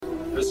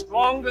The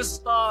strongest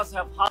stars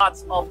have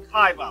hearts of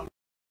Kyber.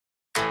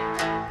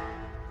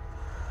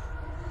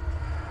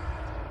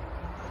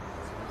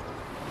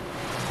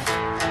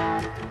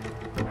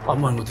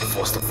 I'm one with the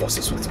Force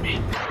is with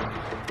me.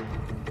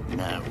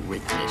 Now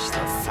witness the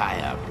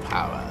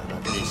firepower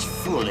of this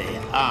fully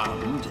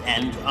armed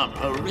and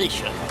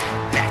operational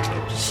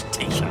battle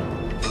station.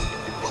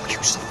 We'll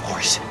use the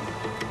Force.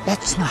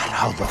 That's not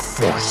how the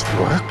Force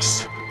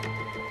works.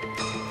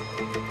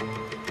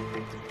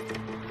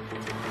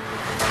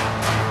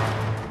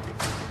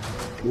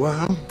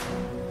 Well,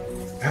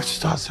 let's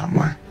start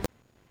somewhere.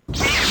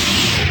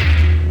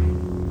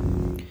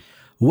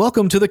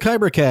 Welcome to the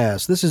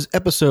Kybercast. This is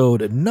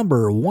episode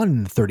number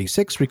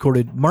 136,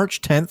 recorded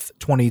March 10th,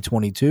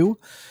 2022.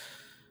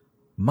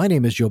 My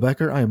name is Joe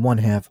Becker. I am one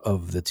half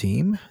of the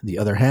team. The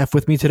other half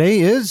with me today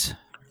is...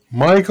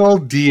 Michael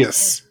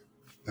Diaz.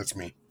 That's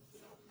me.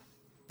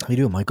 How you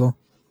doing, Michael?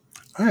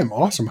 I am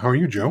awesome. How are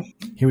you, Joe?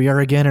 Here we are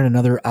again in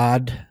another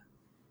odd...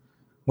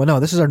 Well, no,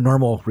 this is our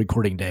normal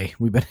recording day.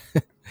 We've been...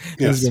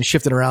 Yes. It's been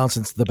shifted around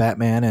since the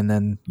Batman and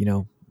then,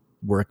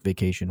 work,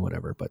 vacation,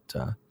 whatever. But,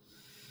 I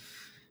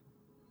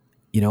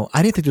didn't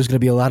think there was going to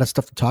be a lot of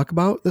stuff to talk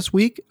about this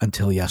week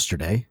until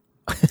yesterday.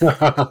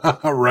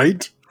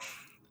 Right.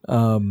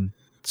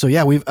 So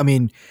yeah,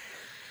 a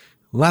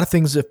lot of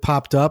things have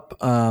popped up.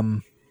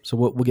 So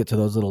we'll get to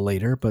those a little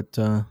later, but,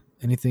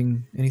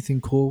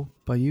 anything cool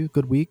by you?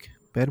 Good week,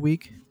 bad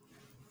week?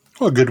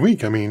 Well, good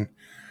week.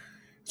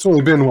 It's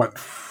only been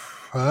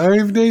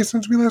 5 days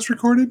since we last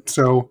recorded.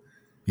 So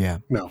Yeah.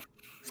 No,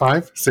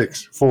 5,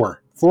 6,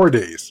 4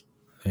 days.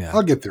 Yeah.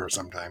 I'll get there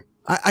sometime.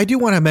 I do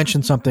want to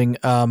mention something.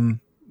 It's a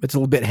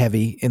little bit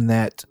heavy in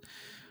that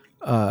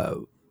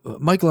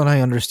Michael and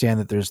I understand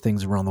that there's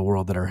things around the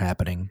world that are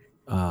happening,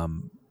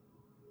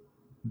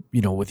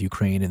 with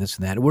Ukraine and this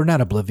and that. We're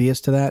not oblivious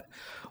to that.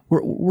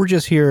 We're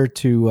just here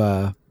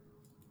to,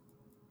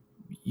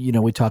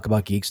 we talk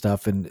about geek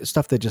stuff and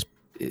stuff that just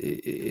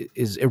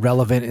is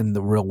irrelevant in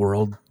the real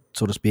world,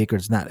 so to speak, or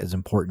it's not as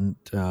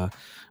important.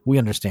 We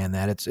understand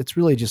that. It's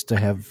really just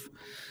to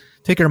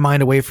take our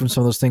mind away from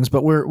some of those things,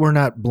 but we're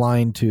not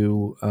blind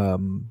to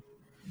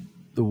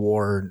the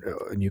war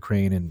in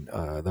Ukraine and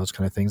those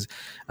kind of things.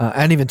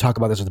 I didn't even talk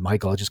about this with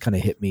Michael. It just kind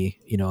of hit me,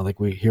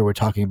 we're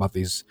talking about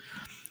these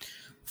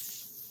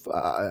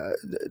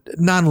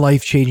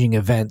non-life changing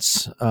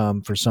events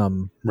for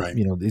some, right.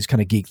 These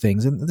kind of geek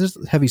things, and there's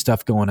heavy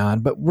stuff going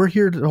on, but we're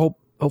here to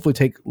hopefully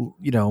take,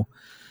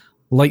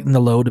 lighten the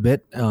load a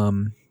bit,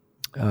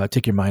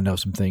 take your mind off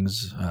some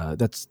things.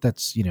 That's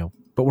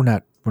but we're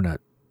not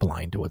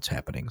blind to what's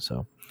happening.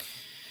 So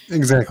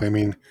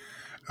Exactly.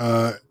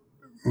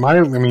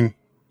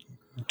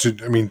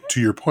 To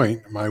your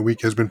point, my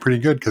week has been pretty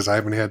good because I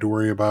haven't had to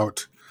worry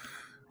about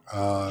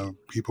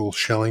people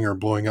shelling or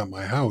blowing up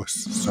my house.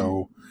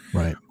 So,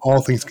 right.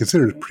 All things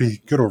considered, it's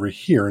pretty good over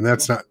here. And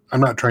I'm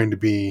not trying to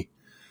be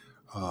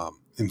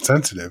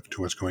insensitive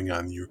to what's going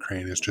on in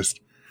Ukraine. It's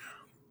just,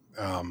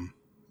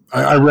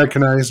 I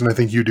recognize, and I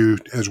think you do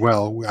as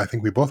well. I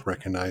think we both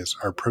recognize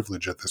our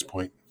privilege at this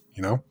point,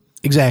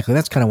 Exactly.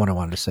 That's kind of what I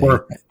wanted to say.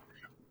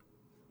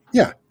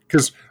 Yeah.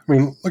 Because,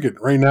 look at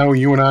right now,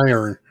 you and I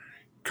are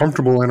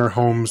comfortable in our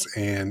homes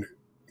and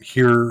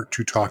here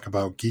to talk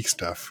about geek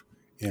stuff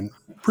in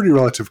pretty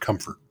relative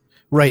comfort.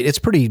 Right.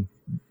 It's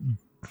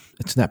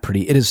not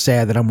pretty. It is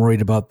sad that I'm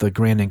worried about the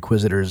Grand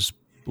Inquisitor's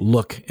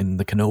look in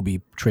the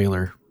Kenobi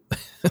trailer.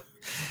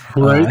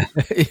 Right.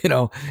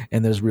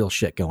 And there's real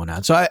shit going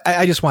on. So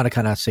I just want to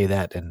kind of say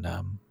that and,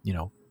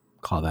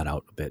 call that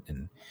out a bit.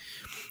 And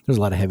there's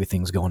a lot of heavy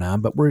things going on,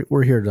 but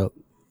we're here to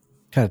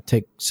kind of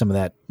take some of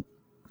that.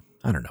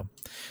 I don't know,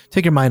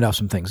 take your mind off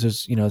some things.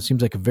 There's, it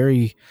seems like a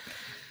very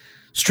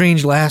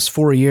strange last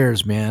 4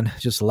 years, man.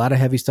 Just a lot of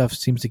heavy stuff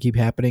seems to keep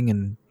happening.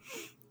 And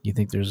you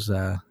think there's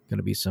going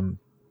to be some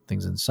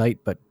things in sight,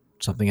 but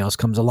something else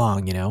comes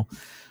along,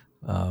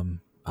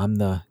 I'm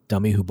the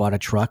dummy who bought a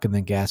truck and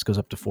then gas goes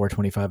up to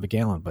 $4.25 a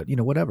gallon, but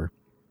whatever.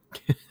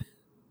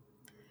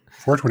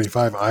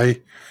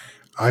 $4.25.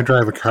 I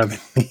drive a car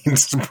that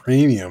needs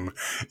premium.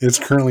 It's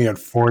currently at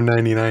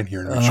 $4.99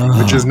 here in Michigan,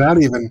 which is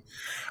not even.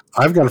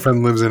 I've got a friend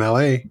who lives in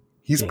LA.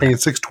 He's paying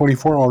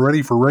 $6.24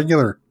 already for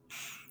regular.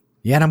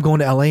 Yeah, and I'm going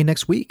to LA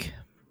next week,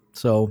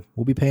 so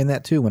we'll be paying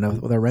that too with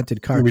our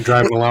rented car. You'll be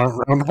driving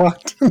around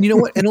what? You know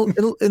what?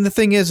 And the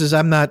thing is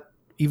I'm not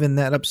even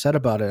that upset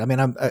about it.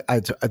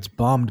 It's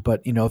bummed,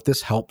 but if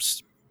this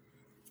helps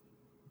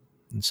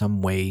in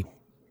some way,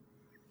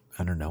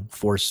 I don't know,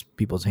 force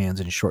people's hands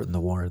and shorten the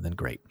war, then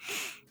great.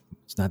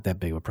 It's not that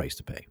big of a price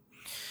to pay.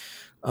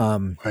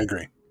 I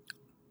agree.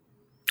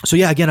 So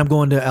yeah, again, I'm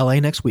going to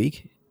LA next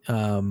week.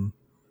 And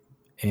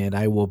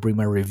I will bring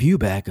my review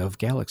back of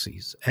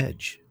Galaxy's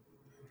Edge.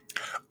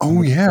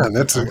 Oh yeah.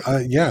 That's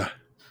yeah.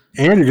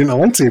 And you're getting a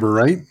lightsaber,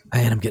 right?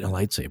 And I'm getting a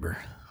lightsaber.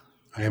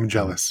 I am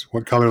jealous.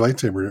 What color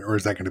lightsaber, or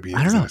is that going to be?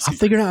 I don't know. I'll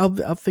figure it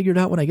out. I'll figure it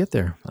out when I get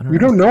there. You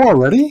don't know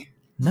already?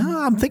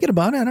 No, I'm thinking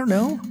about it. I don't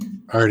know.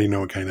 I already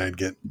know what kind I'd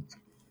get.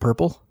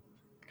 Purple?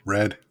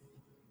 Red.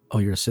 Oh,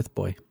 you're a Sith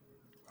boy.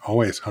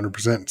 Always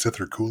 100%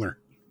 Sith or cooler.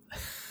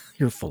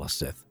 You're full of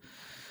Sith.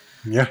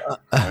 Yeah,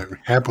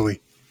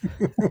 happily.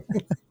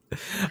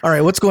 All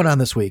right, what's going on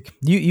this week?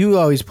 You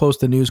always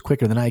post the news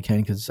quicker than I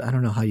can because I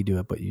don't know how you do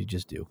it, but you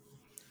just do.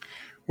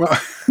 Well,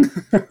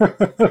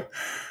 I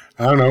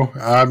don't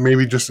know.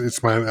 Maybe just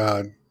it's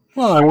my.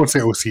 Well, I won't say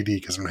OCD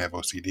because I don't have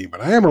OCD,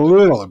 but I am a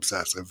little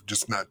obsessive,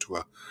 just not to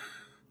a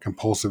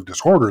compulsive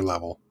disorder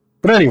level.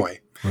 But anyway,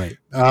 right.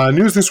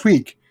 News this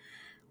week.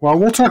 Well,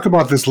 we'll talk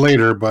about this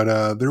later,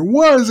 but there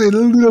was a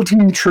little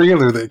teeny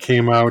trailer that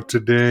came out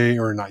today,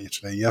 or not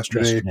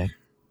yesterday.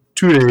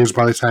 2 days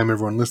by the time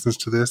everyone listens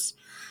to this.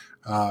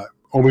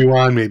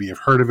 Obi-Wan, maybe you've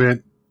heard of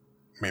it,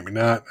 maybe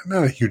not.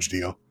 Not a huge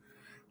deal.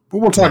 But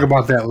we'll talk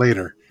about that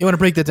later. You want to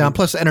break that down?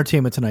 Plus,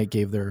 Entertainment Tonight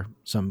gave their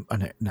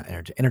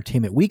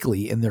Entertainment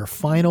Weekly in their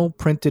final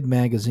printed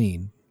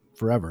magazine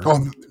forever.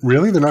 Oh,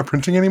 really? They're not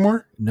printing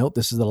anymore? Nope.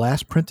 This is the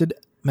last printed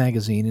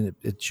magazine, and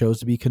it chose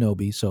to be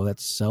Kenobi. So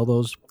let's sell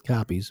those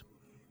copies.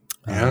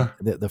 Yeah.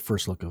 The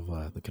first look of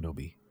the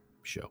Kenobi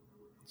show.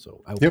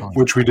 So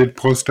which we did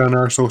post on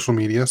our social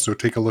media. So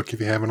take a look if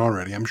you haven't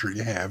already. I'm sure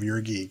you have. You're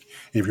a geek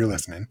if you're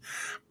listening.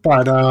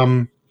 But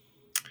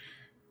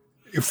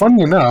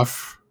funny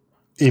enough,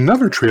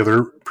 another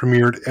trailer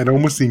premiered at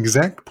almost the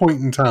exact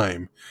point in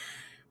time,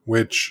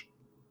 which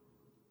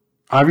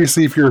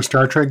obviously if you're a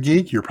Star Trek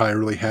geek, you're probably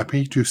really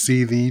happy to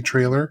see the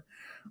trailer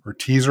or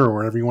teaser or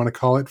whatever you want to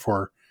call it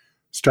for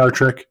Star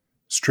Trek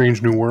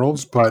Strange New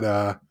Worlds. But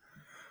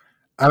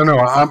I don't know.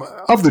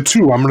 Of the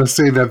two, I'm going to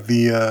say that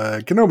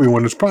the Kenobi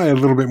one is probably a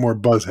little bit more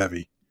buzz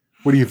heavy.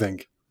 What do you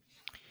think?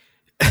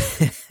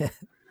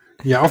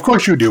 Yeah, of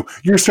course you do.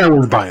 You're Star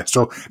Wars biased,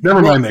 so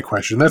never mind that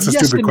question. That's a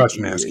stupid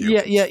question to ask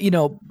you. Yeah.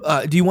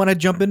 Do you want to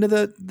jump into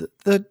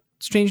the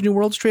Strange New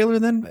Worlds trailer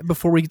then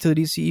before we get to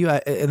the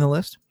DCU in the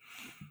list?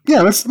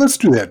 Yeah, let's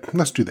do that.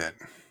 Let's do that.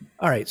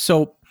 All right.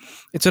 So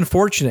it's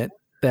unfortunate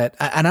that,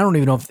 and I don't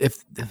even know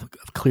if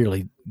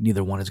clearly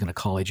neither one is going to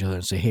call each other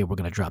and say, "Hey, we're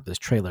going to drop this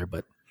trailer,"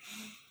 but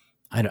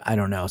I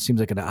don't know. It seems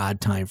like an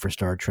odd time for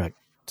Star Trek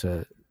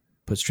to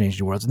put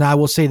Strange New Worlds. Now, I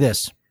will say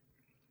this.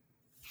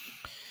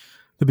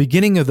 The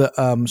beginning of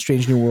the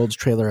Strange New Worlds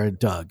trailer I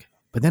dug,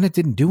 but then it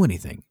didn't do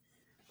anything.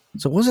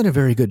 So it wasn't a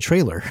very good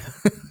trailer.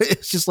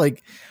 It's just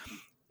like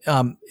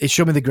it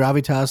showed me the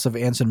gravitas of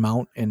Anson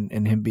Mount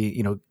and him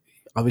being,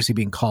 obviously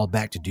being called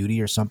back to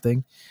duty or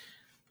something.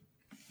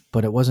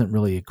 But it wasn't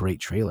really a great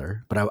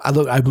trailer. But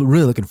I'm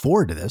really looking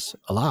forward to this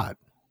a lot.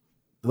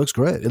 It looks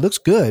great. It looks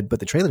good, but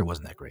the trailer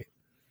wasn't that great.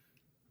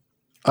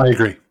 I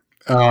agree.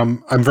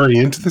 I'm very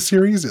into the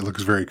series. It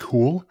looks very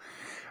cool.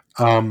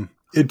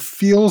 It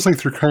feels like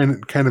they're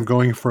kind of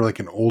going for like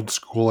an old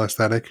school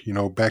aesthetic,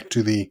 back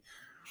to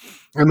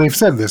and they've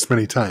said this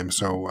many times,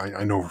 so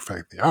I know for a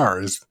fact they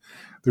are, is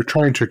they're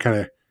trying to kind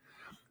of,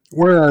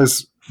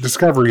 whereas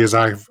Discovery is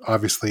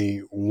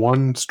obviously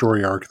one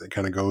story arc that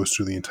kind of goes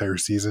through the entire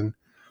season,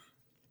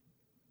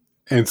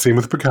 and same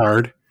with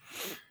Picard,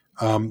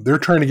 they're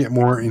trying to get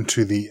more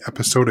into the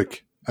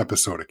episodic,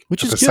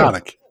 which is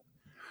episodic. Good.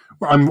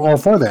 I'm all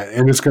for that,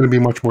 and it's going to be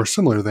much more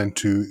similar than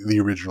to the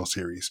original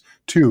series,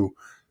 to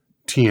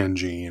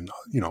TNG and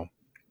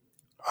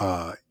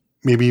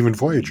maybe even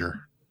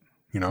Voyager,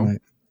 right.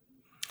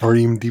 Or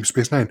even Deep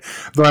Space Nine.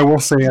 Though I will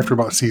say, after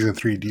about season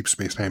 3, Deep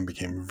Space Nine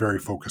became very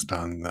focused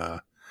on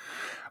the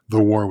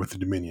war with the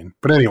Dominion.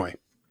 But anyway,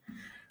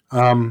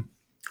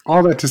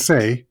 all that to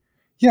say,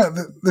 yeah,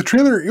 the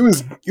trailer it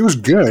was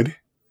good,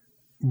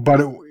 but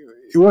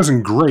it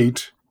wasn't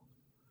great.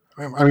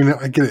 I mean,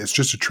 I get it. It's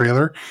just a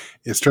trailer.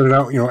 It started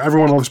out,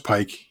 everyone loves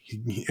Pike.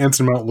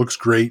 Anson Mount looks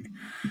great.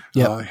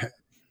 Yeah.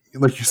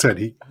 Like you said,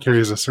 he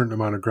carries a certain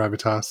amount of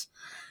gravitas.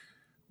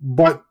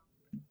 But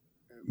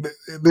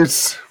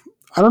it's,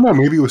 I don't know,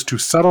 maybe it was too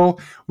subtle.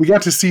 We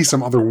got to see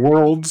some other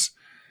worlds.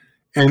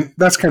 And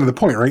that's kind of the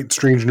point, right?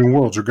 Strange New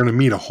Worlds. We're going to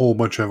meet a whole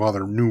bunch of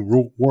other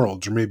new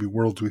worlds, or maybe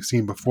worlds we've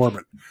seen before,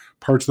 but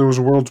parts of those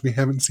worlds we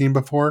haven't seen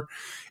before.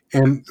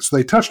 And so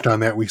they touched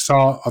on that. We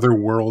saw other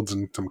worlds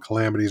and some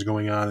calamities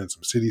going on and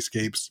some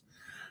cityscapes.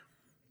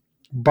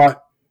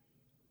 But,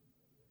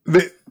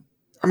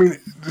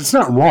 it's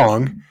not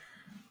wrong,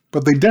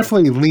 but they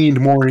definitely leaned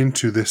more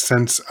into this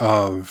sense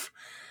of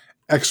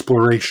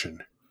exploration.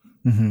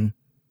 Mm-hmm.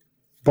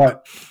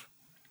 But,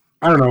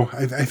 I don't know.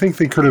 I think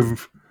they could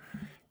have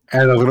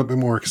added a little bit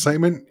more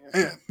excitement.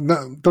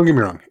 Don't get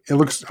me wrong. It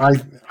looks.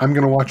 I'm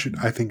gonna watch it.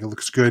 I think it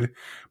looks good,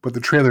 but the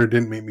trailer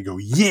didn't make me go,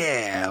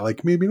 yeah,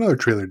 like maybe another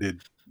trailer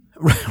did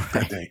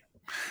that day.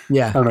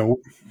 Yeah, I don't know.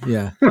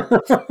 Yeah,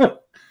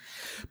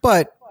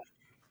 but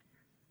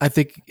I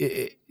think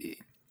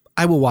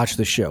I will watch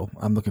this show.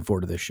 I'm looking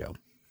forward to this show.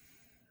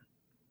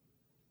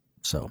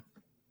 So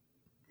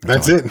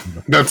that's it.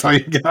 That's all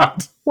you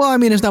got. Well, I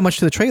mean, there's not much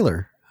to the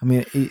trailer. I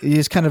mean,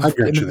 it's kind of.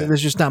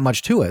 There's just not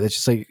much to it. It's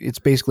just like it's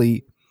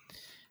basically.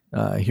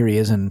 Here he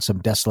is in some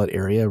desolate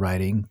area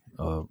riding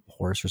a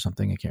horse or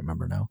something. I can't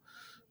remember now.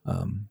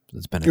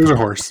 It was a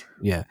horse.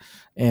 Yeah.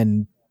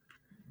 And,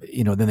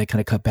 then they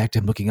kind of cut back to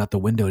him looking out the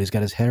window and he's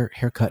got his hair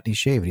cut and he's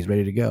shaved and he's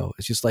ready to go.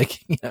 It's just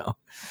like,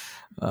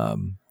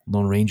 Lone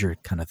Ranger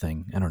kind of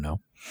thing. I don't know.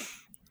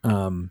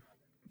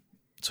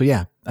 So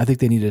yeah, I think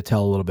they need to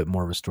tell a little bit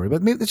more of a story,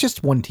 but maybe it's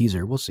just one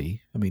teaser. We'll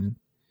see. I mean,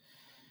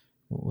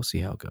 we'll see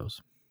how it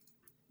goes.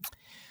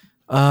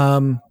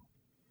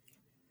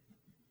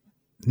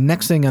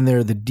 Next thing on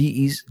there, the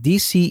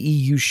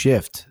DCEU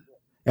shift.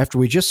 After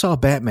we just saw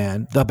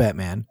the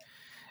Batman,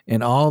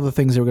 and all the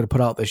things they were going to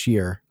put out this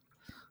year.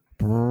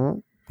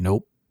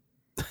 Nope.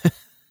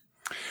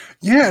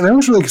 Yeah, and I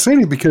was really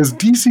excited because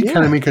DC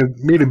kind of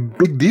made a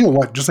big deal,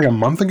 just like a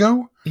month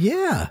ago?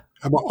 Yeah.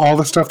 About all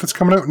the stuff that's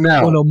coming out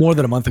now. Oh, no, more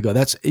than a month ago.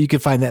 You can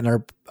find that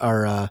in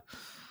our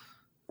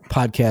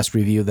podcast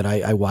review that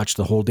I watched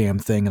the whole damn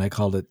thing, and I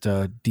called it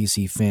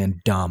DC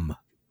Fan Dumb.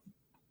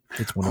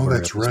 It's one of our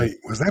that's episodes. right.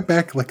 Was that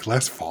back like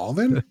last fall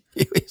then?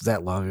 It was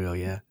that long ago,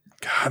 yeah.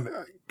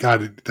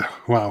 God,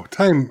 wow.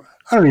 Time,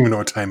 I don't even know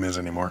what time is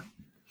anymore.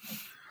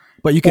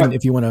 But you can,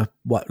 if you want to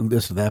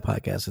listen to that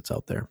podcast, it's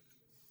out there.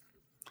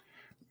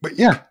 But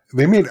yeah,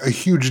 they made a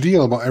huge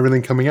deal about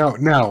everything coming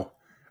out. Now,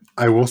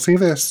 I will say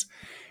this.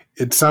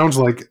 It sounds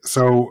like,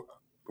 so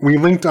we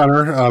linked on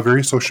our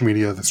various social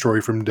media the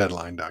story from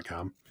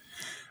Deadline.com.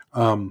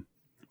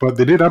 But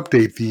they did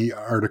update the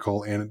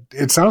article, and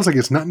it sounds like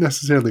it's not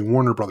necessarily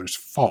Warner Brothers'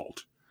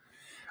 fault.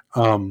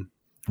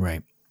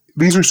 Right.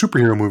 These are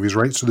superhero movies,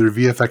 right? So they're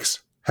VFX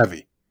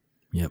heavy.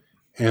 Yep.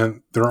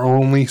 And there are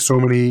only so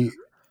many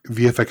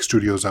VFX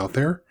studios out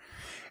there.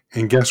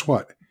 And guess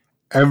what?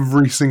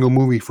 Every single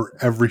movie for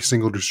every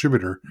single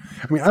distributor.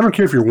 I mean, I don't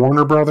care if you're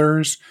Warner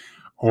Brothers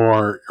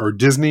or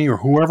Disney or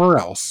whoever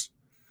else.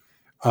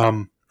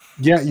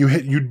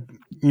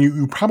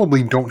 You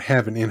probably don't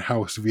have an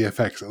in-house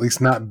VFX, at least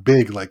not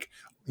big like,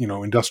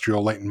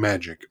 Industrial Light and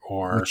Magic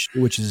or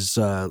which is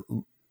are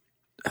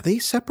they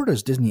separate or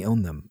does Disney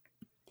own them?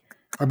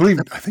 I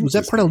think was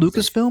that part of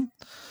Lucasfilm?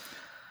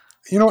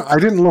 I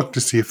didn't look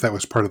to see if that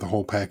was part of the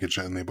whole package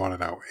and they bought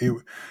it out.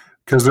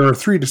 Because there are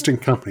three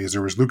distinct companies.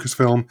 There was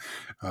Lucasfilm,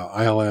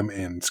 ILM,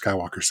 and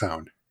Skywalker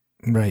Sound.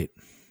 Right.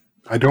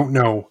 I don't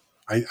know.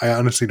 I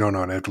honestly don't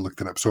know, and I have to look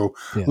that up. So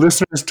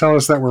listeners, tell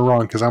us that we're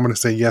wrong, because I'm going to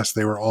say yes,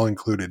 they were all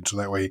included. So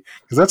that way,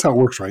 because that's how it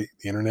works, right?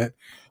 The internet,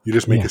 you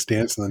just make a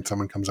stance, and then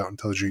someone comes out and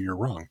tells you you're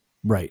wrong.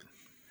 Right.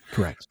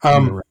 Correct.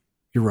 You're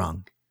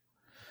wrong.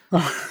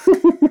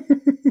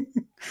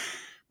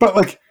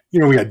 But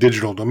we got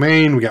Digital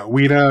Domain, we got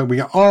WITA, we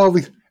got all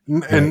these,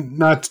 and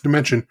not to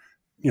mention,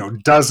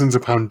 dozens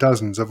upon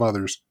dozens of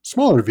others,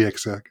 smaller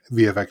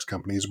VFX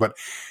companies, but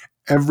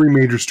every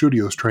major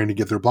studio is trying to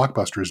get their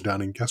blockbusters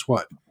done, and guess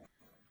what?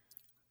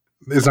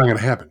 It's not going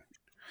to happen.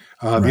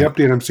 The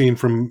update I'm seeing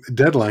from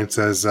Deadline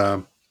says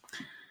that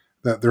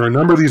there are a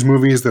number of these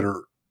movies that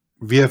are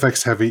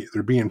VFX heavy.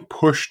 They're being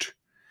pushed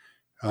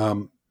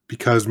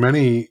because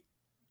many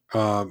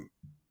of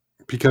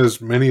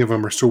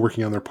them are still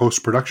working on their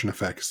post-production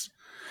effects.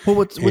 Well,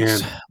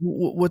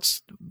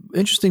 what's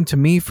interesting to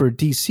me for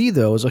DC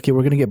though is we're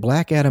going to get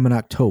Black Adam in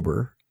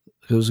October.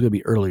 It was going to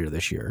be earlier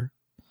this year,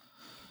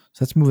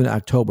 so that's moving to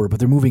October. But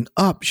they're moving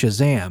up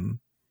Shazam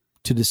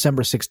to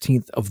December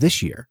 16th of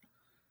this year.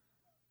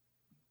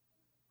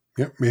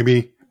 Yep,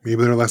 maybe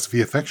there are less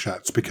VFX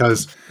shots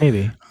because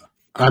maybe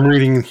I'm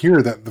reading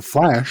here that The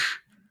Flash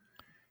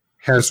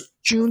has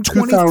June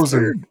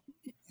 2000.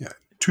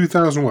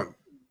 2,000 what?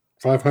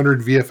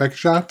 500 VFX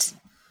shots.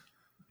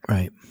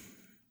 Right.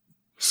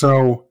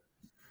 So,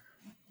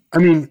 I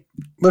mean,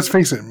 let's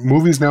face it.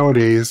 Movies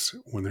nowadays,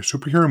 when they're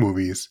superhero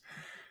movies,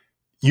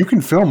 you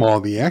can film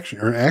all the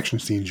action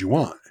scenes you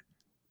want,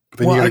 but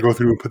then you got to go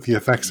through and put the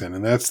effects in,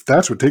 and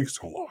that's what takes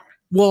so long.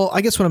 Well,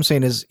 I guess what I'm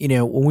saying is,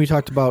 when we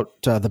talked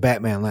about the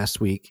Batman last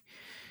week,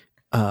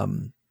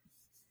 or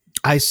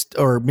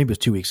maybe it was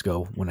 2 weeks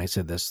ago when I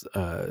said this,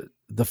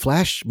 the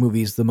Flash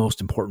movie is the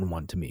most important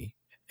one to me,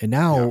 and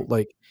now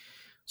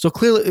so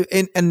clearly,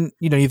 and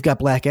you've got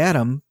Black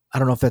Adam. I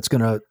don't know if that's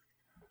going to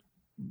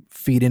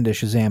feed into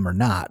Shazam or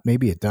not.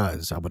 Maybe it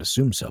does. I would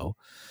assume so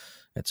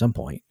at some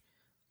point.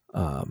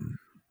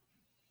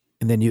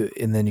 And then you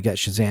got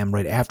Shazam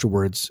right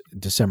afterwards,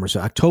 December.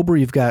 So October,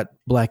 you've got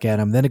Black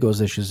Adam. Then it goes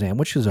to Shazam,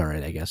 which is all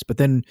right, I guess. But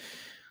then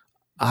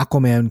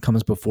Aquaman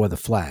comes before the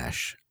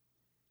Flash,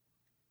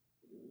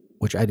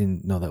 which I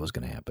didn't know that was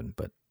going to happen.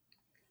 But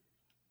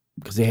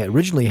because they had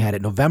originally had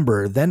it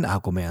November, then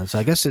Aquaman. So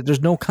I guess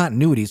there's no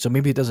continuity. So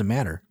maybe it doesn't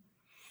matter.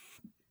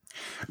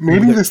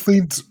 Maybe this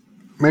leads.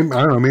 I don't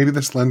know. Maybe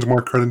this lends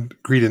more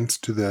credence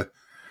to the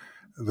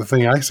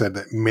thing I said,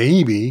 that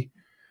maybe.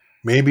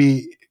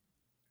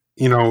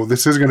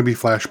 This is going to be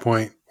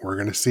Flashpoint. We're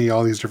going to see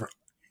all these different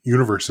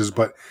universes,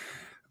 but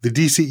the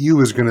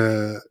DCU is going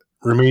to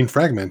remain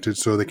fragmented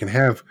so they can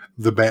have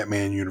the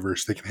Batman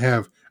universe. They can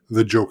have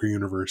the Joker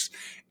universe.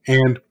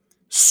 And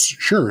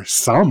sure,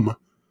 some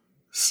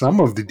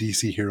of the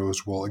DC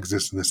heroes will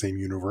exist in the same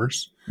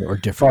universe. Or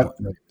different.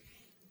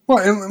 Well,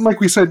 and like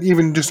we said,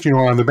 even just,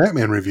 on the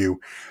Batman review,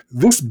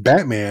 this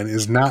Batman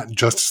is not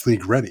Justice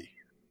League ready.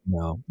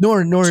 No.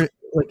 Nor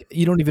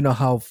you don't even know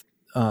how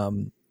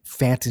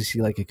fantasy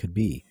like it could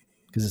be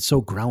because it's so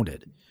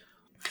grounded.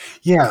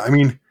 Yeah, I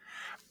mean,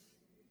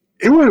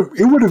 it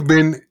would have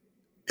been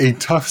a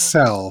tough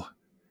sell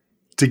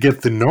to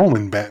get the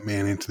Nolan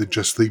Batman into the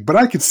Justice League, but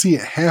I could see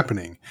it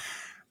happening.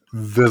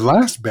 The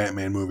last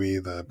Batman movie,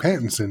 the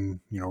Pattinson,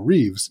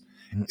 Reeves,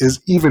 is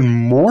even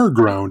more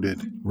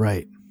grounded.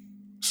 Right.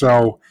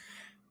 So,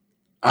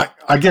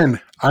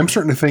 I'm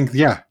starting to think,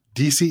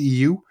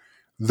 DCEU,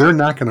 they're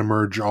not going to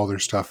merge all their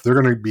stuff. They're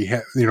going to be,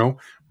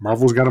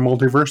 Marvel's got a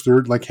multiverse.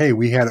 They're like, hey,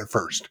 we had it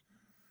first.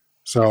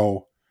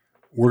 So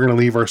we're going to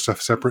leave our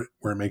stuff separate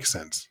where it makes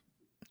sense.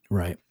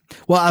 Right.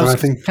 Well, I was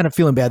kind of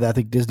feeling bad that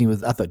I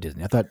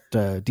thought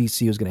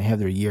DC was going to have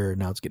their year.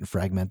 Now it's getting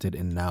fragmented.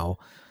 And now,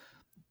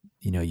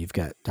 you've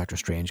got Doctor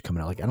Strange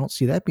coming out. Like, I don't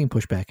see that being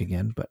pushed back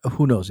again, but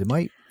who knows? It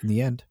might in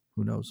the end.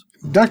 Who knows?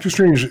 Doctor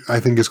Strange, I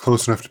think, is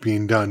close enough to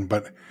being done,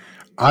 but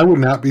I would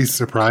not be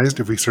surprised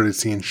if we started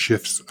seeing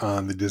shifts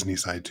on the Disney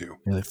side too.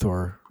 Yeah, like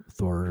Thor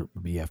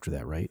would be after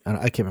that, right?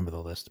 I can't remember the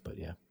list, but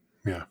yeah.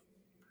 Yeah.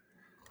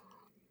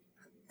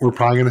 We're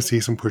probably going to see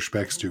some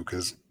pushbacks too,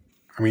 because,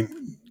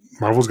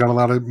 Marvel's got a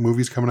lot of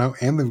movies coming out,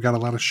 and they've got a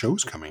lot of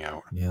shows coming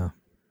out. Yeah.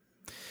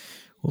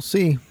 We'll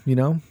see,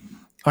 All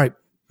right,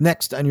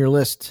 next on your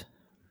list.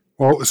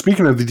 Well,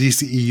 speaking of the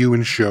DCEU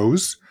and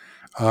shows,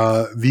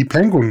 the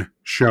Penguin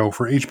show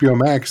for HBO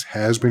Max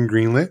has been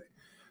greenlit,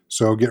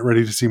 so get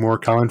ready to see more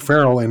Colin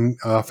Farrell in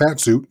fat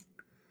suit.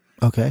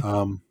 Okay.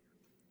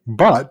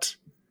 But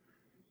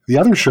the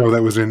other show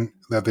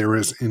that there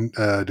was in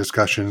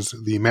discussions,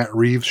 the Matt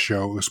Reeves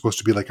show, was supposed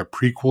to be like a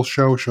prequel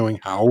show showing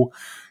how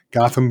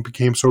Gotham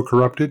became so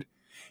corrupted.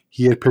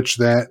 He had pitched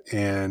that,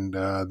 and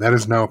that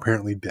is now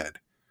apparently dead.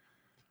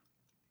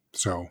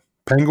 So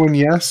Penguin,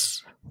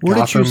 yes. Where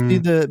did you see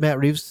the Matt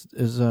Reeves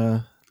is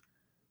the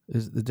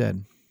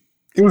dead?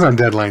 It was on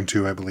Deadline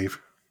too, I believe.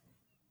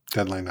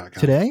 Deadline.com.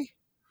 Today?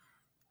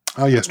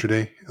 Oh,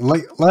 yesterday.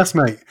 Last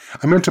night.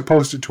 I meant to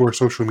post it to our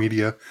social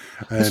media.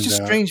 It's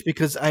just strange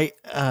because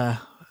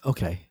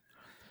okay.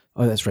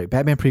 Oh, that's right.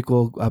 Batman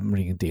prequel, I'm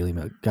reading Daily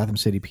Mail, Gotham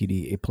City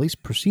PD, a police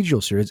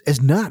procedural series is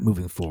not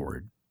moving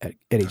forward at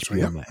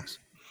HBO Max.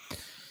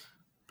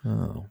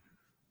 Oh.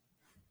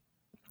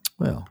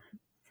 Well.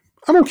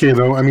 I'm okay,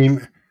 though.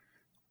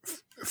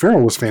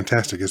 Farrell was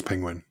fantastic as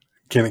Penguin.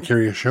 Can it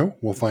carry a show?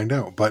 We'll find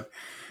out. But,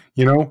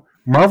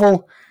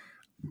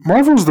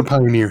 Marvel's the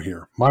pioneer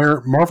here.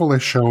 Marvel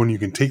has shown you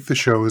can take the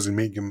shows and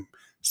make them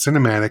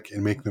cinematic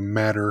and make them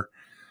matter.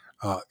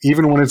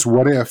 Even when it's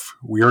what if,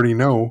 we already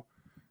know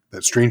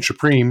that Strange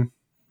Supreme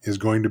is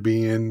going to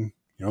be in,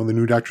 the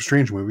new Doctor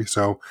Strange movie.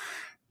 So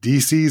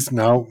DC's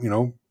now,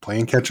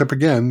 playing catch up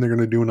again. They're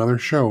going to do another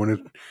show, and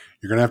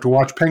you're going to have to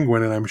watch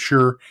Penguin, and I'm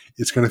sure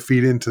it's going to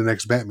feed into the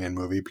next Batman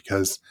movie,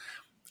 because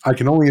I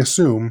can only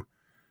assume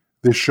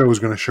this show is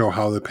going to show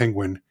how the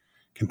Penguin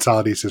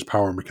consolidates his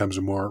power and becomes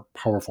a more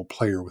powerful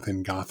player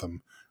within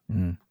Gotham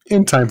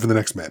in time for the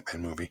next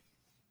Batman movie.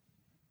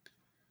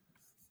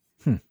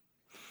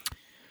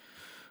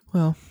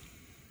 Well.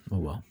 Oh,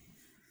 well.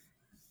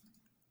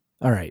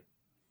 All right.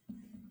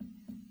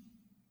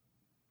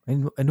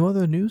 And no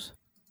other news?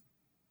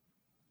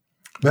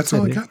 That's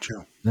all I got,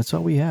 Joe. That's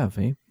all we have,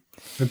 eh?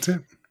 That's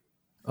it.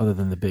 Other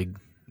than the big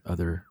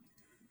other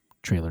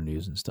trailer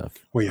news and stuff.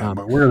 Well, yeah,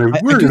 but we're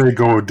gonna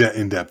go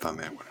in depth on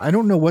that one. I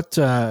don't know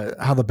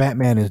how the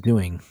Batman is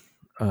doing.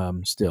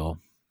 Still,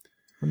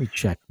 let me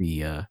check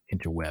the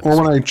interwebs.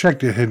 Well, when I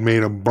checked, it had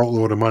made a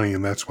boatload of money,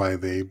 and that's why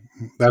they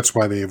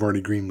have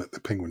already greenlit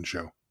the Penguin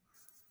show.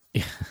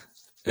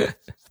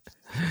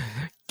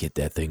 Get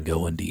that thing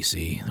going,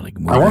 DC.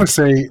 I want to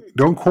say,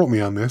 don't quote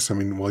me on this.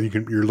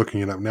 You're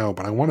looking it up now,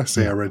 but I want to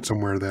say I read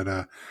somewhere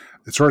that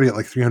it's already at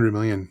like 300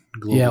 million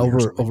globally. Yeah,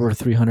 over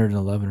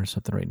 311 or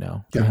something right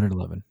now.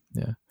 311.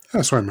 Yeah.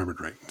 That's what I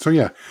remembered right. So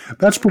yeah,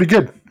 that's pretty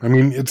good.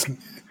 It's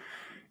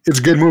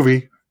a good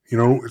movie.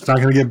 It's not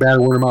going to get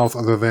bad word of mouth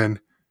other than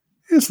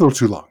it's a little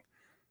too long.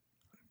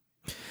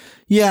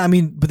 Yeah,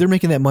 but they're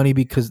making that money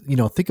because,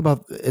 think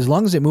about as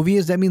long as that movie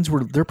is, that means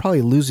they're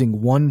probably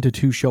losing 1 to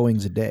 2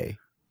 showings a day.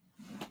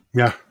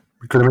 Yeah,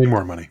 we could have made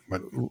more money,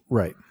 but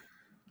right.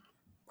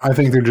 I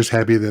think they're just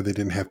happy that they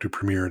didn't have to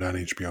premiere it on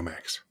HBO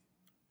Max.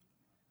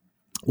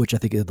 Which I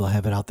think they'll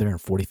have it out there in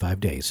 45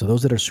 days. So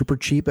those that are super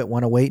cheap and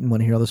want to wait and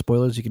want to hear all the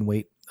spoilers, you can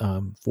wait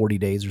 40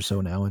 days or so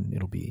now, and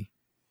it'll be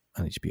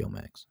on HBO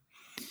Max.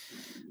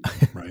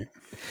 Right.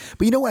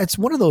 But you know what? It's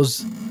one of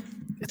those.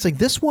 It's like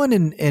this one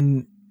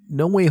and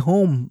No Way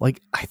Home.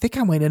 Like, I think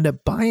I might end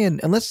up buying,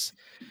 because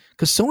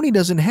Sony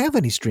doesn't have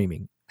any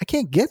streaming. I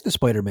can't get the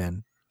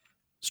Spider-Man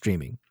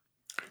streaming.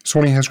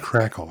 Sony has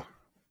Crackle,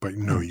 but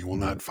no, you will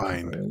not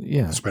find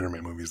the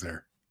Spider-Man movies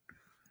there.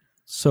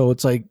 So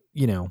it's like,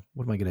 what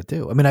am I going to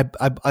do?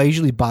 I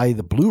usually buy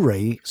the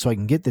Blu-ray so I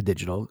can get the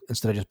digital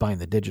instead of just buying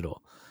the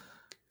digital.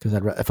 Because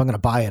if I'm going to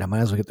buy it, I might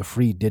as well get the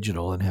free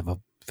digital and have a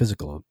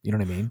physical. You know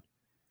what I mean?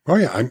 Oh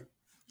yeah,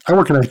 I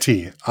work in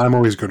IT. I'm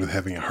always good with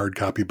having a hard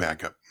copy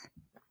backup.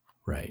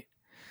 Right.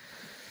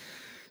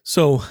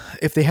 So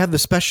if they have the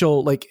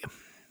special,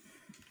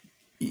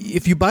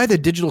 if you buy the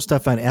digital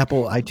stuff on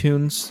Apple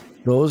iTunes,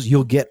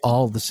 you'll get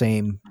all the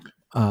same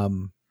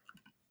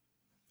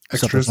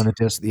extras on the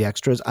disc, the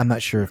extras. I'm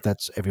not sure if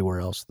that's everywhere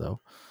else though.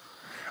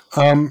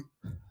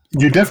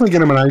 You definitely get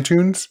them on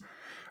iTunes.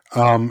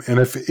 And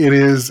if it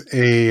is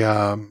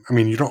I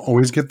mean, you don't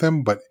always get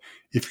them, but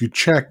if you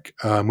check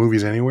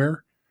Movies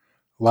Anywhere,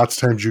 lots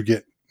of times you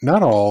get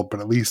not all, but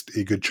at least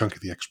a good chunk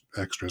of the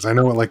extras. I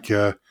know,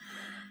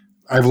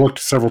 I've looked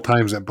several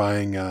times at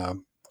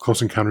buying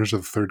Close Encounters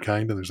of the Third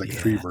Kind, and there's like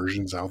 3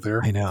 versions out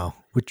there. I know.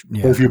 But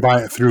if you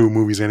buy it through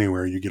Movies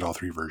Anywhere, you get all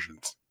 3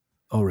 versions.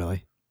 Oh,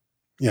 really?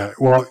 Yeah.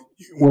 Well,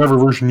 whatever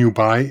version you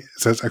buy, it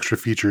says extra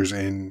features,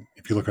 and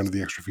if you look under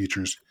the extra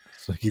features,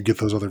 you get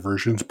those other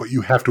versions, but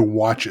you have to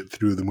watch it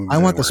through the movie. I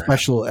want the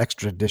special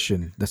extra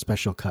edition, the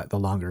special cut, the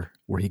longer,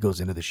 where he goes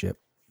into the ship.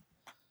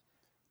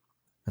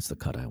 That's the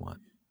cut I want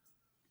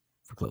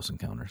for Close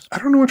Encounters. I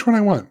don't know which one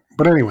I want,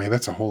 but anyway,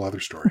 that's a whole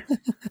other story.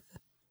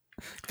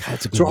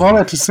 God, so all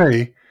that to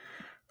say,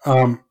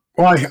 I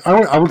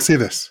would say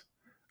this,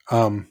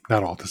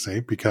 not all to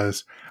say,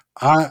 because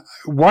I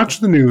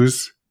watch the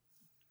news,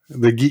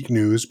 the geek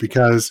news,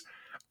 because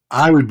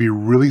I would be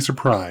really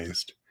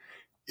surprised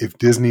if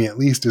Disney at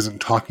least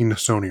isn't talking to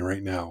Sony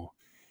right now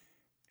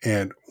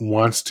and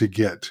wants to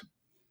get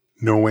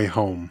No Way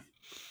Home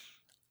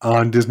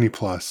on Disney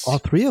Plus. All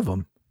 3 of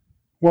them.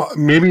 Well,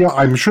 maybe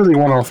I'm sure they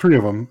want all 3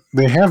 of them.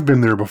 They have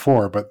been there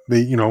before, but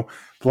they,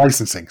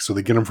 licensing. So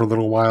they get them for a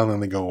little while and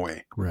then they go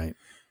away. Right.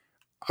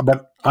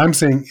 But I'm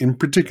saying in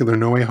particular,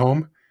 No Way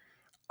Home,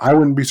 I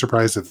wouldn't be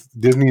surprised if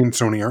Disney and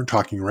Sony aren't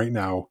talking right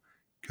now,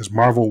 because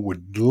Marvel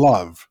would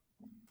love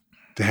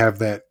to have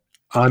that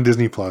on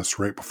Disney Plus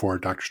right before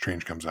Doctor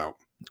Strange comes out.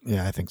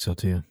 Yeah, I think so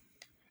too.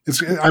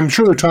 I'm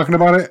sure they're talking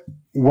about it.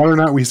 Whether or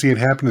not we see it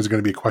happen is going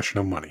to be a question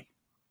of money.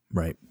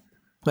 Right.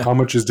 How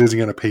much is Disney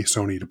going to pay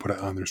Sony to put it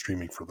on their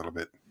streaming for a little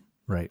bit?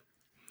 Right.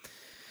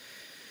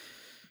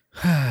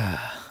 All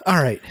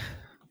right.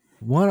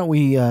 Why don't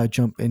we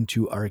jump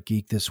into our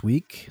geek this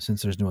week,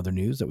 since there's no other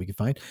news that we can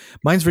find.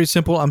 Mine's very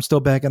simple. I'm still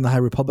back on the High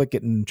Republic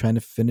and trying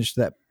to finish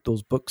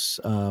those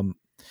books.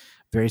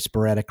 Very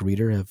sporadic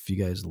reader. If you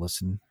guys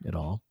listen at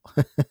all,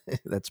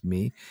 that's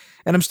me.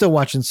 And I'm still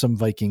watching some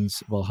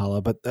Vikings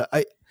Valhalla, but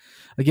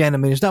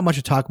there's not much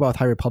to talk about with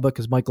High Republic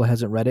because Michael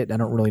hasn't read it. And I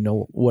don't really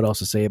know what else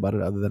to say about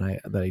it other than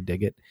I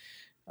dig it.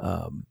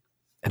 And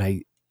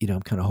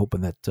I'm kind of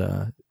hoping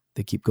that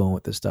they keep going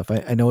with this stuff.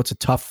 I know it's a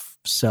tough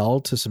sell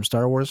to some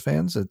Star Wars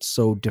fans. It's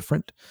so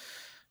different.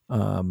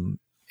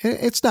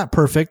 It's not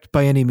perfect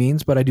by any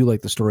means, but I do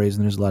like the stories,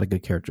 and there's a lot of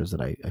good characters that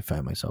I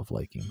find myself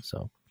liking.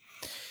 So,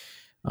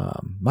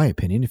 my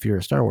opinion, if you're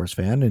a Star Wars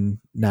fan and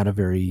not a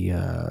very,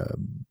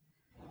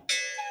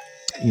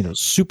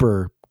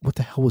 super, what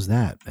the hell was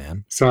that,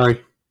 man?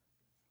 Sorry.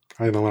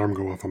 I had an alarm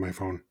go off on my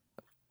phone.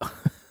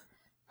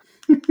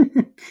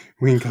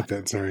 We can cut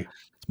that. Sorry.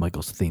 It's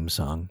Michael's theme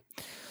song.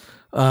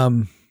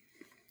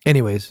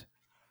 Anyways,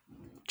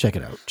 check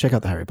it out. Check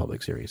out the High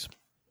Republic series.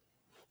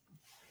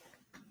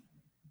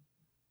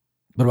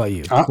 What about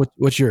you?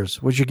 What's yours?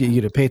 You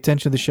going to pay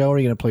attention to the show, or are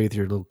you going to play with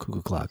your little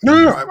cuckoo clock?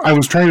 No. I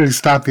was trying to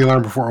stop the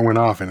alarm before it went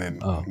off, and then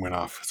went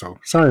off. So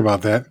sorry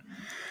about that.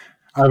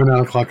 I have a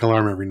 9:00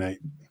 alarm every night.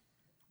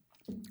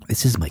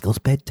 This is Michael's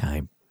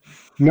bedtime.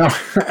 No,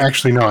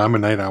 actually, no. I'm a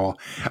night owl.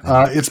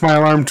 It's my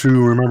alarm to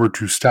remember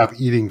to stop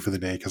eating for the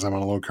day because I'm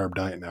on a low carb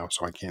diet now,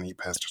 so I can't eat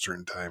past a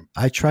certain time.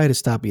 I try to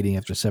stop eating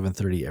after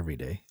 7:30 every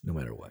day, no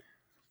matter what.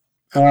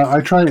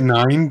 I try at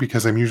 9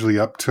 because I'm usually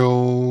up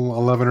till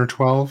 11 or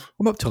 12.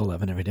 I'm up till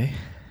 11 every day.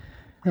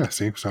 Yeah,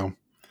 see, so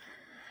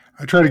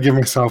I try to give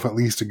myself at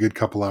least a good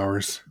couple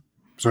hours.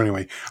 So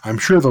anyway, I'm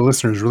sure the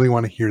listeners really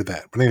want to hear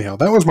that. But anyhow,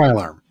 that was my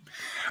alarm.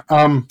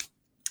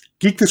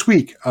 Geek this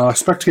week,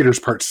 Spectators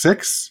Part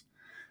 6.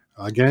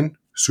 Again,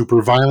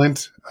 super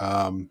violent.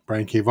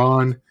 Brian K.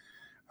 Vaughan.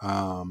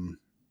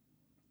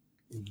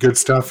 Good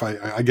stuff.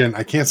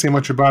 I can't say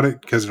much about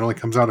it because it only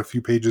comes out a few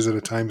pages at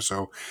a time.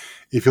 So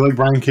if you like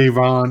Brian K.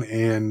 Vaughan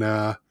and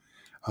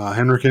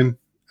Henrikin,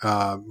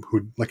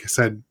 who, like I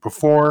said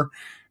before,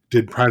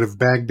 did Pride of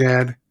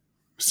Baghdad,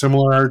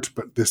 similar art,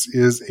 but this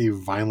is a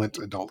violent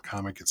adult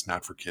comic. It's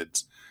not for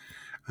kids.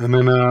 And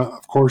then,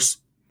 of course,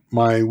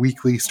 my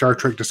weekly Star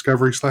Trek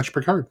Discovery /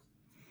 Picard.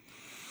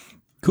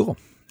 Cool.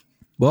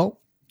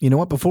 Well, you know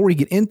what? Before we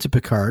get into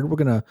Picard, we're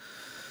going to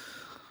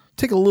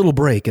take a little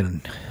break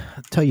and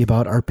tell you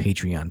about our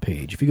Patreon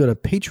page. If you go to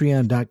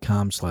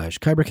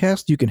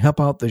patreon.com/Kybercast, you can help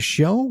out the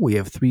show. We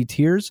have 3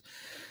 tiers.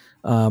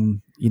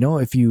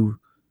 If you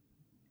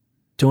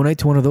donate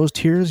to one of those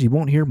tiers, you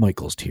won't hear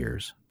Michael's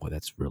tears. Boy,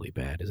 that's really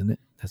bad, isn't it?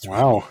 That's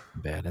wow.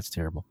 Really bad. That's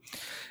terrible.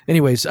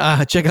 Anyways,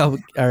 check out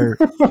our...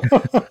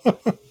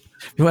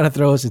 If you want to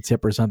throw us a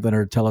tip or something,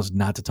 or tell us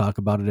not to talk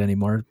about it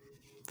anymore,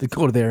 then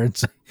go to there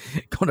and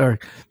go to our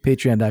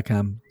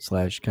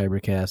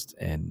patreon.com/Kybercast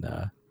and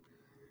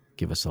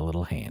give us a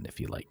little hand if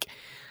you like.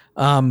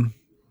 All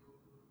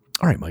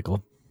right,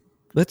 Michael,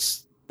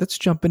 let's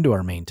jump into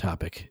our main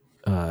topic.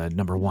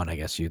 Number 1, I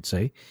guess you'd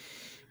say.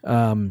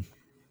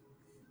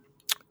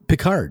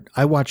 Picard.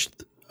 I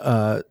watched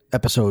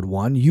episode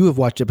 1. You have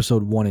watched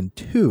episode 1 and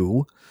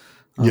 2.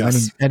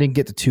 Yes. I didn't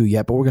get to 2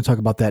 yet, but we're going to talk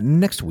about that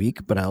next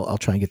week. But I'll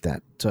try and get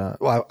that.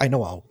 I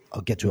know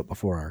I'll get to it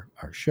before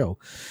our show.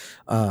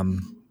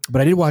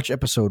 But I did watch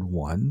episode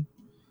 1.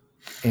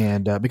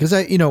 And because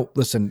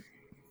listen,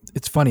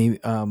 it's funny.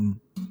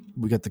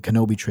 We got the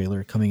Kenobi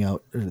trailer coming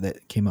out, or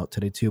that came out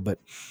today too. But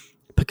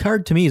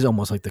Picard to me is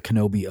almost like the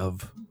Kenobi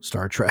of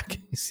Star Trek.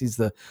 He's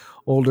the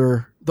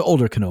older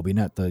Kenobi,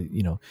 not the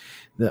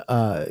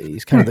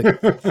he's kind of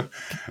the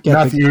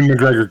not the Ewan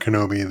McGregor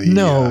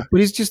Kenobi. But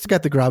he's just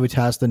got the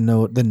gravitas,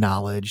 the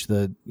knowledge,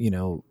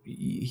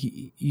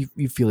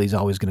 you feel he's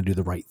always going to do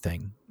the right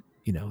thing.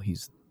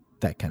 He's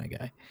that kind of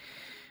guy.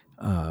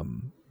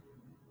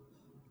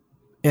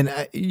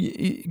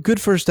 And good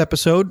first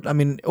episode. I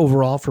mean,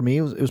 overall for me,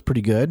 it was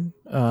pretty good.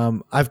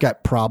 I've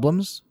got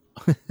problems,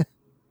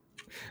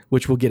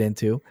 which we'll get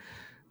into.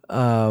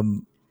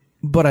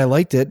 But I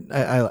liked it.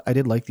 I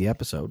did like the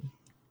episode.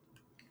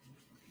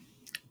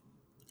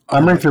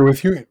 I'm right there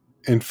with you.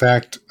 In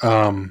fact,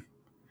 we're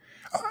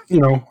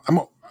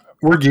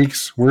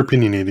geeks. We're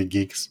opinionated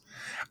geeks.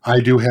 I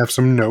do have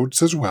some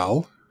notes as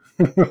well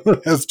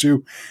as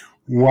to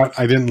what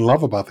I didn't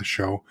love about the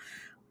show.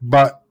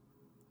 But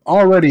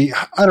already,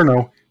 I don't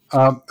know.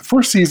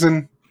 First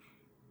season,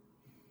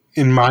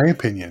 in my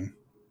opinion,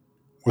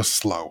 was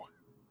slow.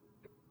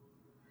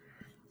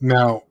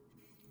 Now,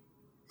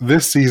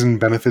 this season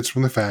benefits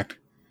from the fact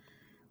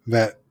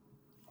that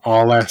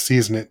all last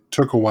season it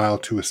took a while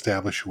to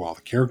establish who all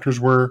the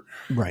characters were,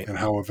 right, and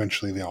how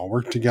eventually they all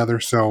worked together.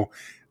 So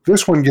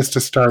this one gets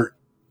to start.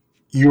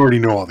 You already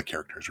know all the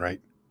characters,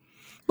 right?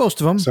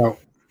 Most of them. So,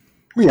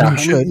 yeah,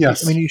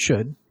 yes. I mean, you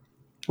should.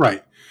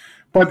 Right.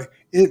 But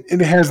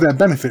it has that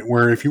benefit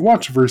where if you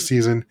watch the first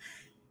season,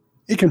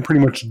 it can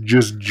pretty much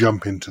just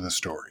jump into the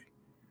story.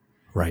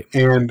 Right.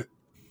 And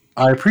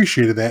I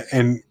appreciated that.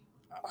 And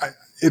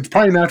it's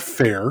probably not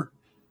fair,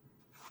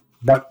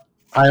 but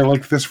I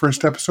like this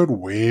first episode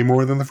way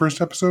more than the first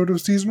episode of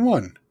season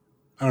 1.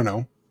 I don't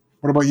know.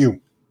 What about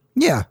you?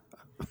 Yeah.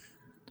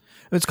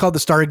 It's called The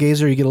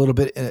Stargazer. You get a little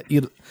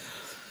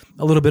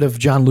bit of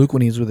John Luke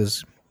when he's with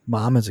his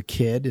mom as a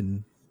kid,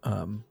 and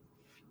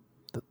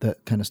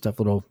that kind of stuff,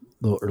 little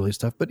early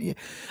stuff. But yeah,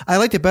 I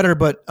liked it better.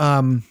 But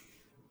I mean,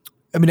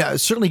 it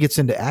certainly gets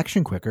into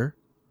action quicker.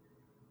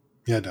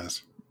 Yeah, it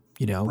does.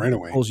 Right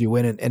away, pulls you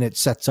in, and it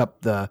sets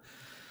up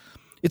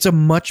it's a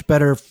much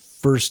better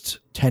first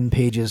 10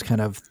 pages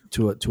kind of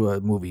to a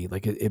movie.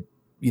 Like it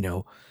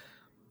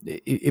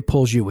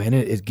pulls you in.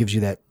 It gives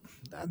you that,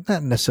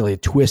 not necessarily a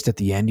twist at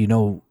the end,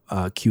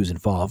 Q's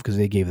involved because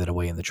they gave that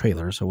away in the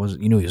trailer. So it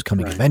wasn't, he was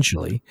coming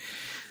eventually.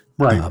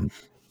 Right.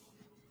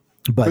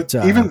 But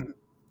even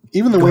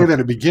the way that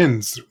it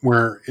begins,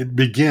 where it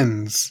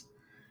begins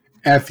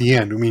at the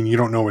end, I mean, you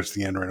don't know it's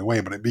the end right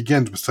away, but it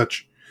begins with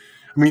such,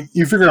 I mean,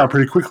 you figure out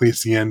pretty quickly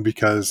it's the end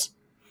because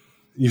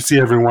you see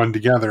everyone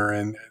together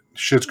and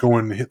shit's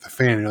going to hit the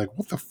fan. And you're like,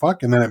 what the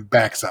fuck? And then it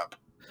backs up.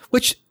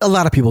 Which a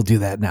lot of people do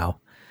that now.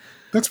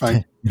 That's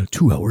fine.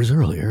 2 hours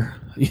earlier.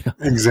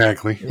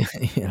 Exactly.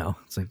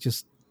 It's like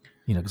just,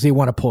 because they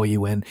want to pull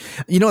you in.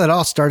 It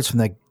all starts from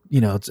that,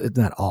 it's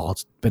not all,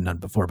 it's been done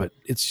before, but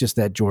it's just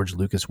that George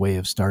Lucas way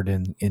of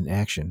starting in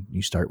action.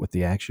 You start with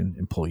the action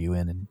and pull you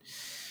in and,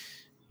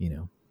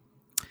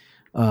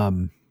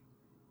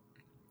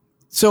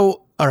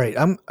 so, all right,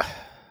 I'm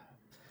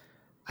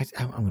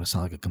going to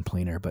sound like a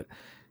complainer, but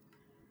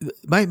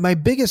my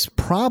biggest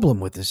problem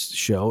with this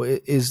show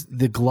is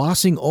the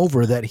glossing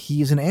over that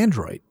he's an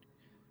android.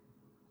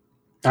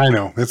 I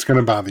know. It's going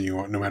to bother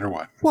you no matter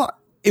what. Well,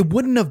 it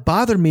wouldn't have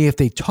bothered me if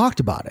they talked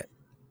about it.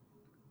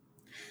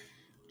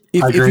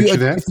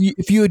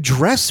 If you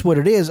address what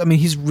it is, I mean,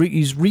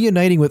 he's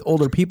reuniting with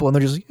older people, and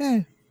they're just like,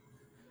 eh.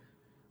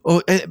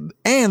 Oh,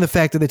 and the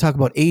fact that they talk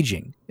about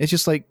aging, it's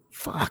just like,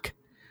 fuck.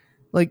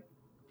 Like,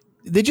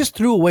 they just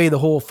threw away the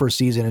whole first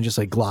season and just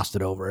like glossed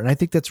it over, and I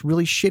think that's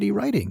really shitty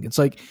writing. It's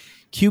like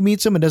Q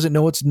meets him and doesn't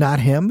know it's not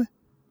him.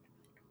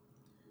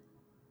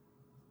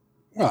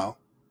 Well,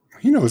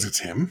 he knows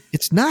it's him.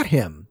 It's not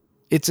him.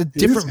 It's a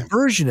different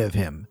version of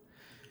him.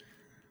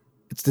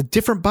 It's the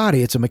different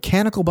body. It's a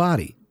mechanical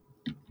body.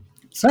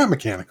 It's not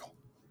mechanical.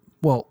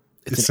 Well,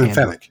 it's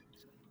synthetic.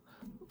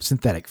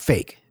 Synthetic,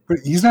 fake. But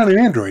he's not an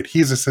android.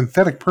 He's a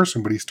synthetic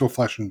person, but he's still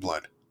flesh and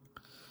blood.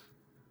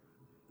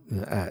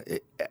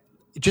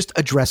 Just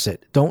address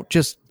it. Don't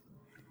just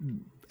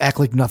act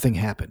like nothing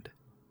happened.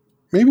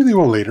 Maybe they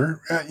will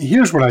later.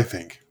 Here's what I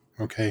think.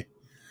 Okay.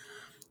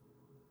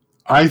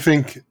 I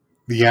think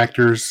the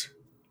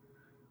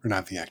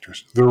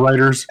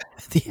writers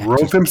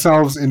wrote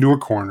themselves into a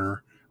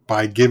corner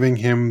by giving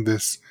him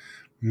this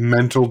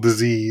mental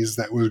disease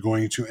that was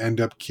going to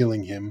end up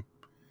killing him.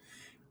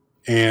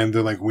 And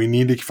they're like, we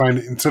need to find,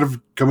 instead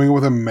of coming up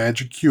with a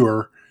magic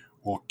cure,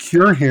 we'll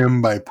cure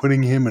him by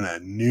putting him in a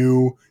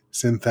new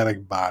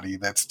synthetic body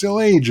that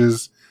still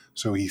ages,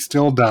 so he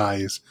still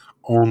dies,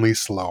 only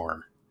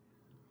slower.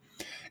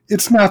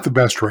 It's not the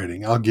best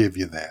writing, I'll give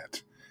you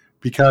that.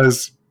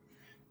 Because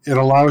it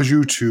allows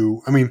you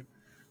to,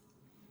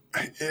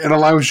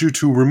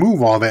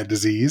 remove all that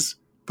disease,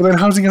 but then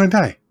how's he going to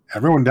die?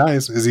 Everyone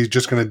dies. Is he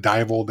just going to die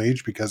of old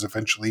age because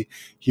eventually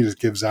he just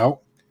gives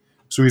out?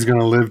 So he's going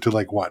to live to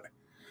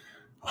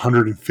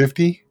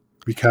 150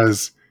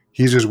 because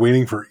he's just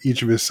waiting for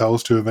each of his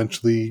cells to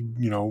eventually,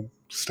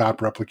 stop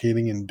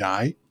replicating and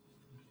die.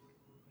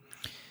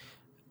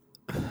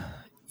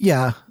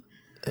 Yeah.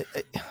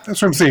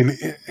 That's what I'm saying.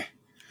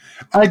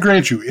 I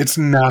grant you, it's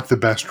not the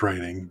best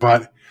writing,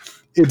 but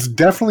it's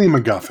definitely a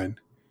MacGuffin.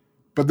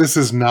 But this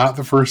is not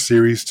the first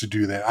series to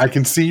do that. I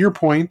can see your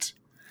point,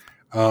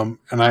 and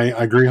I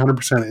agree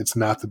 100%. It's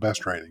not the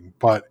best writing,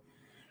 but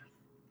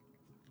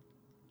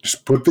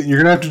you're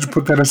gonna have to just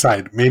put that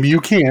aside. Maybe you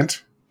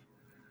can't.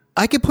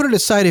 I can put it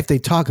aside if they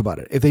talk about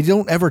it. If they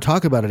don't ever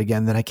talk about it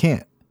again, then I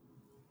can't.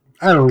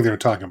 I don't think they're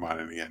talking about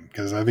it again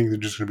because I think they're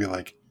just gonna be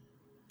like.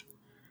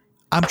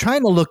 I'm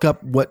trying to look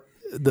up what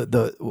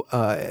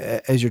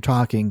as you're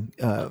talking,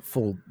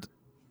 full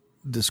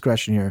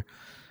discretion here.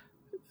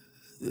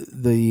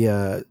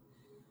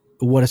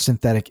 What a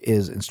synthetic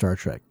is in Star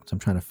Trek. So I'm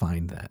trying to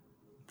find that.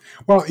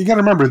 Well, you got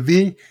to remember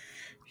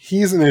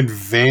he's an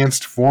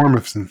advanced form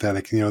of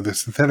synthetic. The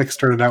synthetic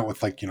started out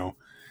with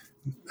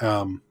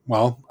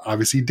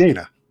obviously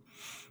Data,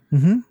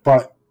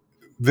 but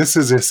this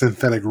is a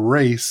synthetic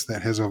race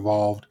that has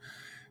evolved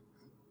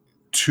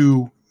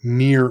to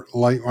near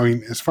life. I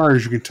mean, as far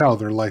as you can tell,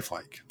 they're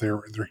lifelike.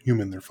 They're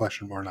human. They're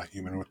flesh and, or not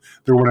human.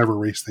 They're whatever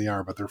race they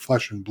are, but they're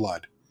flesh and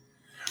blood.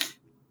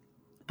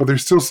 But they're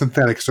still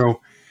synthetic.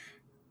 So,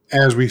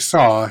 as we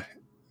saw,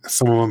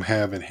 some of them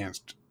have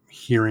enhanced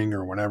hearing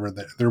or whatever.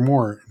 They're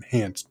more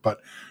enhanced. But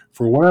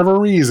for whatever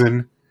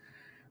reason,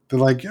 they're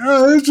like,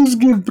 let's just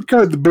give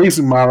Picard the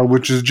basic model,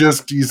 which is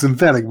just he's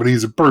synthetic, but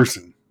he's a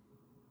person.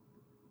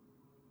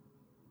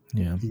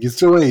 Yeah, he can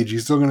still age.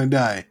 He's still going to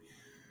die.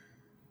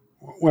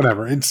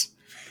 Whatever. It's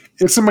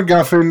a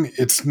MacGuffin.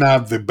 It's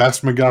not the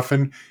best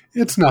MacGuffin.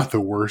 It's not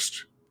the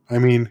worst. I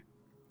mean,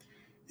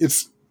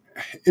 it's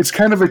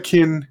kind of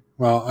akin.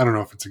 Well, I don't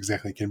know if it's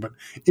exactly akin, but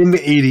in the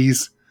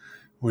 80s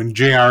when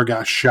JR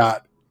got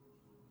shot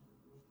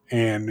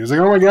and it was like,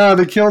 oh my God,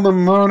 they killed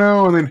him. Oh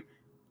no. And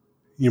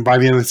then, by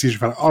the end of the season, you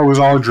found out, it was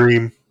all a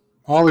dream.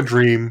 All a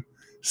dream.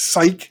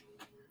 Psych.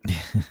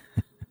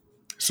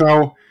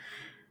 So,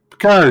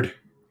 Picard,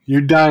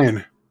 you're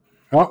dying.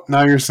 Oh,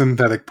 now you're a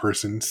synthetic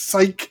person.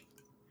 Psych.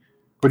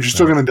 But you're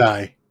still going to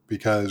die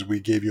because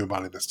we gave you a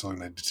body that's still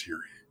going to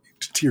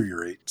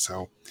deteriorate.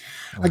 So,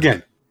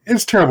 again,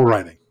 it's terrible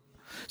writing.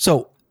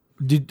 So,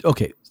 do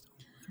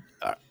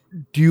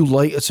you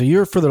like? So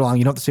you're further along.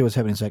 You don't have to say what's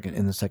happening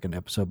in the second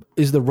episode.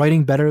 Is the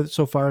writing better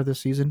so far this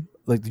season?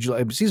 Like,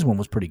 season 1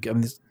 was pretty good. I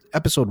mean,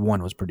 episode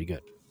 1 was pretty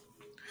good.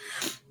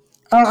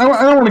 I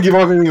don't want to give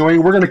anything away.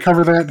 We're going to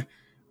cover that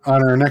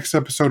on our next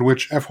episode,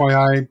 which,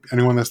 FYI,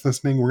 anyone that's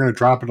listening, we're going to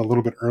drop it a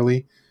little bit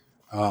early.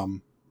 I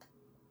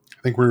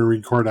think we're going to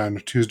record on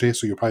Tuesday,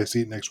 so you'll probably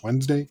see it next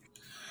Wednesday.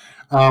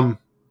 We'll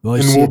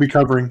be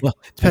covering. Well,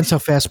 it depends how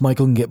fast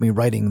Michael can get me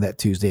writing that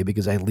Tuesday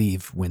because I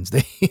leave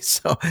Wednesday,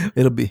 so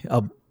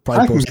I'll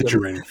probably post get you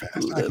writing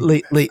fast.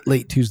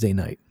 Late Tuesday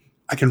night.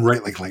 I can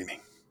write like lightning.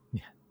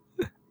 Yeah.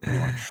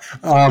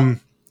 Anyway.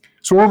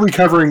 So we'll be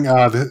covering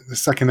the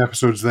second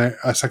episode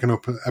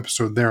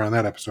there on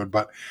that episode,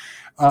 but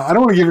I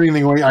don't want to give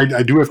anything away.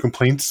 I do have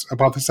complaints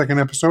about the second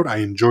episode. I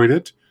enjoyed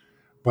it,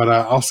 but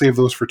I'll save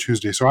those for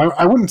Tuesday. So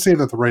I wouldn't say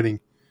that the writing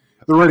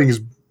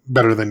is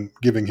better than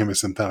giving him a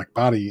synthetic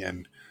body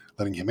and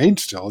letting him age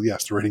still.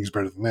 Yes, the rating is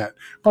better than that,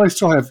 but I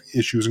still have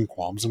issues and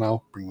qualms, and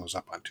I'll bring those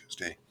up on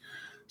Tuesday.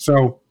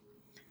 So,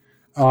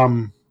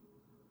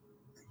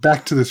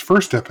 back to this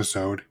first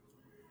episode.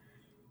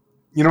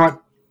 You know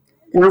what?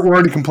 We're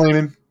already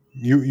complaining.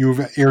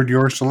 You've aired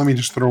yours, so let me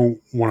just throw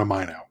one of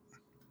mine out.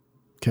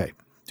 Okay,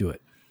 do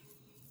it.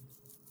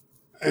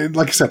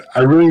 Like I said, I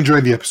really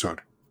enjoyed the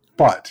episode,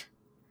 but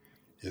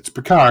it's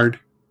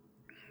Picard.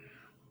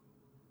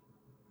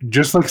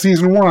 Just like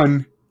season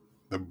 1,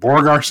 the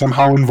Borg are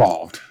somehow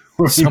involved.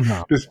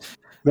 Somehow.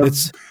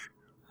 It's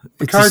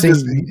Picard the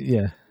same,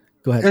 yeah.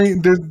 Go ahead. I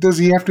mean, does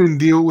he have to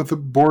deal with the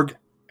Borg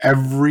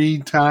every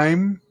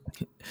time?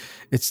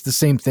 It's the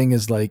same thing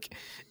as like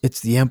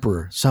it's the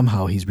Emperor.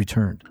 Somehow he's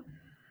returned.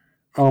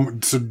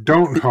 So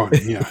don't. Oh,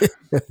 yeah,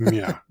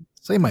 yeah.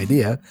 Same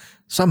idea.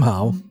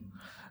 Somehow.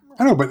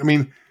 I know, but I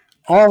mean,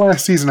 all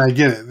last season I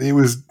get it. It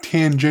was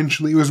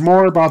tangentially. It was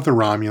more about the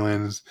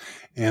Romulans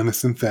and the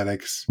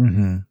synthetics.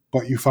 Mm-hmm.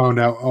 But you found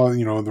out,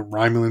 the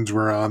Romulans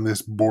were on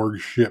this Borg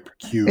ship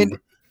cube. And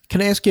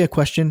can I ask you a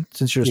question?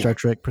 Since you're a Star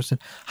Trek person,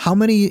 how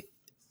many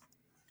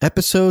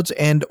episodes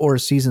and or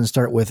seasons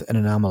start with an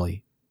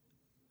anomaly?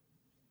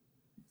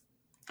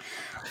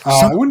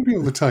 I wouldn't be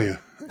able to tell you.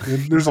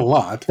 There's a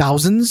lot.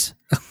 Thousands?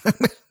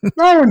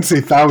 I wouldn't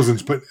say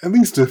thousands, but at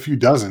least a few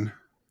dozen.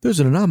 There's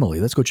an anomaly.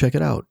 Let's go check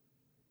it out.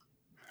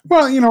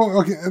 Well,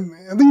 okay,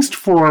 at least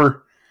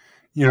for,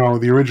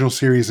 the original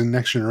series and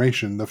Next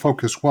Generation, the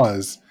focus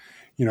was,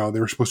 they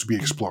were supposed to be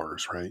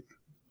explorers, right?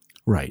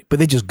 Right. But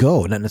they just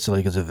go, not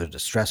necessarily because of a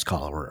distress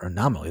call or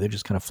anomaly. They're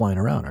just kind of flying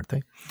around, aren't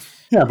they?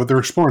 Yeah, but they're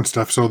exploring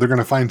stuff, so they're going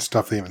to find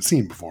stuff they haven't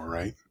seen before,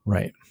 right?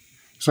 Right.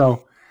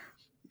 So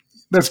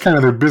that's kind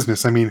of their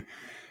business. I mean,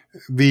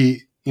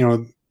 the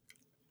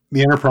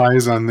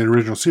Enterprise on the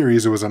original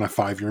series, it was on a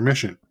 5-year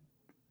mission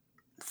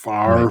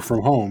far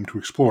from home to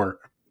explore.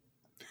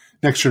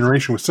 Next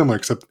Generation was similar,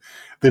 except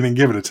they didn't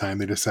give it a time.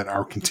 They just said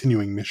our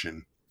continuing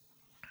mission.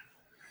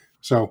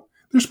 So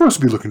they're supposed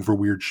to be looking for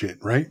weird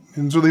shit, right?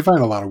 And so they find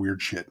a lot of weird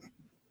shit.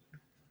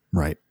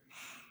 Right.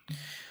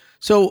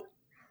 So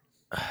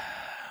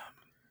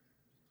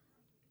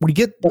we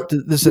get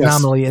this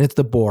anomaly, and it's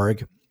the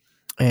Borg,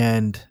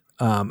 and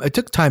it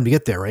took time to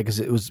get there, right? Because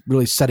it was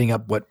really setting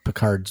up what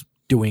Picard's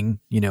doing.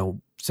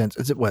 Since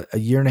is it a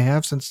year and a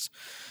half since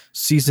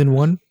season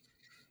 1?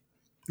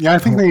 Yeah, I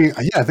think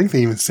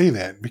they even say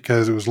that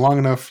because it was long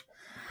enough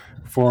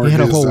for he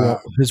had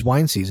his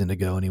wine season to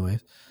go,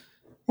 anyways.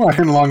 Well, I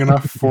heard long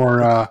enough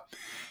for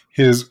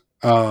his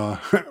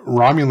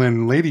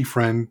Romulan lady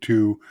friend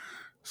to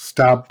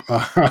stop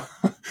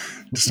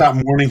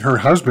mourning her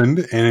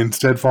husband and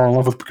instead fall in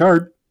love with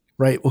Picard.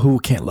 Right. Well, who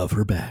can't love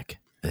her back?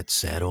 That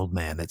sad old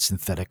man, that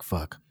synthetic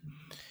fuck.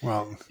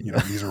 Well,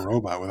 he's a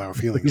robot without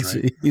feelings,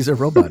 right? He's a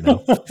robot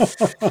now.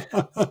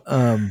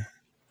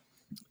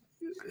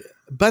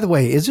 By the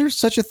way, is there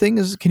such a thing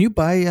as, can you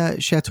buy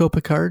Chateau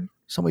Picard?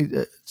 Somebody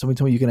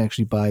told me you can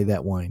actually buy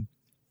that wine.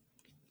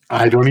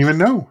 I don't even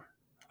know.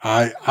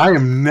 I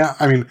am not,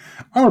 I'm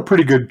a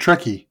pretty good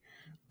Trekkie,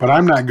 but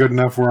I'm not good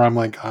enough where I'm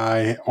like,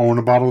 I own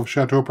a bottle of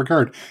Chateau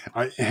Picard.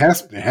 It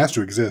has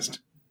to exist,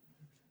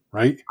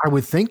 right? I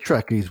would think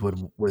Trekkies would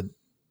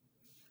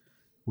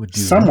do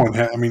someone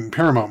that.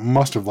 Paramount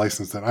must have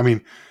licensed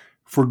that.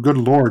 For good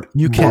Lord,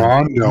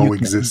 Brando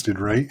existed,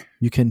 right?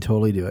 You can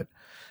totally do it.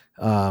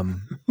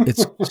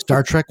 It's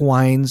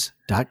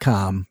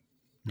StarTrekWines.com.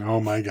 Oh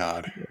my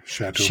God.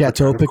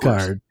 Chateau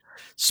Picard.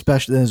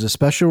 There's a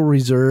special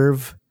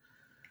reserve.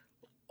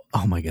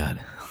 Oh my God.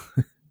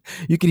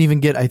 You can even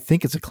get, I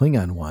think it's a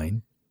Klingon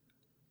wine.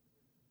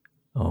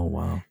 Oh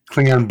wow.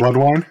 Klingon blood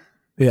wine?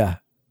 Yeah.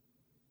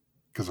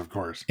 Because of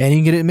course. And you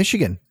can get it in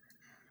Michigan.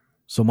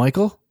 So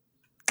Michael?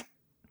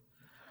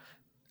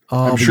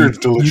 I'm sure it's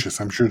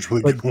delicious. I'm sure it's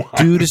really good wine.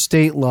 Due to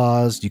state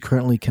laws, you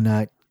currently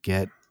cannot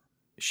get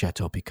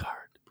Chateau Picard.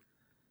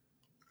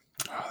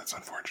 Oh, that's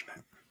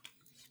unfortunate.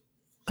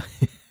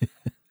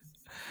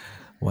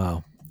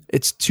 Wow.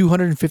 It's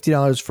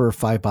 $250 for a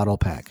 5-bottle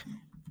pack.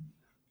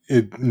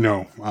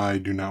 No, I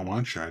do not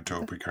want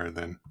Chateau Picard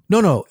then.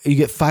 No. You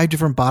get 5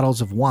 different bottles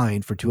of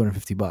wine for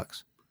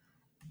 $250.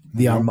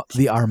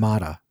 The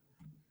Armada.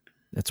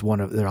 That's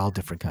they're all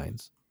different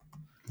kinds.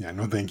 Yeah,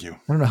 no thank you. I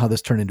don't know how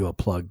this turned into a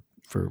plug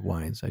for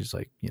wines. I just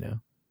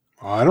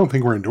I don't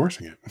think we're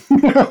endorsing it.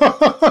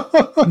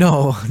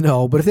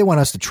 No, but if they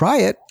want us to try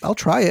it, I'll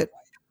try it.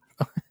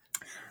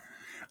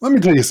 Let me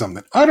tell you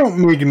something. I don't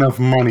make enough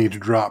money to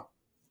drop.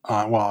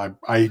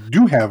 I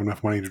do have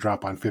enough money to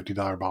drop on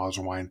 $50 bottles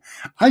of wine.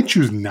 I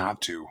choose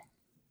not to.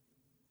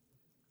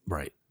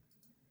 Right.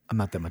 I'm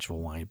not that much of a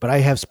wine, but I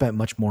have spent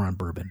much more on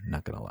bourbon.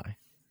 Not gonna lie.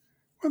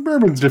 Well,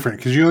 bourbon's different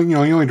because you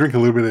only drink a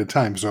little bit at a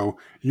time, so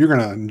you're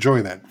gonna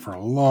enjoy that for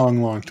a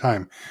long, long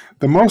time.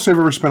 The most I've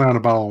ever spent on a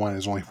bottle of wine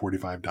is only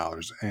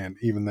 $45, and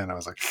even then I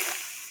was like,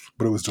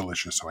 but it was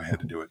delicious, so I had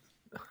to do it.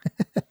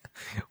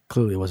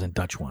 Clearly, it wasn't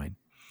Dutch wine.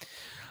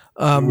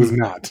 It was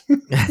not.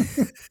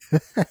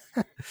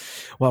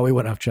 Well, we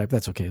went off track.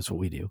 That's okay. That's what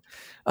we do.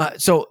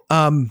 So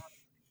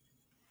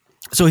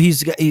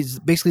he's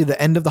basically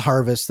the end of the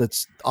harvest.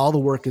 That's all the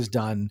work is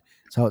done.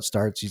 That's how it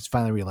starts. He's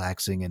finally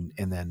relaxing,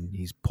 and then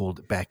he's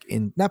pulled back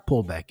in. Not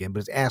pulled back in, but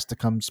is asked to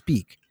come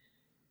speak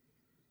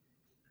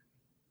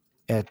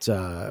at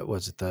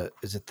Starfleet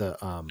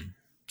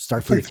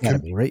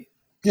Academy, right?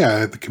 Yeah,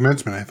 at the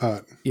commencement, I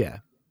thought. Yeah.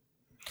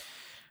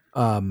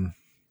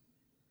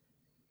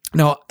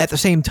 Now, at the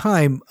same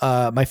time,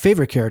 my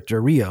favorite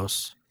character,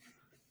 Rios,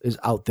 is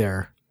out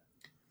there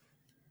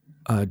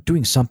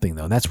doing something,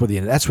 though. And that's where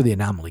the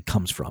anomaly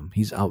comes from.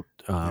 He's out.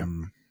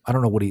 I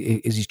don't know what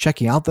he's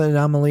checking out the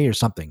anomaly or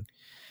something.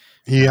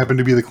 He happened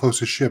to be the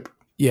closest ship.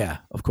 Yeah,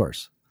 of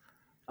course.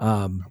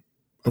 But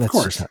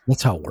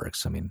that's how it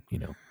works.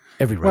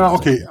 Everybody. Well,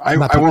 okay. I'm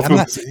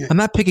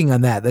not picking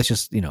on that. That's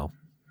just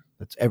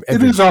that's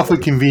it is awfully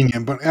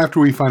convenient. But after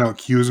we find out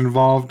Q's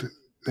involved,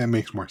 that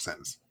makes more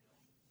sense.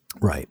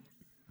 Right.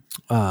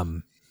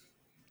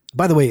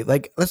 By the way,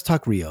 let's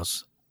talk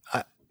Rios.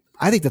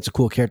 I think that's a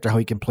cool character, how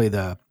he can play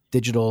the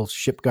digital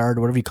ship guard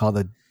or whatever you call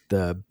the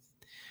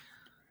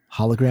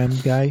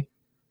hologram guy.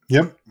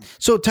 Yep.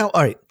 So all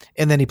right.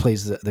 And then he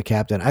plays the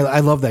captain. I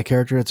love that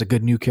character. It's a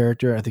good new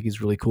character. I think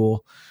he's really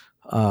cool.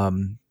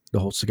 The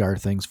whole cigar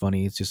thing's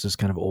funny. It's just this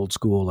kind of old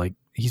school,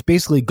 he's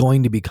basically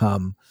going to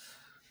become,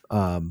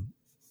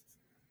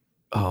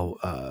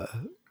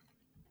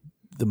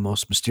 the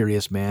most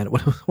mysterious man.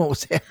 What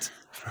was that?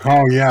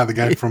 Oh yeah, the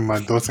guy from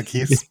Dos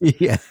Equis.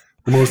 Yeah,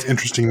 the most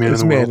interesting man in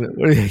the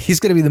world. He's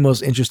going to be the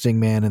most interesting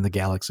man in the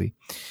galaxy.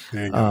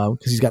 There you go.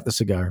 Because he's got the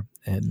cigar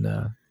and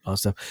all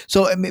stuff.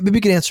 So maybe you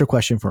can answer a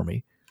question for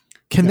me.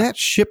 Can that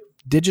ship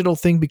digital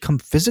thing become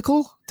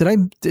physical?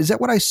 Is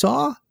that what I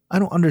saw? I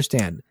don't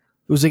understand.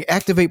 It was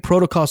activate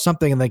protocol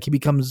something, and he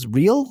becomes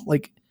real.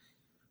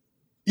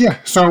 Yeah.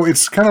 So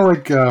it's kind of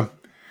like,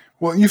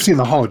 you've seen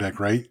the holodeck,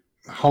 right?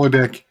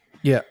 Holodeck.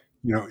 Yeah.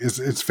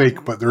 it's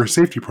fake, but there are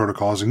safety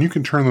protocols, and you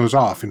can turn those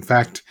off. In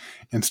fact,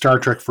 in Star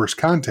Trek First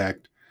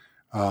Contact,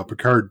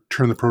 Picard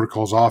turned the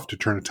protocols off to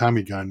turn a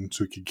Tommy gun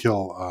so he could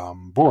kill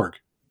Borg.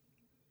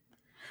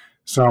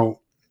 So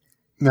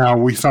now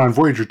we saw in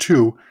Voyager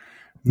 2.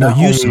 No,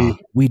 you saw.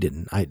 We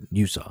didn't.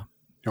 You saw.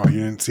 Oh, you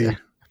didn't see?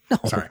 No.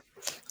 Sorry.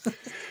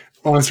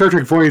 Well, in Star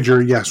Trek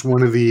Voyager, yes,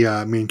 one of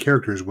the main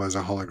characters was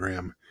a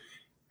hologram,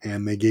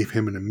 and they gave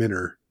him an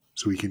emitter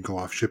so he could go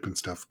off ship and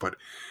stuff. But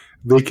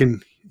you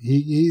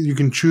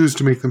can choose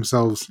to make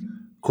themselves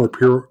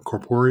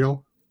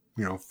corporeal,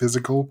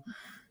 physical.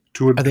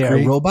 To a Are they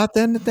a robot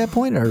then at that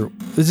point, or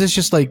is this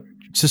just like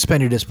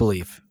suspend your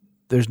disbelief?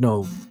 There's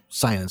no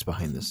science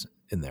behind this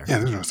in there. Yeah,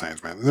 there's no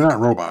science behind it. They're not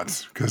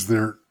robots because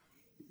they're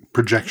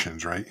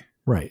projections, right?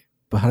 Right.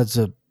 But how does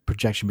a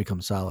projection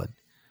become solid?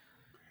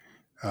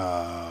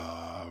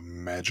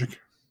 Magic.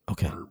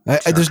 Okay.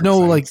 There's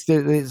no science.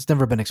 It's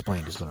never been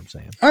explained is what I'm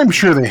saying. I'm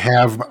sure they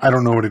have. But I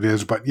don't know what it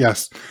is, but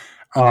yes,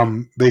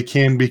 they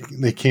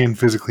can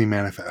physically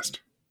manifest.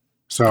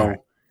 So right.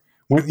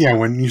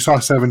 When you saw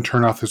Seven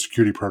turn off the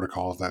security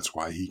protocols, that's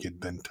why he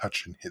could then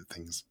touch and hit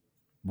things.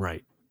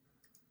 Right.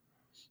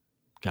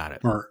 Got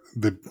it. Or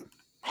the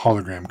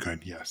hologram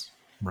could, yes.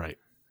 Right.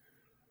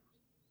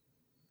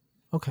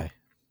 Okay.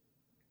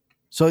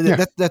 So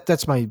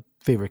that's my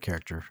favorite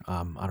character.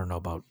 I don't know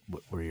about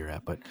where you're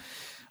at, but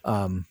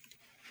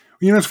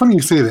it's funny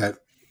you say that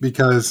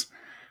because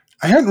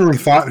I hadn't really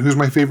thought who's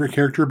my favorite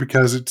character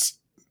because it's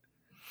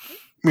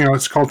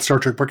called Star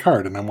Trek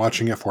Picard and I'm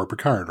watching it for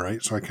Picard,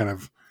 right? So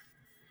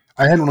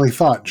I hadn't really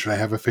thought, should I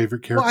have a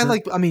favorite character? Well,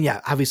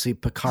 obviously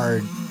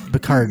Picard.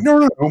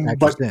 No,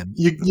 but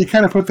you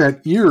kind of put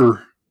that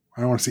I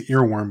don't want to say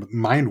earworm, but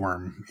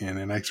mindworm in,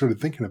 and I started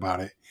thinking about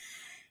it.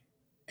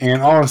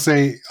 And I'll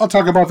say, I'll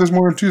talk about this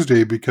more on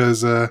Tuesday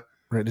because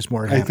there's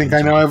more. I think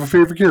I now have a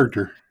favorite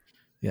character.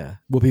 Yeah.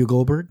 Whoopi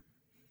Goldberg?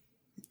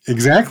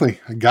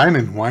 Exactly.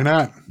 Guinan. Why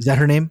not? Is that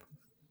her name?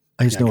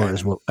 I just know her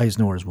as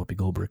Whoopi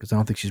Goldberg because I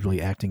don't think she's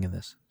really acting in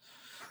this.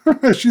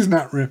 She's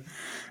not real.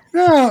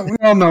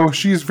 No.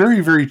 She's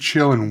very, very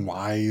chill and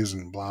wise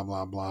and blah,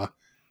 blah, blah.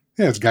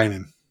 Yeah, it's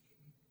Guinan.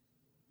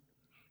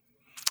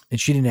 And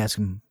she didn't ask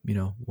him,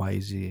 why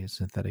is he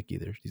synthetic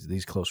either?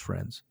 These close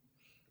friends.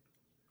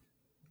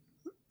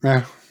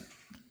 Yeah.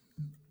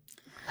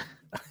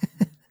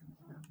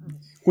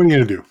 What are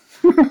you going to do?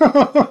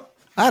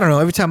 I don't know.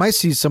 Every time I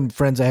see some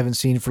friends I haven't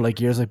seen for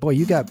years, boy,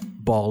 you got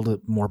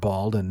more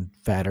bald and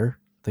fatter.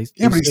 But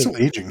he's still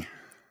aging.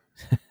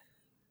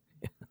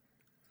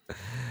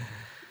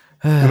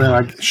 And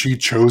then she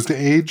chose to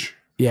age?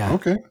 Yeah.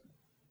 Okay.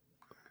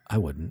 I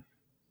wouldn't.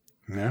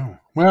 No.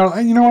 Well,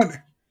 you know what?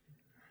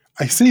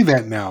 I say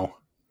that now,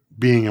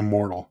 being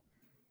immortal,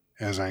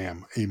 as I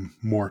am.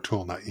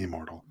 Immortal, not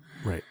immortal.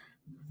 Right.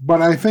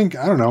 But I think,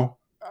 I don't know,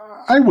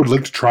 I would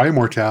like to try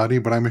immortality,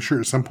 but I'm sure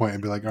at some point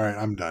I'd be like, all right,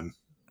 I'm done.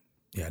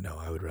 Yeah, no,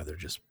 I would rather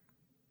just...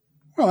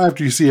 Well,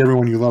 after you see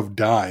everyone you love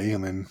die,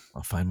 and then...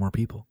 I'll find more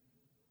people.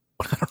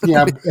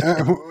 Yeah,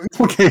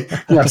 okay,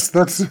 yes,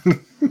 that's...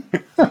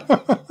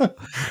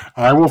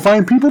 I will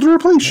find people to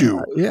replace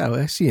you. Yeah,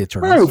 I see it.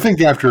 I would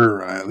think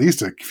after at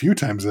least a few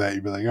times of that,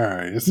 you'd be like, all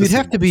right. You'd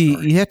have to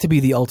be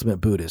the ultimate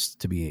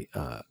Buddhist to be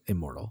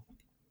immortal.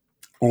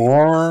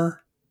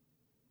 Or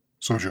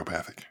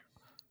sociopathic.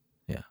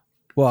 Yeah.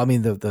 Well, I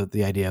mean,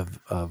 the idea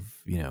of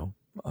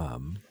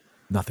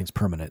nothing's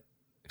permanent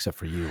except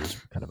for you is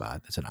kind of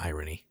odd. That's an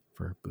irony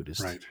for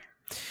Buddhists. Right.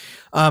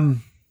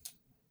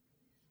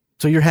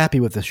 So you're happy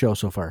with the show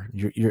so far?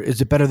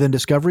 Is it better than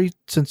Discovery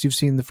since you've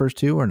seen the first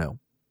two, or no?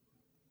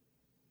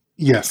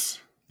 Yes.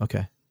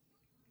 Okay.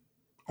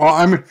 Well,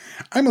 I'm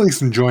at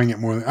least enjoying it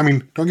more. I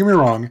mean, don't get me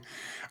wrong.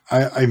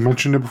 I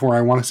mentioned it before.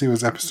 I want to say it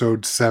was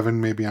episode 7.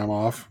 Maybe I'm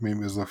off. Maybe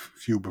it was a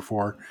few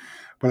before.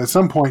 But at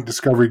some point,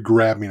 Discovery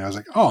grabbed me, and I was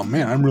like, "Oh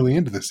man, I'm really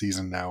into this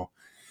season now."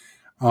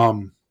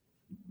 So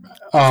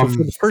for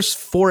the first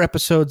 4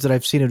 episodes that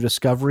I've seen of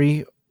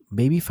Discovery,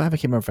 maybe 5. I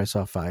can't remember if I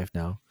saw 5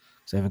 now,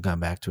 because I haven't gone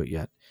back to it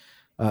yet.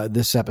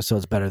 This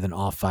episode's better than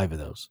all 5 of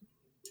those.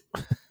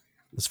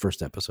 This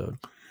first episode.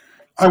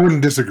 I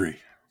wouldn't disagree.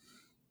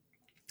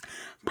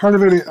 Part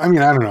of it, I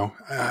mean, I don't know.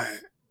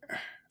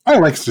 I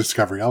like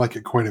Discovery. I like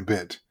it quite a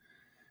bit.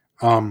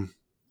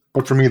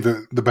 But for me,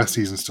 the best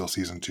season's still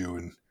season 2.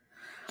 And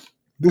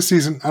this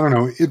season, I don't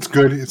know. It's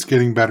good. It's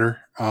getting better.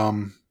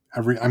 I'm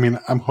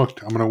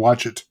hooked. I'm going to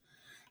watch it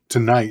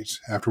tonight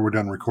after we're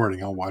done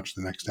recording. I'll watch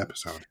the next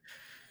episode.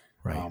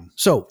 Right.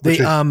 So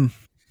the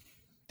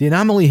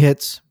anomaly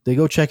hits. They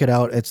go check it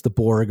out. It's the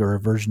Borg, or a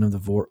version of the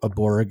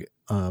Borg.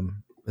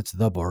 It's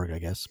the Borg, I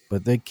guess.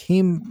 But they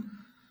came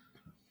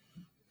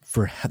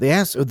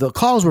the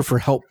calls were for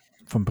help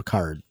from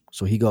Picard.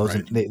 So he goes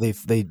and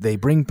they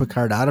bring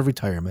Picard out of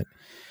retirement.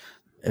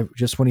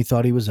 Just when he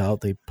thought he was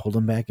out, they pulled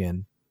him back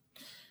in.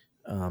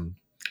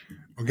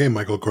 Okay,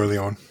 Michael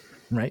Corleone.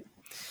 Right.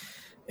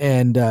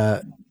 And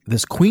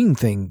this Queen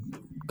thing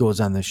goes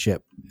on the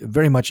ship.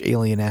 Very much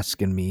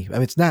alien-esque in me. I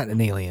mean, it's not an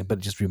alien, but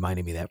it just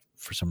reminded me that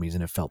for some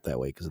reason it felt that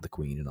way because of the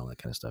Queen and all that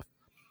kind of stuff.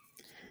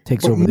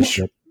 Takes over the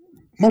ship.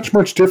 much,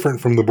 much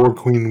different from the Borg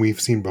Queen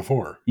we've seen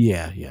before.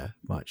 Yeah,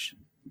 much.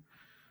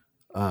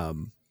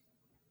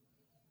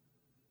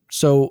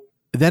 So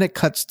then it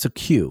cuts to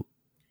Q.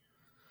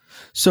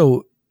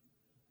 So,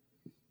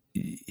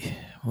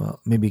 well,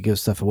 maybe give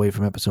stuff away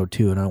from episode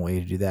 2, and I don't want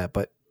you to do that.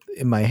 But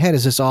in my head,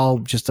 is this all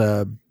just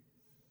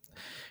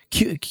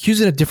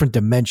Q's in a different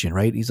dimension,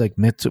 right? He's like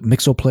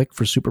Mixoplick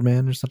for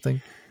Superman or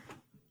something.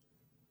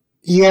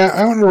 Yeah,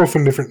 I don't know if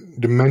a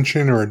different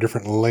dimension or a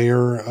different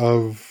layer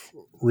of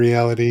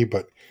reality,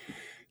 but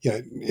yeah,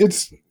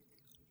 it's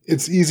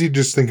easy to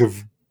just think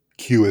of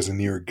Q as a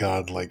near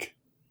godlike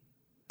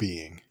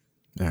being.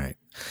 All right.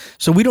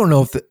 So we don't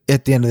know if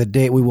at the end of the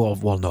day, we will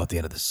know at the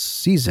end of the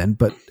season,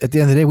 but at the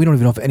end of the day, we don't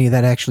even know if any of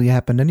that actually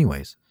happened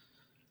anyways.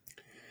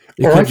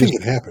 I think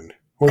it happened.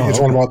 Well, you're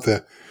talking about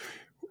the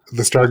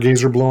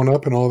Stargazer blowing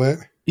up and all that?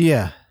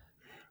 Yeah.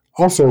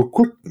 Also,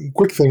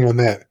 quick thing on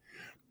that.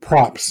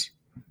 Props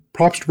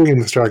to bringing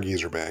the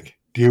Stargazer back.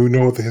 Do you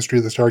know what the history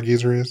of the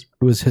Stargazer is?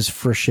 It was his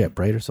first ship,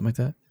 right? Or something like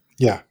that?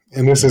 Yeah.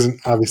 And this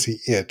isn't obviously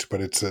it,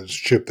 but it's a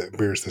ship that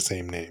bears the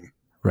same name.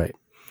 Right.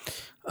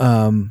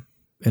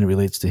 And it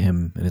relates to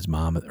him and his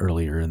mom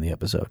earlier in the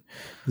episode.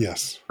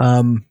 Yes.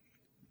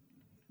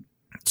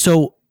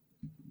 So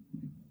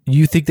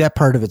you think that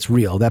part of it's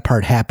real? That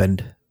part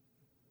happened?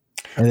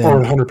 And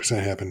then,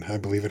 100% happened. I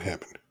believe it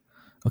happened.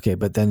 Okay,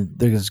 but then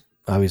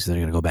obviously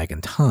they're going to go back in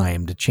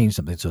time to change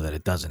something so that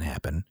it doesn't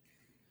happen.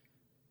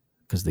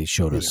 Because they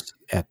showed us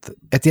at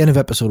the end of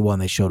episode 1,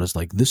 they showed us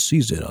like this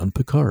season on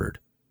Picard.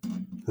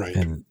 Right.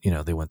 And,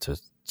 they went to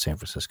San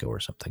Francisco or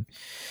something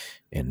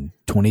in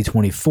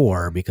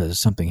 2024 because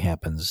something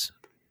happens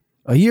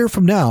a year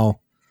from now.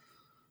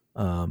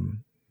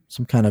 Some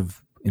kind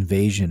of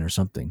invasion or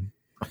something.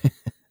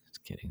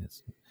 Just kidding.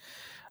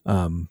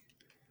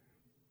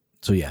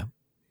 So yeah.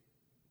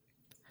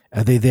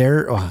 Are they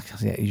there? Oh,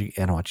 yeah,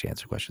 I don't want you to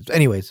answer questions.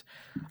 Anyways,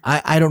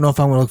 I don't know if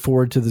I'm going to look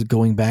forward to the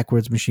going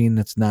backwards machine.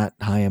 That's not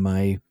high on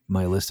my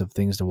list of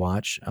things to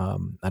watch. I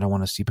don't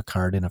want to see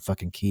Picard in a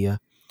fucking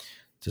Kia.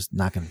 Just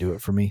not going to do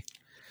it for me.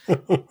 You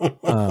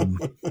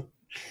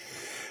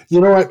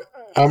know what?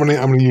 I'm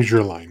gonna use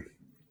your line.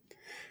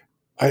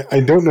 I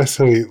don't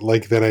necessarily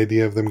like that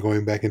idea of them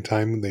going back in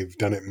time. They've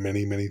done it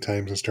many, many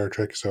times in Star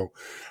Trek. So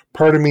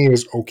part of me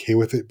is okay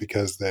with it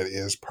because that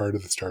is part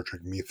of the Star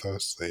Trek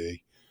mythos.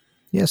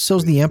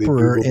 So's the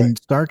Emperor in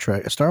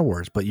Star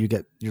Wars, but you're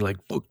like,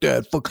 fuck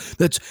that, fuck,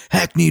 that's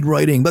hackneyed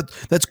writing, but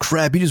that's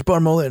crap. You just brought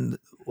them all in.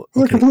 Okay.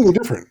 They're completely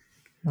different.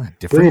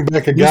 Bringing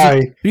back a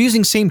guy. You're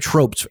using same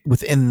tropes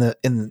within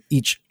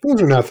each.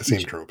 Those are not the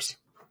same tropes.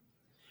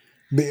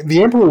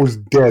 The Emperor was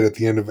dead at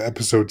the end of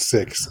episode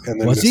 6, and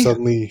then to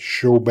suddenly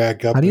show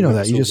back up. How do you know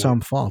that? You just saw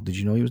him fall. Did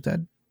you know he was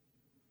dead?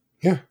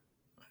 Yeah.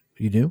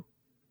 You knew?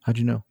 How'd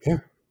you know? Yeah.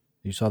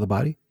 You saw the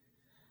body?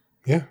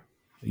 Yeah.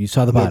 You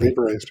saw the body?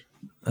 Vaporized.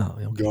 Oh,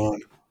 okay. Gone.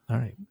 All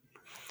right.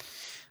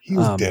 He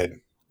was dead.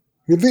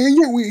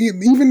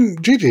 Even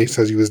JJ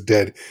says he was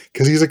dead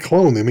because he's a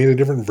clone. They made a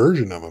different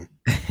version of him.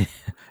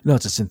 No,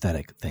 it's a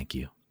synthetic. Thank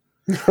you.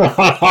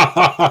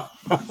 Well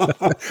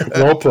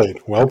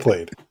played.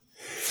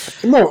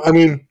 No, I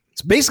mean...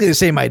 It's basically the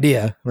same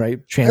idea,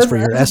 right? Transfer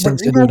your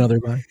essence into another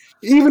body.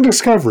 Even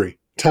Discovery,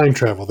 time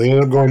travel, they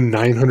end up going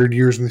 900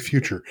 years in the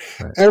future.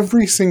 Right.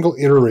 Every single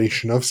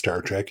iteration of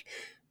Star Trek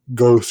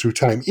goes through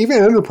time.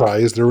 Even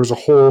Enterprise, there was a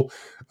whole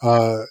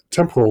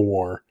temporal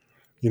war.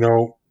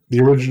 The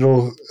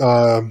original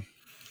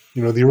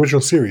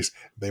series,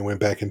 they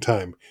went back in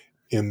time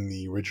in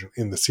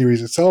the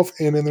series itself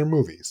and in their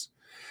movies.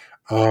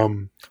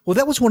 Well,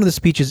 that was one of the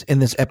speeches in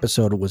this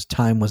episode. Was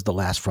time was the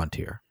last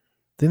frontier.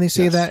 Didn't they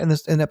say that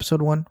in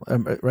episode 1?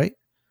 Right?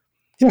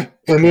 Yeah,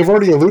 and they've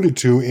already alluded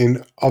to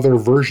in other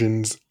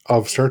versions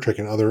of Star Trek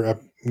and other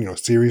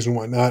series and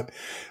whatnot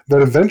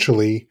that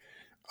eventually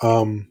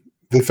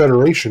the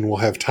Federation will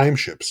have time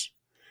ships.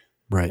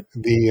 Right.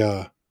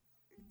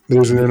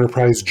 There's an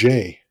Enterprise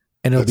J.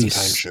 And it'll be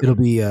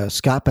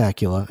Scott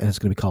Bakula, and it's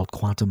going to be called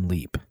Quantum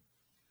Leap.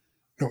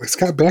 No,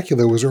 Scott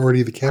Bakula was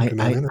already the captain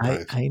of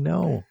Enterprise. I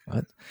know.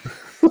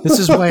 This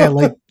is why I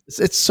like.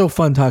 It's so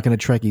fun talking to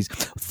Trekkies.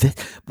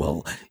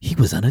 Well, he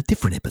was on a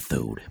different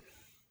episode.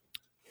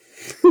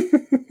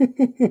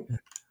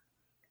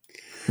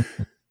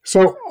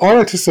 So all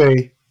that to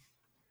say,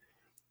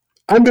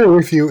 I'm there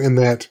with you in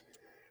that.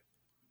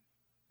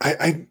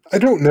 I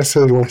don't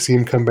necessarily want to see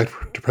him come back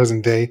to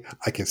present day.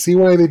 I can see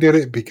why they did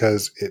it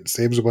because it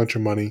saves a bunch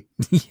of money.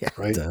 Yeah,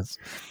 right? It does.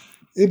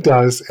 It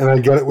does, and I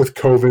get it with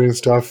COVID and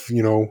stuff,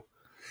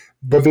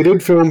 But they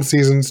did film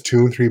seasons 2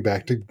 and 3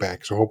 back to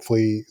back, so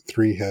hopefully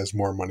 3 has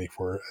more money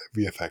for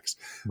VFX.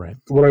 Right.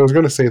 What I was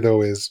going to say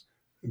though is,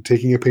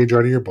 taking a page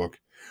out of your book,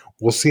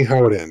 we'll see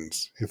how it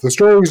ends. If the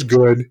story's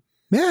good,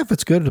 if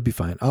it's good, it'll be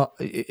fine.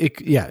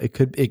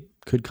 It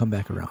could come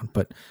back around.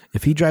 But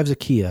if he drives a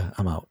Kia,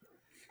 I'm out.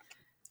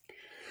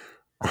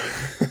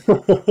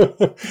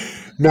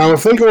 Now,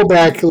 if they go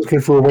back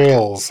looking for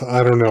whales,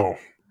 I don't know.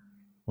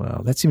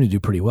 Well, that seemed to do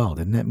pretty well.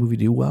 Didn't that movie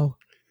do well?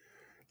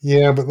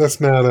 Yeah, but let's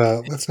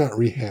not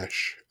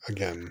rehash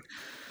again.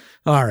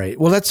 All right.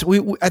 Well,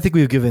 I think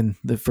we've given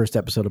the first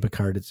episode of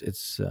Picard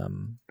its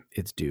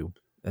due.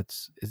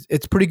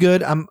 It's pretty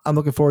good. I'm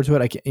looking forward to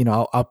it.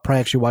 I'll probably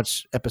actually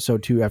watch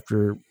episode 2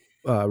 after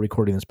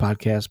recording this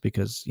podcast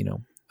because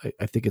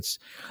I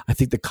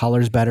think the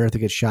color's better. I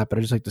think it's shot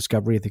better. Just like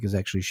Discovery, I think is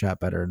actually shot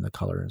better, and the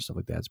color and stuff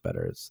like that's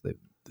better.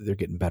 They're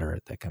getting better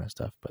at that kind of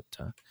stuff. But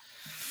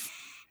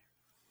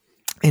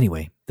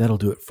anyway, that'll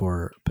do it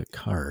for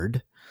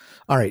Picard.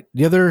 All right.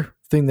 The other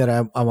thing that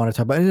I want to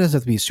talk about, and it doesn't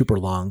have to be a super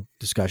long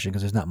discussion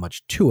because there's not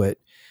much to it,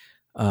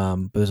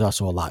 but there's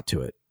also a lot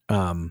to it.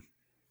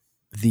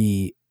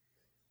 The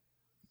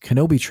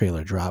Kenobi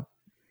trailer dropped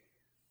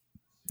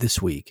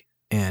this week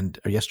or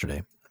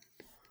yesterday.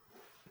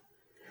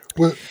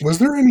 Was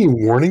there any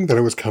warning that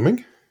it was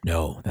coming?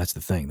 No, that's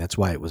the thing. That's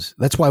why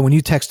when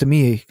you texted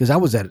me, because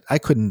I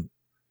couldn't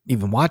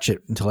even watch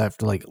it until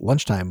after like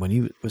lunchtime when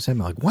you was saying,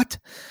 like, what?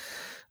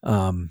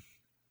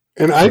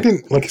 And I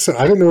didn't, like I said,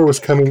 I didn't know it was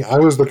coming. I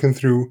was looking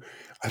through,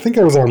 I think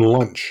I was on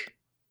lunch.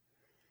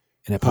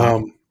 And it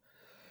popped.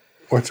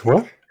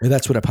 What?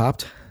 That's what it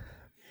popped?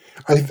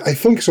 I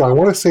think so. I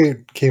want to say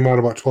it came out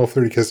about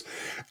 12:30 because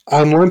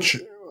on lunch,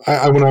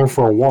 I went out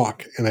for a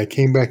walk and I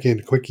came back in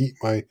to quick eat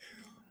my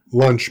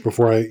lunch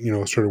before I,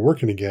 started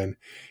working again.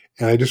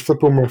 And I just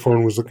flipped over my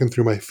phone, was looking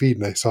through my feed,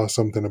 and I saw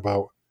something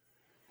about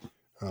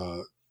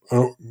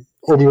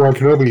Obi-Wan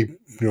Kenobi,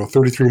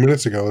 33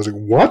 minutes ago. I was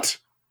like, what?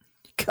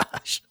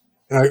 Gosh.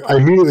 And I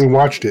immediately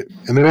watched it.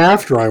 And then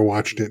after I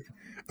watched it,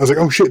 I was like,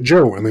 oh shit,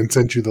 Joe, and then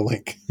sent you the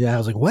link. Yeah, I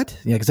was like, what?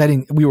 Yeah, because I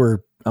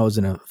was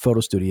in a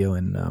photo studio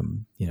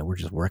and, we're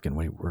just working.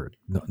 We're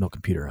no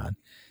computer on.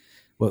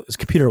 Well, his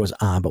computer was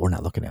on, but we're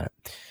not looking at it.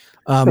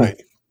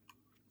 Right.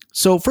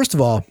 So first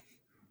of all,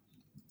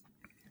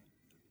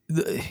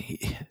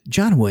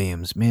 John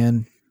Williams,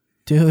 man,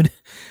 dude,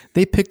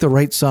 they picked the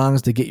right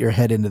songs to get your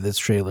head into this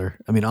trailer.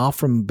 I mean, all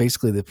from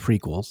basically the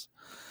prequels.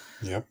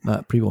 Yep.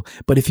 Prequel.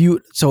 But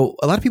so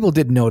a lot of people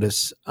did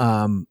notice,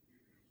 the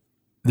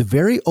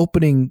very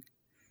opening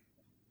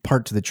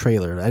part to the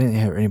trailer. I didn't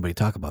hear anybody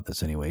talk about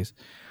this anyways.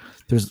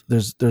 There's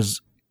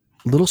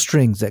little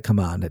strings that come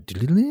on.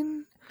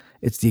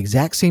 It's the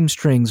exact same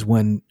strings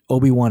when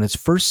Obi-Wan is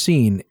first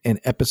seen in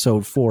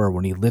episode 4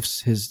 when he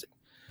lifts his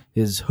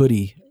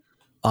hoodie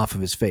off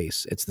of his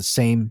face. It's the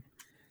same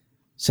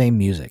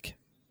music.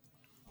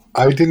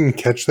 I didn't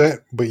catch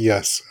that, but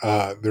yes,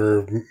 there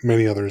are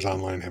many others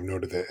online have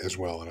noted that as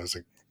well. And I was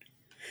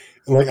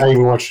like I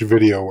even watched a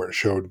video where it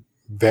showed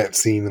that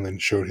scene and then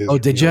showed his. Oh,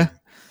 did you?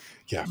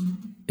 Yeah.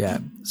 Yeah.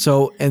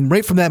 So, and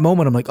right from that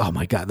moment, I'm like, oh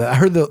my God, I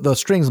heard the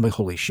strings. I'm like,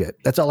 holy shit.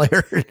 That's all I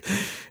heard.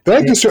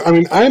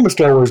 I'm a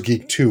Star Wars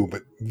geek too,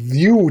 but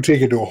you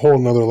take it to a whole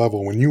nother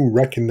level when you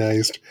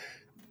recognized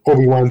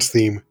Obi-Wan's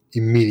theme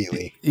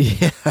immediately.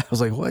 Yeah. I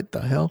was like, what the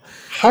hell?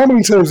 How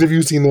many times have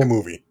you seen that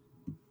movie?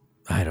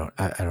 I don't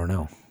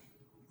know.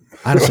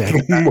 Honestly,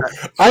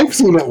 I've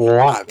seen it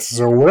lots.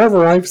 So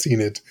wherever I've seen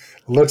it,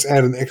 let's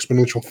add an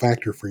exponential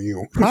factor for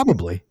you.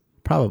 Probably.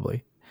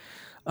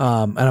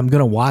 And I'm going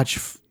to watch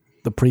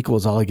the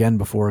prequels all again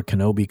before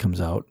Kenobi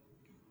comes out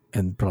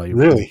and probably.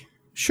 Really?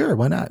 Sure.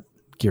 Why not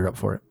gear up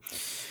for it?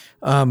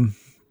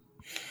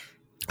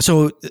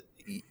 So,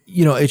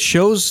 it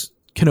shows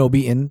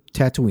Kenobi in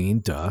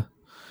Tatooine, duh.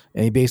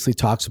 And he basically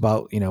talks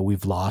about,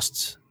 we've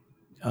lost,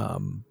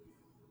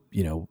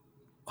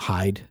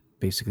 Hyde,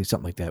 basically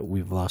something like that.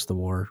 We've lost the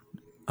war.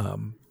 I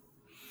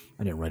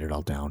didn't write it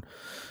all down,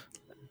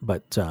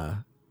 but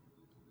and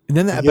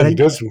then that. Yeah, but he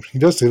does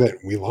say that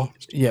we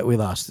lost. Yeah, we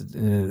lost,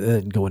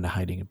 and go into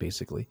hiding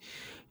basically.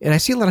 And I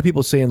see a lot of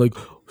people saying like,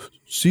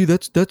 "See,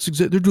 that's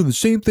exactly they're doing the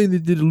same thing they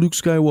did to Luke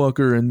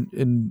Skywalker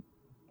and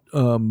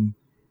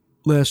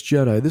Last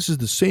Jedi. This is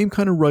the same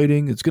kind of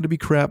writing. It's going to be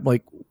crap."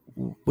 Like,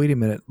 wait a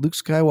minute, Luke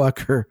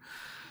Skywalker.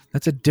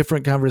 That's a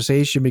different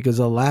conversation because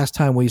the last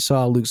time we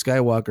saw Luke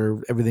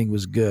Skywalker, everything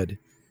was good.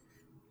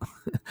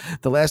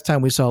 The last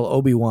time we saw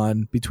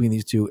Obi-Wan between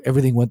these two,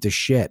 everything went to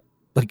shit.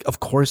 Like, of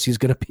course he's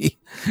going to be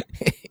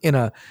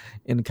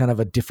in kind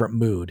of a different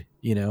mood,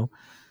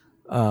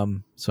 So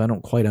I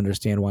don't quite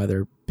understand why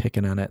they're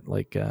picking on it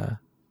like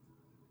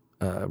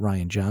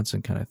Rian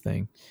Johnson kind of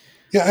thing.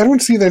 Yeah, I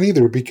don't see that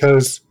either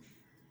because,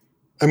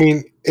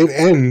 it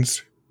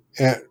ends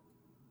at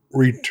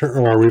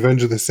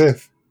Revenge of the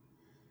Sith.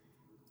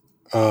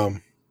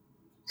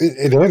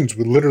 It ends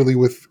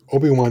with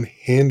Obi-Wan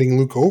handing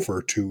Luke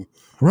over to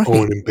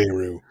Owen and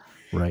Beru.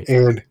 Right.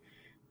 And,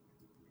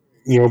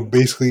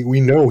 basically we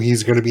know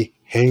he's going to be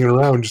hanging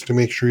around just to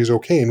make sure he's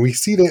okay. And we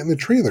see that in the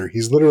trailer.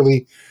 He's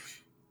literally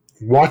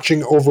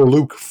watching over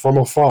Luke from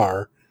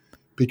afar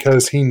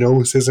because he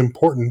knows his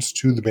importance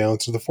to the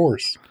balance of the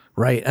Force.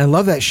 Right. I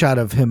love that shot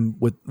of him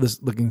with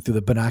this looking through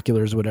the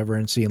binoculars or whatever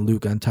and seeing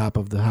Luke on top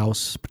of the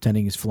house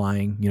pretending he's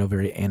flying,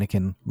 very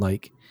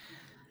Anakin-like.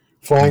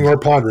 Flying or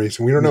pod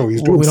racing. We don't know.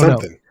 He's doing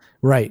something. Know.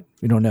 Right.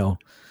 We don't know.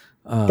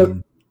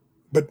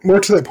 But more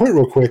to that point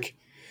real quick,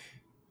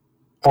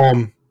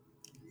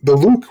 the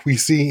Luke we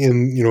see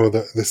in,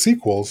 the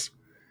sequels,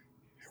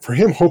 for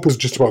him, hope is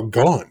just about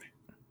gone.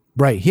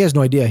 Right. He has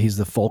no idea he's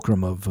the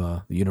fulcrum of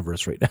the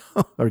universe right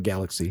now, or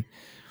galaxy.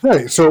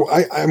 Right. So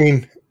I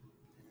mean,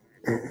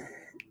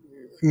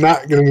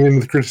 not getting into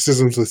the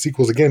criticisms of the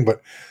sequels again,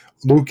 but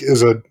Luke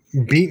is a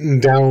beaten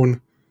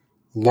down,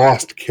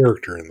 lost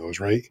character in those,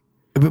 right?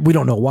 But we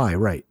don't know why,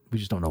 right? We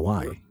just don't know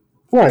why.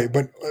 Right,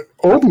 but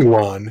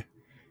Obi-Wan,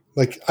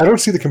 like, I don't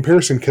see the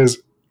comparison because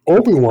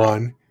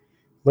Obi-Wan,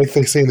 like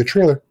they say in the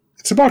trailer,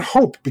 it's about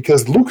hope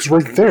because Luke's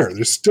right there.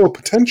 There's still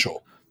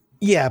potential.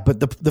 Yeah, but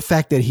the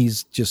fact that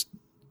he's just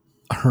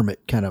a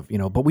hermit kind of,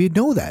 but we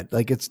know that.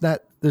 Like, it's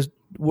not,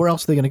 where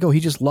else are they going to go? He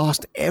just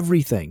lost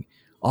everything.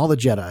 All the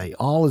Jedi,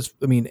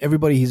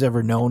 everybody he's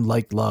ever known,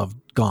 liked, loved,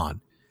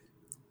 gone.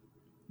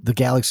 The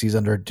galaxy's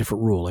under a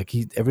different rule. Like,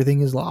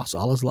 everything is lost.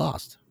 All is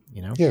lost,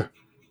 Yeah.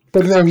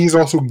 But now he's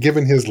also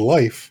given his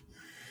life,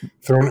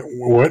 thrown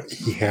what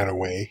he had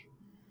away,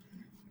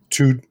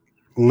 to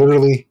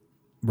literally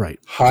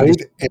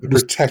hide and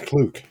protect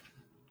Luke.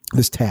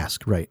 This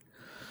task, right.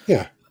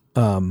 Yeah.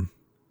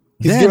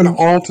 He's given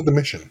all to the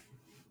mission.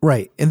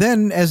 Right. And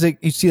then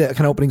you see that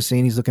kind of opening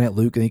scene, he's looking at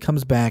Luke and he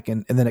comes back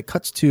and then it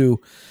cuts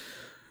to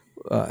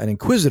an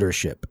Inquisitor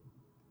ship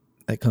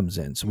that comes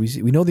in. So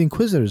we know the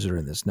Inquisitors are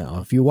in this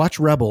now. If you watch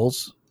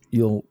Rebels,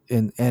 you'll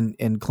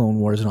and Clone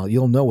Wars and all,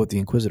 you'll know what the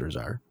Inquisitors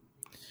are.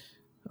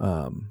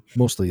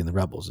 Mostly in the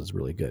Rebels is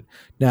really good.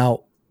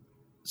 Now,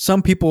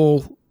 some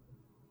people,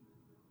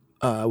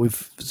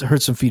 we've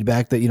heard some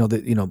feedback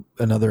that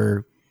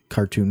another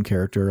cartoon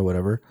character or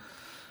whatever.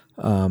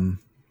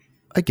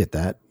 I get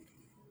that.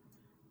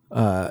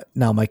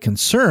 Now, my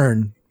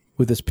concern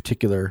with this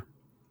particular,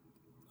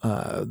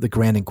 the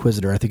Grand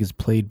Inquisitor, I think is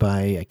played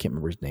by, I can't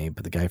remember his name,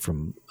 but the guy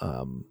from,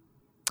 oh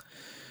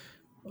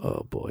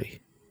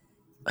boy,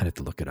 I'd have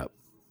to look it up.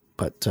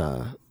 But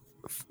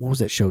what was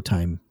that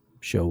Showtime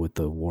show with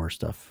the war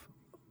stuff?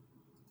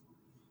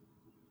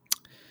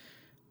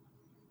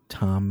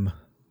 Tom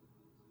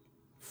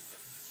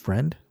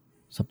Friend?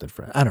 Something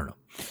Friend. I don't know.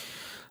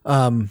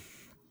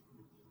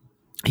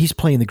 He's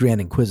playing the Grand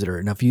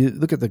Inquisitor. Now, if you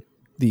look at the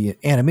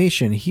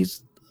animation,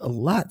 he's a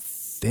lot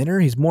thinner.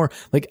 He's more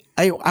like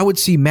I would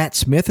see Matt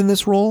Smith in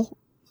this role,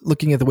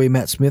 looking at the way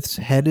Matt Smith's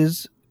head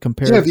is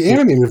compared. Yeah, the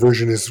animated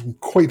version is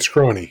quite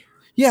scrawny.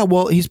 Yeah,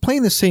 well, he's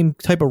playing the same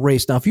type of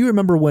race. Now, if you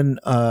remember when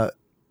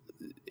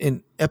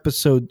in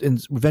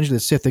Revenge of the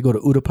Sith, they go to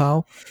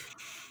Utapau,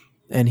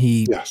 and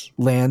he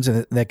lands,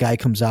 and that guy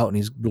comes out, and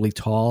he's really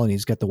tall, and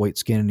he's got the white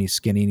skin, and he's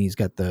skinny, and he's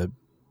got the,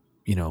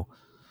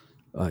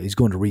 he's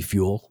going to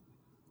refuel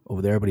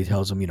over there, but he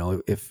tells him,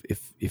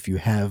 if you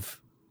have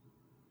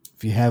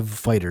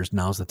fighters,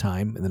 now's the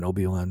time. And then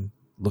Obi-Wan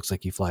looks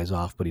like he flies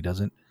off, but he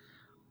doesn't.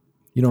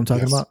 You know what I'm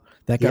talking about?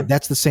 That guy,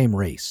 that's the same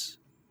race.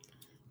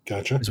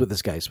 Gotcha. Is what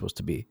this guy is supposed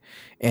to be.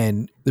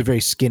 And they're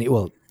very skinny.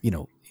 Well,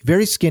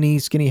 very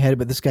skinny head,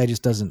 but this guy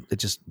just doesn't, it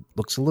just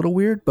looks a little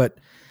weird. But,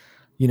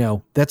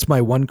 that's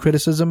my one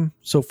criticism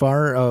so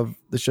far of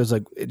the show's,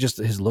 like, just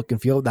his look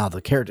and feel. Now,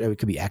 the character, it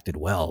could be acted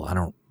well. I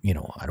don't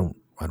know. I'm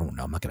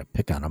not going to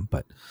pick on him,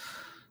 but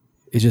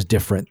it's just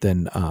different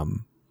than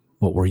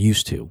what we're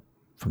used to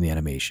from the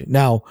animation.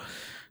 Now,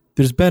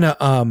 there's been a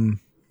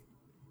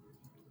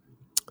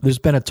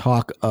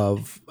talk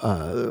of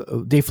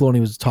Dave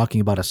Filoni was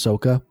talking about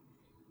Ahsoka,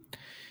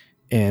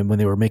 and when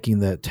they were making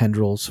the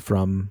tendrils for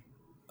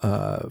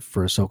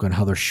Ahsoka and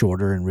how they're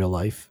shorter in real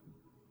life.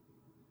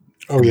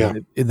 Oh,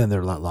 and then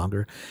they're a lot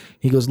longer.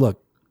 He goes,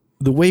 look,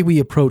 the way we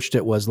approached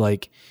it was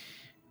like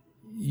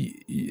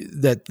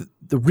that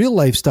the real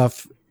life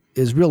stuff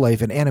is real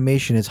life and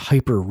animation is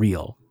hyper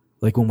real.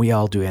 Like when we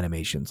all do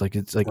animations, like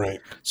it's like,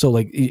 so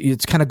like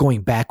it's kind of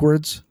going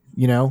backwards,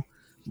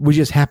 we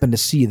just happen to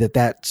see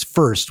that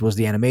first was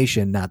the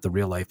animation, not the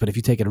real life. But if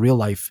you take it real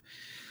life,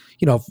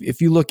 if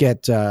you look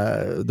at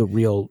the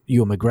real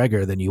Ewan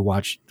McGregor, then you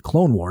watch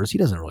Clone Wars, he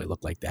doesn't really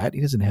look like that.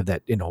 He doesn't have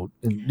that, and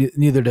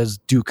neither does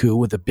Dooku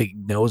with a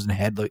big nose and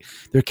head. Like,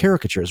 they're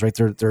caricatures, right?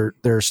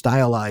 They're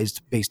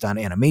stylized based on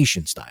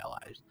animation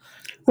stylized.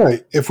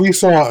 Right. If we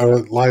saw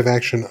a live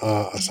action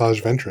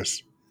Asajj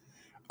Ventress,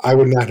 I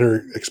would not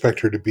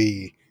expect her to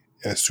be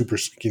as super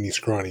skinny,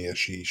 scrawny as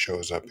she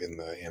shows up in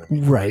the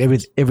anime.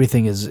 Right.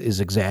 Everything is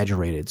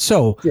exaggerated.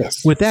 So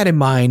with that in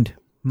mind,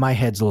 my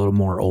head's a little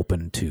more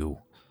open to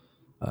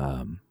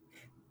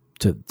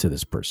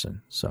this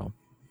person. So,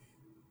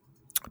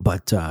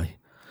 but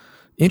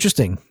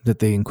interesting that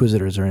the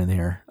Inquisitors are in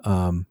here.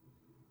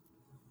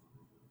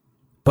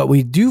 But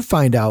we do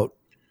find out.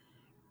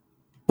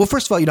 Well,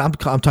 first of all, I'm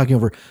talking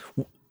over.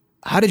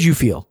 How did you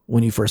feel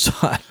when you first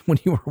saw it, when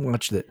you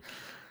watched it?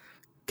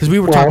 Because we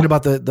were talking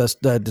about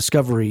the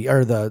Discovery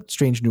or the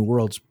Strange New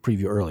Worlds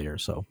preview earlier.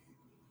 So,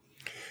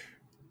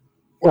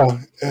 well,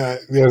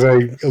 as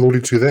I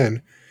alluded to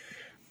then,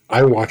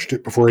 I watched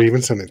it before I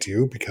even sent it to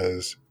you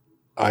because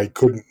I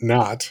couldn't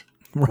not.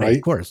 Right?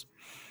 Of course.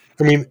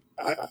 I mean,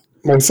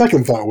 my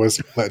second thought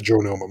was let Joe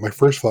know, but my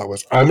first thought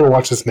was I'm going to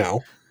watch this now.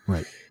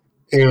 Right.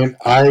 And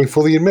I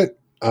fully admit,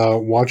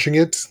 watching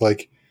it,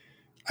 like,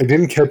 I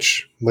didn't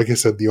catch, like I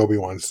said, the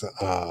Obi-Wan's,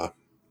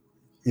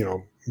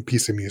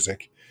 piece of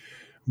music.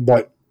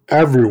 But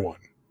everyone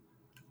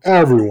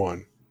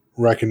everyone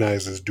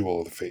recognizes Duel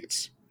of the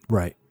Fates.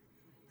 Right.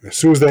 As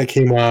soon as that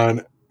came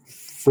on,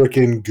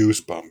 freaking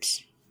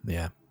goosebumps.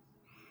 Yeah.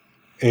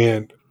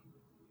 And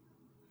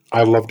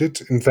I loved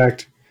it. In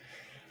fact,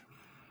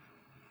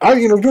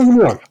 don't get me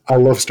wrong. I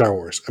love Star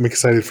Wars. I'm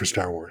excited for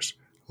Star Wars.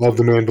 Love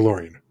The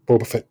Mandalorian.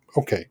 Boba Fett.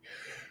 Okay.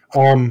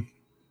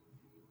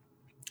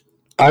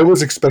 I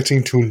was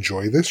expecting to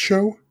enjoy this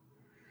show,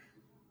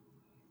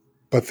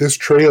 but this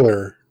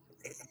trailer,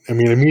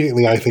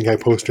 immediately I think I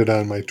posted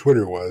on my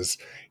Twitter was,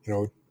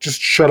 just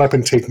shut up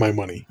and take my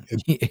money.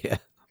 It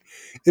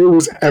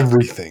was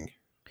everything.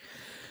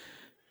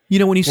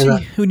 When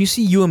you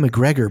see Ewan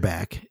McGregor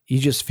back, you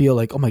just feel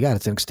like, oh my God,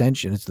 it's an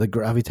extension. It's the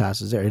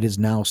gravitas is there. It is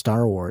now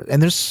Star Wars, and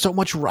there's so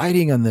much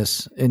writing on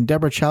this. And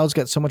Deborah Chow's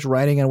got so much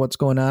writing on what's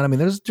going on.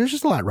 There's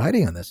just a lot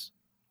writing on this.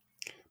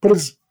 But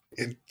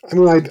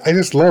I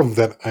just love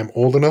that I'm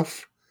old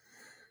enough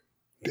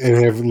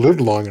and have lived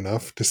long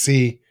enough to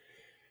see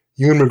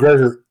Ewan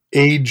McGregor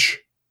age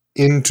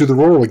into the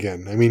role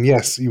again.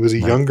 Yes, he was a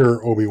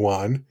younger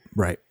Obi-Wan,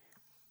 right?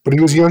 But he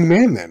was a young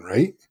man then,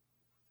 right?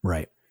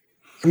 Right.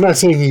 I'm not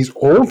saying he's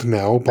old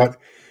now, but,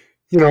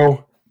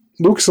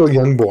 Luke's a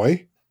young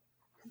boy,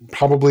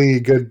 probably a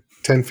good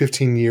 10,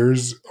 15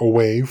 years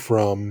away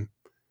from,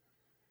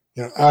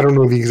 I don't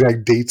know the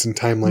exact dates and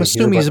timeline. I'm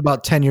assuming he's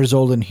about 10 years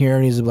old in here,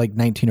 and he's like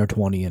 19 or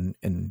 20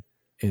 in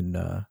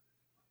I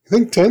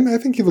think 10? I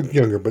think he looked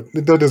younger, but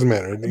that doesn't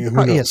matter.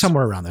 Yeah,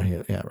 somewhere around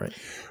there. Yeah, right.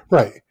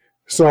 Right.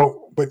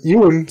 So, but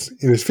Ewan's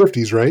in his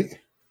 50s, right?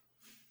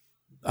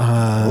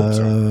 I hope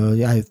so.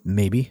 Yeah,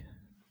 maybe.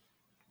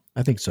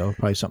 I think so.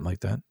 Probably something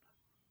like that.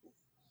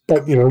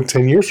 But,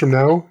 10 years from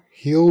now,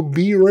 he'll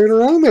be right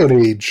around that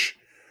age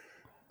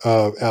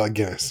of Alec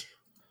Guinness.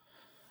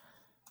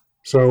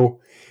 So,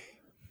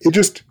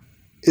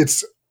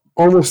 it's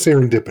almost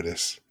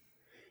serendipitous.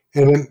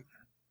 And then,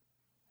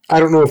 I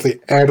don't know if they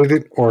added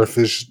it or if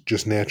it's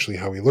just naturally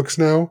how he looks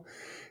now.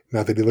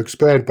 Not that he looks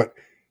bad, but,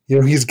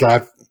 he's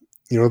got,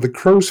 the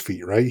crow's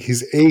feet, right?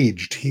 He's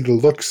aged. He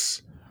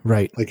looks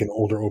right like an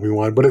older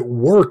Obi-Wan, but it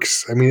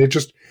works.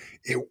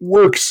 It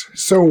works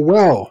so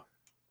well.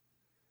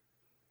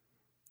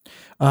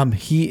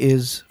 He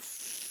is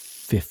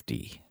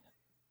 50.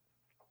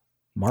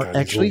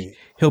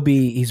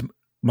 He's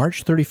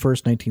March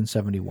 31st,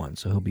 1971,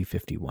 so he'll be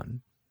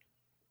 51.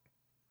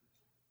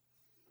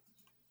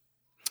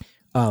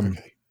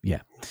 Okay.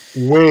 Yeah.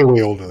 Way,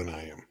 way older than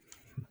I am.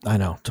 I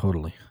know,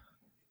 totally.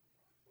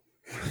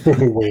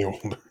 Way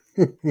older.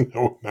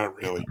 No, not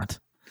really.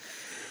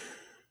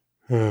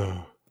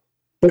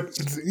 But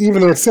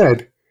even that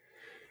said,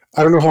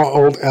 I don't know how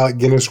old Alec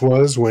Guinness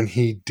was when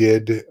he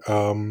did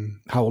how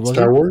old was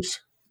Star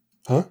Wars.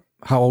 Huh?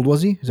 How old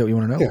was he? Is that what you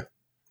want to know? Yeah.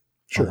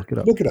 Sure.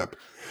 Look it up.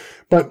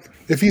 But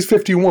if he's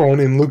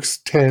 51 and Luke's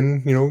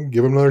 10,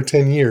 give him another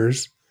 10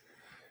 years,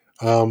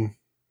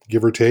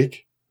 give or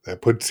take,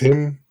 that puts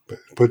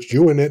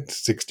you in at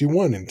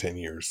 61 in 10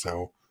 years.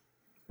 So,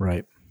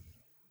 right.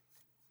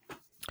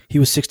 He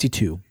was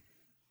 62.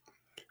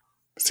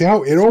 See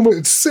how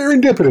it's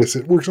serendipitous.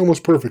 It works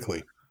almost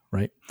perfectly.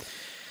 Right.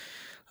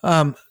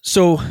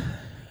 So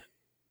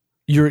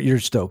you're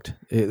stoked.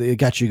 It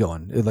got you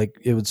going.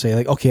 It would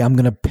say okay, I'm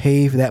going to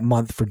pay for that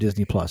month for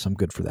Disney Plus. I'm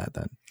good for that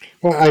then.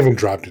 Well, I haven't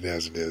dropped it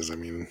as it is.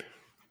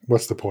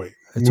 What's the point?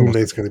 Moon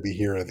Knight's going to be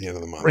here at the end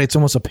of the month. Right. It's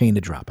almost a pain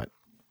to drop it.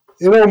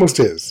 It almost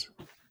is.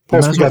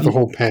 Plus, we got the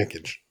whole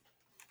package.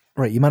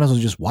 Right. You might as well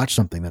just watch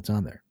something that's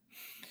on there.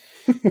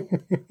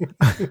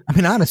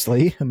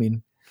 Honestly,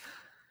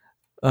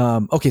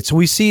 okay, so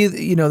we see,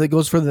 that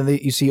goes further than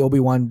you see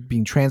Obi-Wan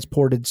being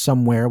transported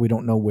somewhere. We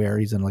don't know where.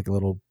 He's in like a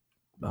little,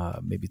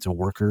 maybe it's a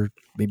worker.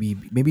 Maybe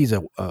he's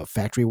a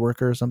factory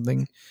worker or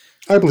something.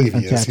 I believe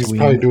he is. He's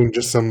probably doing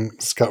just some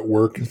scut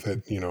work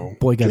that,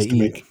 boy got to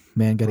eat,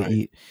 man got to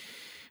eat.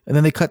 And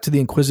then they cut to the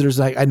Inquisitors.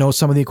 I know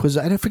some of the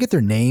Inquisitors. I forget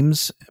their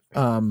names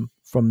from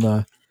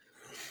the...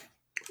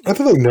 I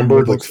thought they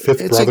numbered like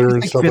fifth brother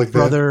and stuff like that. Fifth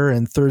brother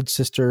and third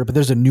sister, but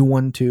there's a new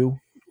one too.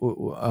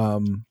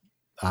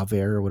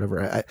 Aver or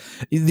whatever.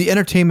 The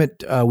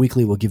Entertainment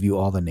Weekly will give you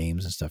all the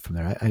names and stuff from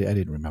there. I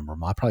didn't remember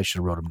them. I probably should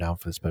have wrote them down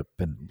for this, but I've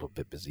been a little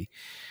bit busy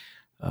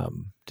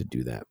to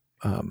do that.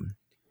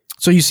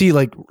 So you see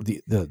like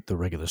the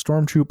regular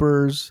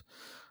stormtroopers.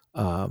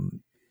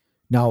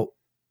 Now,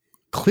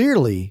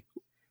 clearly,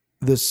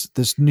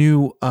 this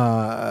new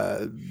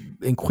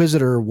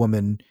Inquisitor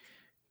woman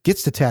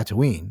gets to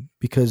Tatooine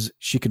because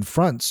she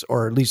confronts,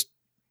 or at least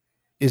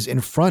is in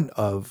front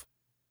of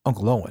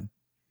Uncle Owen.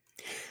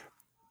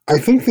 I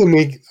think they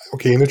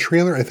in the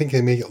trailer, I think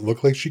they make it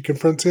look like she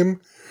confronts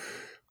him.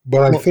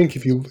 But I think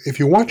if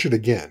you watch it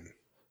again.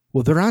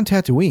 Well, they're on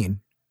Tatooine.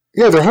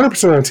 Yeah, they're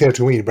 100% on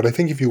Tatooine. But I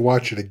think if you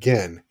watch it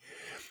again,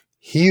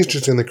 he's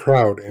just in the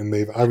crowd and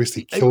they've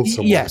obviously killed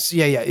someone. Yes.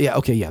 Yeah.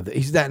 Okay. Yeah.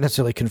 He's not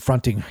necessarily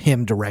confronting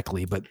him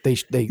directly, but the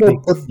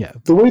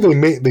way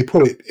they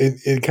put it,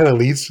 it kind of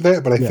leads to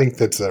that. But I think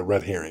that's a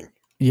red herring.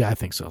 Yeah, I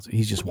think so.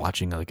 He's just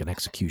watching like an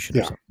execution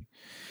or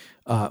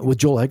something with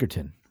Joel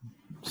Edgerton.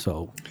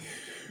 So.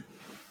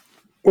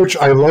 Which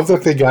I love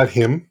that they got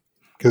him,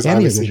 because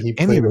obviously he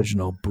and the played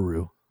original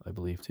Brew, I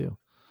believe too.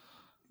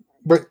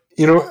 But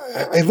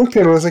I looked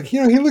at him. I was like, he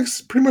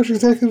looks pretty much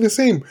exactly the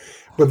same.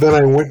 But then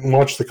I went and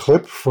watched the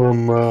clip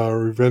from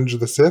Revenge of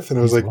the Sith, and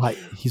I was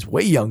he's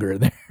way younger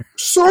in there.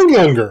 So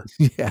younger,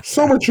 Yeah,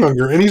 so much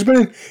younger. And he's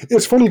been.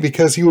 It's funny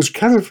because he was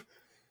kind of.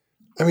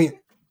 I mean,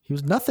 he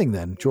was nothing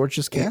then. George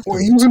just cast him. Well,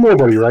 he was a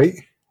nobody, right?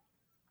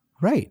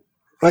 Right.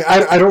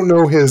 I don't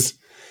know his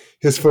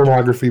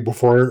filmography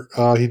before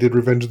he did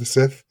Revenge of the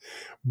Sith,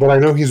 but I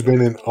know he's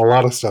been in a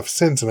lot of stuff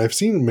since, and I've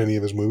seen many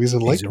of his movies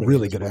and liked. He's a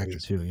really good actor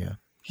too. Yeah,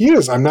 he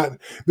is. I'm not.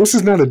 This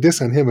is not a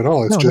diss on him at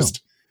all. It's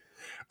just,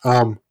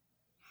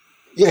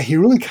 yeah, he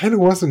really kind of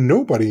was a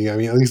nobody. I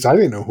mean, at least I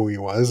didn't know who he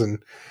was, and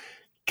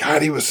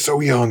God, he was so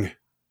young,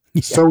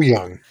 so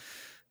young.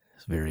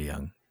 He's very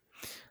young.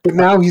 But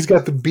now he's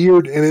got the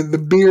beard, and in the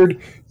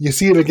beard, you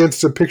see it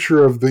against a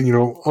picture of the,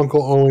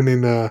 Uncle Owen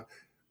in,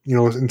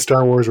 in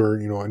Star Wars or,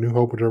 A New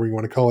Hope, whatever you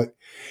want to call it.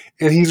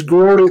 And he's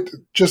grown it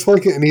just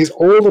like it, and he's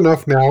old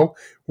enough now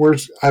where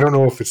I don't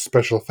know if it's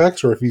special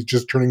effects or if he's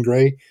just turning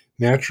gray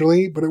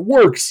naturally, but it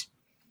works.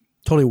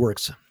 Totally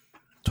works.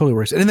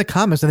 And in the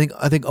comics,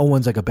 I think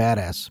Owen's like a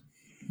badass.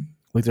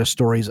 Like there's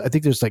stories. I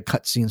think there's like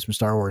cut scenes from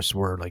Star Wars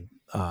where like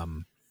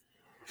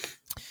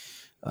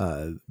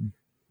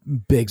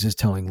Biggs is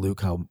telling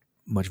Luke how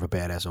much of a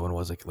badass Owen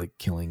was, like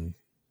killing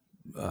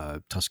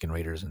Tusken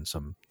Raiders and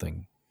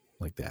something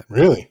like that.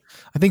 Really?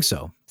 I think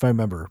so. If I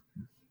remember,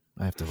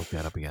 I have to look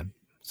that up again.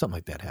 Something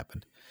like that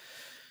happened.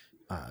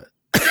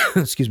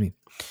 Excuse me.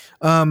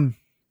 From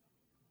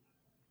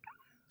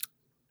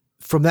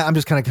that, I'm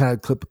just kind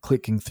of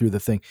clicking through the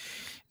thing.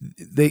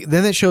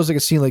 Then it shows like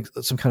a scene like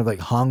some kind of like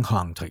Hong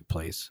Kong type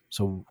place.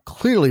 So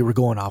clearly we're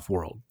going off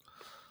world.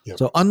 Yep.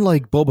 So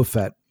unlike Boba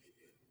Fett,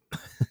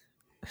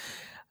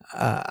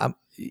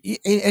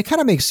 it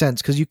kind of makes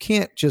sense because you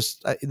can't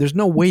just there's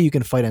no way you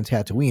can fight on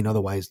Tatooine,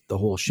 otherwise the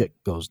whole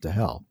shit goes to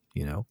hell,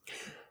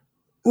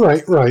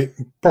 Right,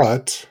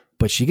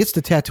 but she gets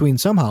to Tatooine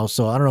somehow,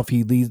 so I don't know if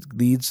he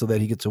leads so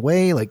that he gets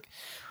away. Like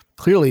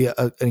clearly,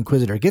 an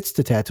Inquisitor gets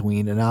to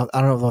Tatooine, and I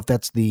don't know if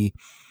that's the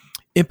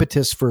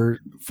impetus for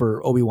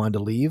Obi-Wan to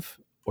leave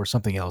or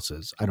something else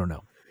is. I don't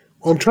know.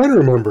 Well, I'm trying to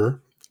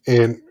remember,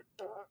 and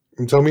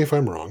tell me if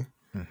I'm wrong.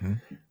 Mm-hmm.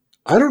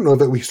 I don't know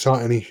that we saw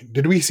any.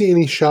 Did we see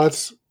any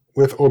shots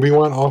with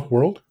Obi-Wan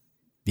off-world?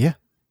 Yeah.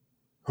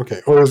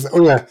 Okay.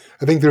 Yeah.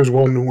 I think there's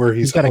one where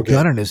he's got a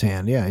gun in his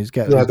hand. Yeah, he's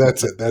got. Yeah,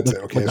 that's it. That's it.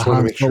 Okay, like a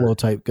Han Solo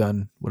type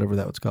gun, whatever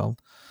that was called.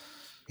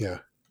 Yeah.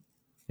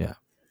 Yeah.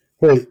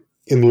 Wait,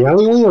 in the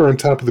alleyway or on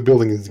top of the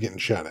building he's getting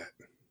shot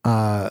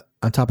at?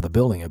 On top of the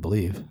building, I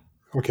believe.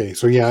 Okay,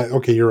 so yeah,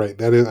 okay, you're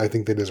right. I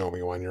think that is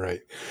Obi-Wan. You're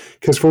right.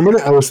 Because for a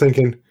minute I was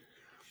thinking.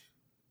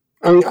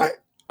 I mean,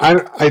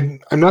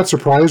 I'm not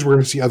surprised we're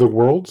going to see other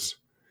worlds,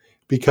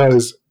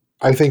 because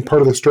I think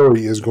part of the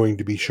story is going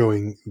to be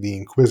showing the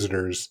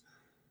Inquisitors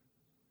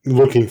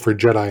looking for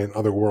Jedi in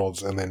other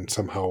worlds and then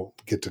somehow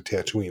get to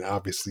Tatooine.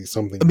 Obviously,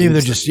 something. Maybe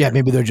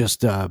they're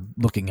just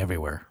looking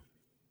everywhere.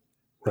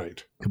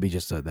 Right. Could be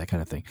just that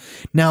kind of thing.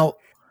 Now,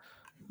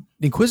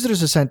 the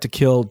Inquisitors are sent to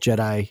kill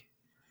Jedi.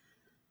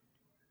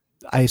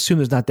 I assume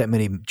there's not that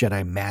many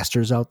Jedi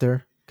Masters out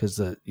there, because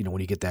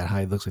when you get that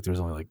high, it looks like there's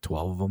only like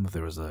 12 of them. If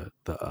there was the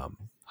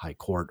High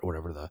Court or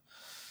whatever the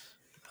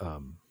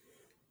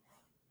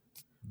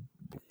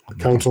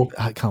Council.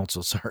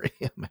 Council. Sorry,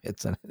 my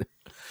head's on it.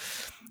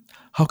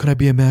 How can I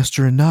be a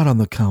master and not on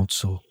the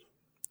council?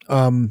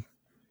 That's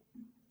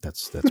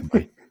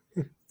my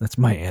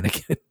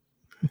Anakin.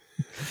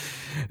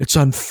 It's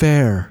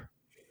unfair.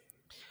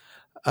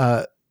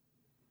 The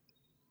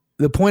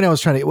point I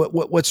was trying to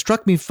what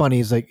struck me funny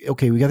is like,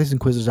 okay, we got these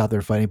Inquisitors out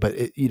there fighting, but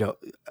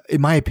in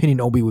my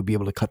opinion, Obi would be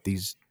able to cut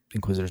these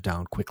Inquisitors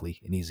down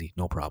quickly and easy,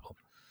 no problem.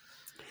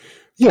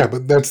 Yeah,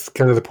 but that's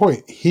kind of the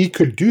point. He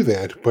could do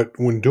that, but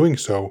when doing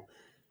so,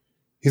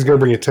 he's going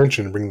to bring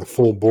attention and bring the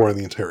full bore of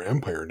the entire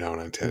Empire down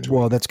on Tatooine.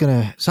 Well,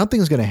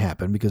 something's going to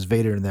happen, because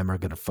Vader and them are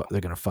going to they're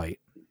going to fight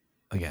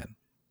again.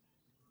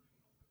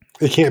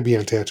 It can't be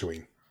on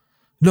Tatooine.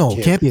 No,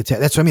 it can't be.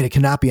 That's what I mean. It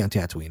cannot be on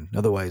Tatooine.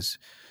 Otherwise,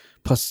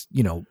 plus,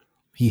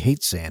 he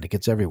hates sand. It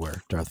gets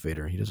everywhere. Darth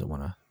Vader. He doesn't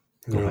want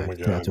to go back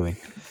to Tatooine.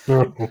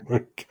 Oh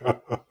my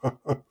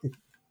God.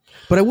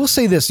 But I will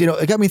say this,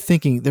 it got me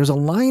thinking. There's a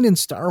line in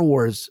Star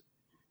Wars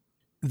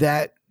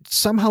that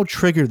somehow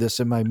triggered this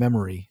in my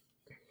memory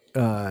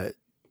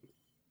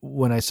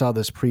when I saw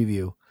this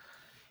preview.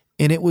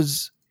 And it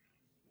was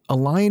a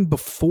line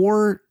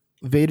before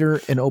Vader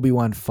and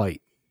Obi-Wan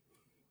fight.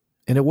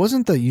 And it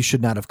wasn't that you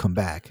should not have come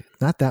back.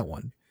 Not that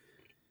one.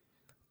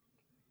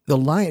 The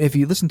line, if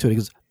you listen to it, it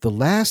goes, "The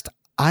last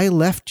I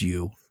left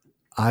you,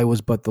 I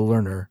was but the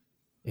learner,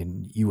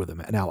 and you were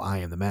now I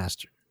am the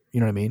master." You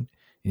know what I mean?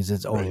 He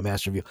says, "Oh, right. The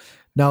master of you."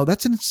 Now,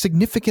 that's a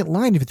significant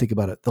line if you think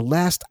about it. The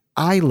last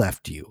I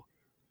left you.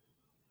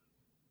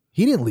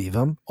 He didn't leave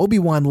him.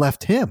 Obi-Wan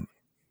left him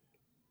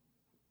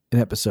in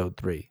episode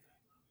 3.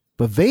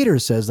 But Vader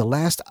says, "The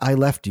last I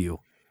left you."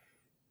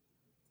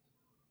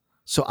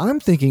 So I'm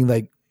thinking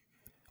like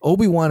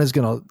Obi-Wan is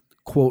going to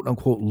quote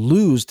unquote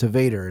lose to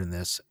Vader in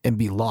this and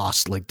be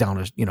lost like down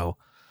a, you know,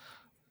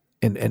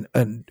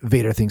 and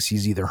Vader thinks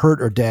he's either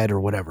hurt or dead or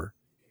whatever.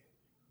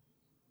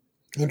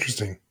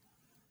 Interesting.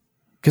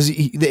 Because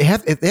they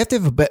have to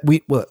have a bet.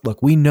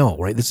 Look, we know,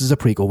 right? This is a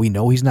prequel. We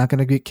know he's not going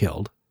to get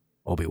killed,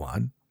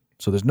 Obi-Wan.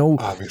 So there's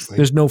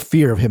no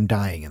fear of him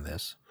dying in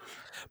this.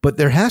 But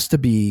there has to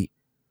be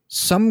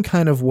some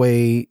kind of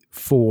way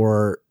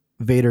for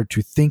Vader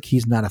to think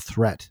he's not a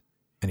threat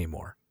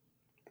anymore.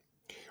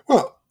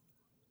 Well,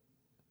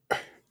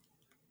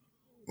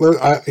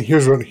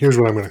 here's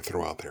what I'm going to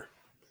throw out there.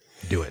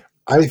 Do it.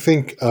 I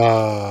think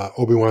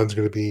Obi-Wan's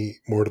going to be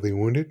mortally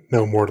wounded.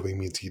 No, mortally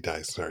means he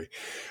dies. Sorry.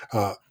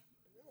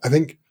 I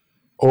think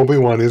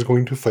Obi-Wan is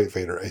going to fight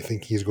Vader. I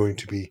think he's going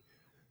to be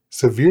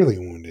severely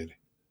wounded.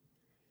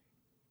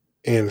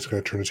 And it's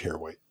going to turn his hair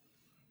white.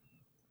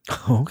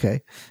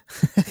 Okay.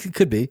 It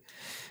could be.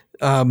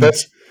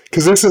 That's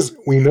because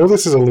we know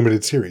this is a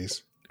limited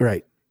series.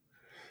 Right.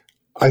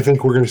 I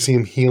think we're going to see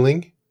him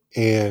healing.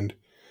 And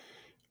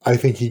I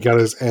think he got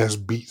his ass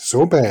beat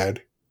so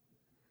bad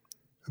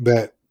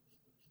that,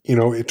 you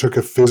know, it took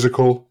a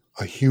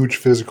huge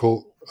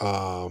physical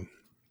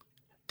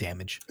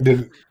damage.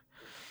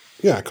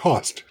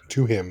 Cost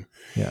to him.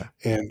 Yeah.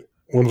 And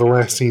one of the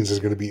last scenes is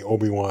going to be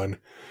Obi-Wan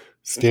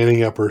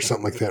standing up or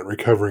something like that,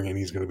 recovering, and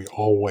he's going to be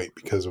all white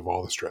because of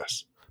all the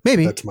stress.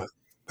 Maybe. That's what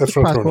I'm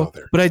throwing out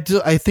there. But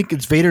I think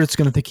it's Vader that's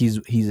going to think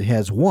he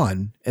has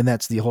won, and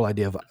that's the whole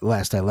idea of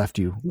last I left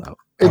you.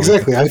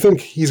 Exactly. I think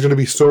he's going to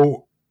be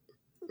so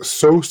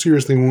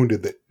seriously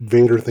wounded that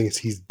Vader thinks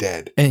he's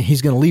dead. And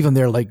he's going to leave him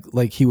there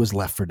like he was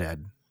left for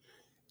dead.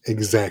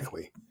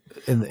 Exactly.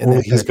 And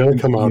he's going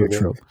to come out of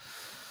it.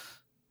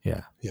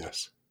 Yeah.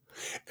 Yes.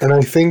 And I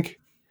think,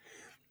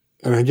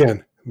 and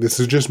again, this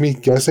is just me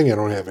guessing. I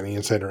don't have any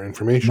insider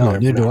information.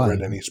 I've not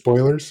read any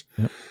spoilers.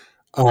 Yep.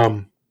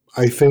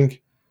 I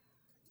think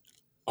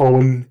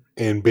Owen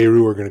and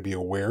Beru are going to be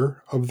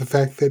aware of the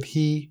fact that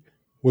he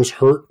was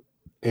hurt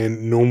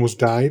and almost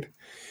died.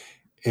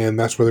 And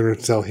that's why they're going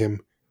to tell him,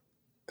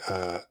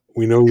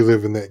 we know you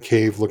live in that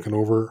cave looking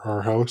over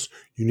our house.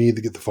 You need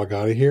to get the fuck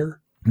out of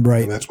here.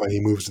 Right. And that's why he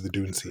moves to the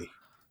Dune Sea.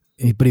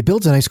 But he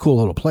builds a nice, cool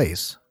little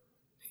place.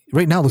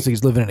 Right now, it looks like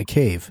he's living in a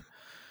cave.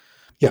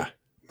 Yeah.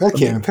 That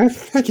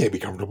can't be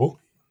comfortable.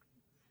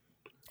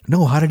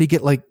 No, how did he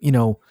get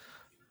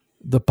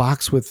the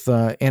box with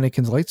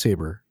Anakin's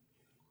lightsaber?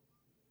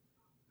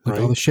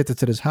 All the shit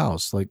that's at his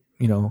house.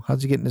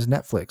 How's he getting his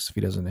Netflix if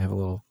he doesn't have a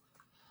little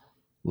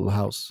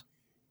house?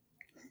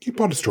 He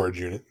bought a storage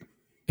unit.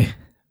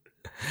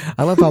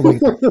 I love how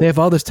they have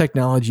all this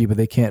technology, but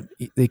they can't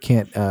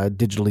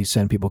digitally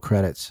send people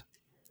credits.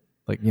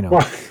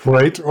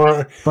 Right?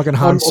 Or fucking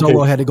Han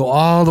Solo had to go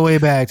all the way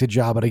back to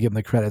Jabba to give him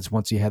the credits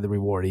once he had the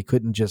reward. He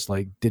couldn't just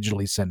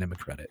digitally send him a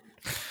credit.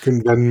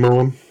 Couldn't Venmo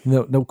him?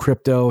 No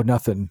crypto,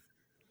 nothing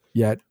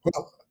yet.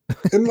 Well,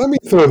 and let me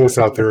throw this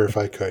out there if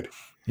I could.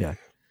 Yeah.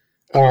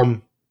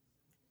 Don't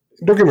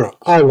get me wrong.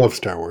 I love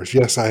Star Wars.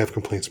 Yes, I have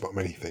complaints about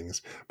many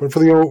things, but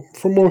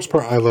for most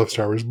part, I love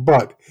Star Wars.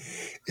 But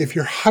if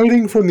you're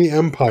hiding from the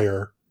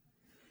Empire,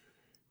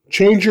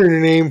 change your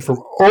name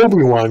from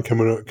Obi-Wan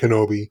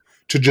Kenobi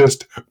to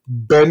just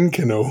Ben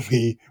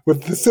Kenobi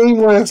with the same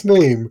last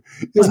name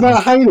is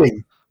not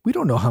hiding. We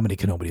don't know how many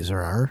Kenobis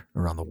there are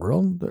around the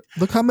world.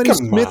 Look how many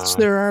Smiths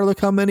there are. Look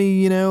how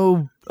many,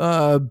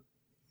 Patels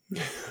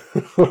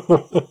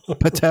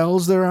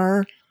there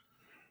are.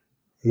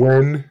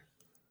 When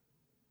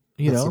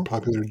that's a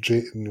popular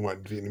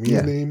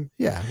Vietnamese name.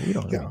 Yeah, we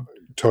don't know.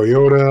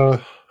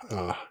 Toyota.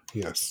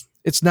 Yes.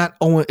 It's not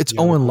Owen. It's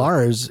Owen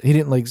Lars. He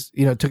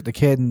didn't took the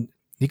kid and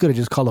he could have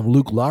just called him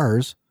Luke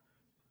Lars.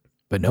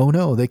 But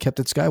no, they kept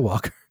it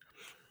Skywalker.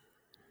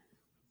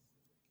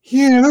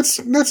 Yeah, that's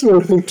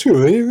another thing too.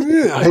 They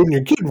didn't hide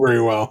your kid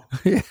very well.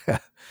 Yeah.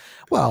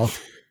 Well,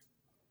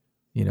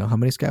 how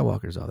many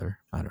Skywalkers are there?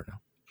 I don't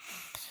know.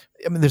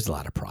 I mean, there's a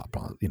lot of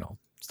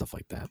stuff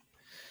like that.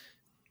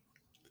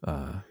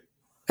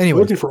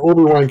 Anyway, looking for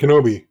Obi-Wan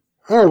Kenobi.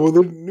 Oh well,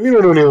 we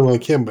don't know anyone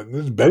like him, but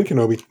there's Ben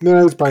Kenobi.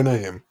 No, it's probably not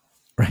him.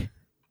 Right.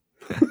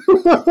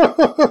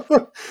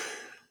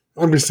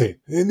 I'm just saying,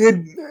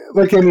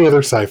 like any other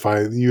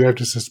sci-fi, you have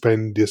to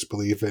suspend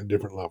disbelief at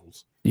different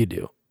levels. You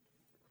do.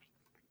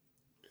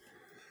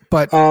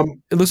 But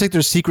it looks like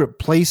there's secret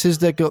places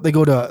they go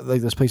to,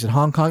 like this place in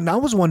Hong Kong. Now I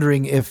was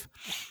wondering if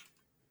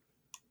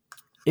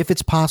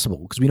it's possible,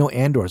 because we know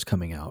Andor's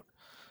coming out.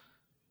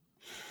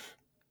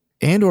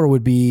 Andor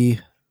would be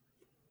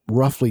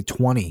roughly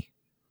 20.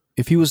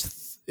 If you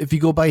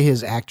go by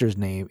his actor's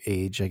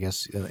age, I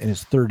guess in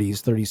his 30s,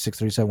 36,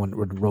 37,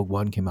 when Rogue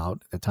One came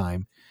out at the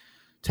time,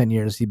 10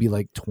 years, he'd be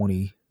like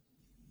 20,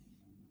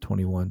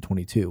 21,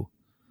 22.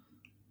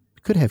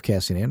 Could have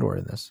Cassian Andor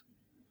in this.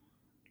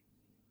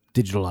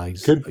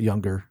 Digitalized,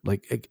 younger,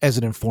 as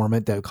an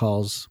informant that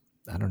calls,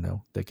 I don't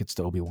know, that gets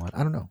to Obi-Wan.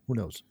 I don't know. Who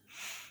knows?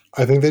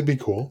 I think that'd be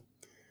cool.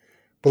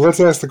 But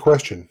let's ask the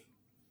question.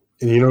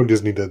 And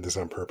Disney did this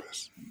on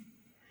purpose.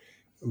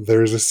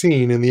 There's a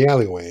scene in the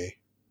alleyway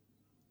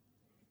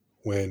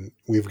when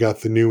we've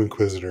got the new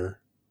Inquisitor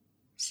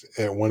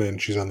At one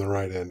end, she's on the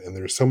right end, and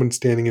there's someone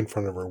standing in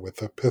front of her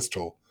with a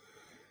pistol.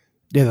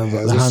 Yeah, the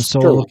Has a Han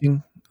Solo scope.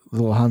 looking, the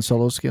little Han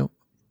Solo skill.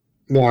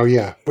 Now,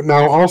 yeah, but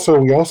now also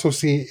we also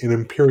see an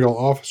Imperial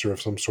officer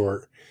of some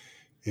sort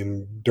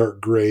in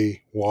dark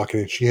gray walking,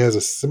 and she has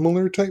a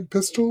similar type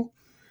pistol.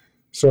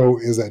 So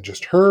is that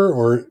just her,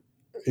 or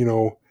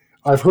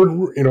I've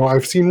heard,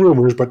 I've seen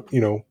rumors, but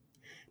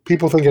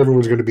people think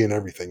everyone's going to be in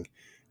everything.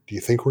 Do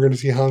you think we're going to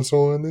see Han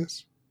Solo in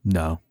this?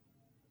 No,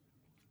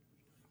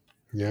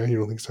 Yeah, you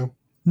don't think so?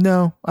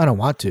 no, I don't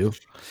want to.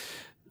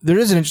 There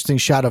is an interesting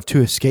shot of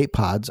 2 escape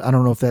pods. I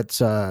don't know if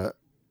that's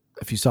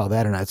if you saw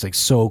that or not. It's like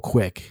so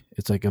quick.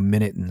 It's like a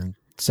minute and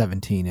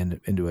 17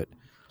 into it.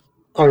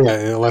 Oh yeah,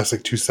 and it lasts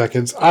like 2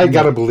 seconds. I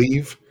gotta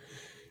believe.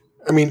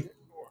 I mean,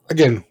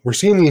 again, we're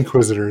seeing the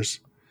Inquisitors,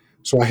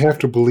 so I have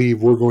to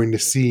believe we're going to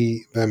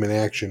see them in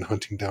action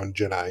hunting down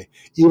Jedi,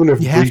 even if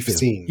brief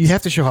scenes. You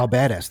have to show how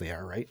badass they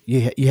are, right?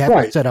 You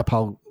have to set up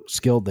how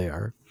skilled they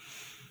are.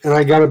 And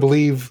I gotta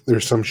believe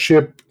there's some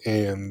ship,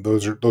 and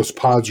those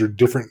pods are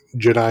different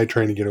Jedi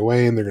trying to get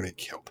away, and they're gonna get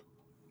killed.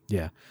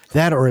 Yeah,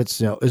 that or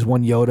it's is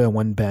one Yoda and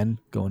one Ben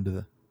going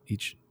to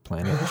each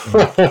planet.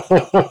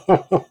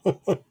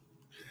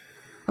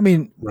 I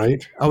mean,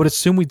 right? I would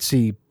assume we'd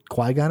see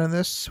Qui-Gon in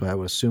this. I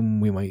would assume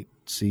we might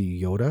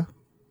see Yoda.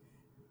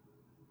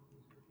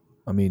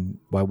 I mean,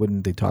 why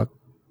wouldn't they talk,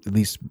 at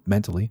least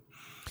mentally?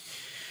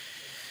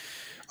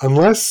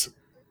 Unless,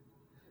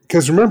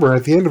 because remember,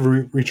 at the end of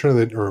Return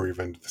of the, or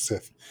Revenge of the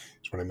Sith,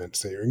 is what I meant to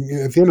say.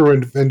 At the end of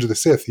Revenge of the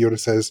Sith, Yoda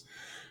says,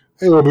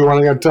 "Hey, Obi-Wan,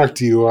 I got to talk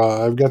to you.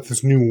 I've got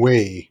this new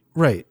way."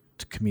 Right,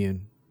 to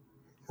commune.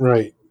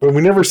 Right. But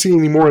we never see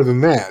any more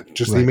than that.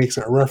 Just he makes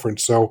that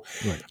reference. So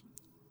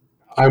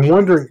I'm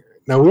wondering,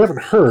 now we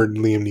haven't heard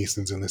Liam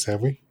Neeson's in this,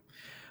 have we?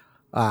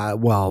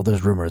 Well,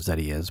 there's rumors that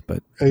he is,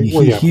 but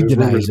He he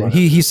denies it.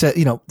 He said,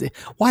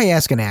 why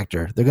ask an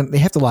actor? They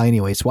have to lie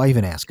anyway, so why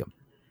even ask him?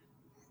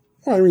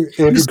 Well, I mean,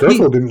 Andrew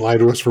Garfield didn't lie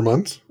to us for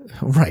months.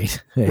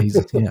 Right. Yeah,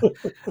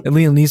 And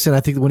Liam Neeson, I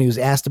think when he was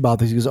asked about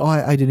this, he goes,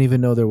 I didn't even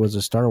know there was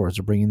a Star Wars.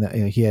 Or bringing that.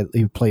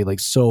 He played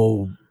like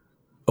so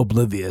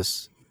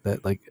oblivious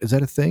that like, is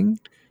that a thing?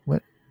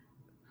 What?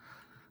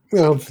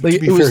 Well, to be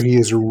fair, he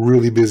is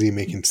really busy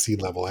making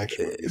sea-level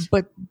action movies.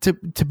 But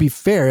to be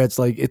fair, it's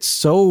like it's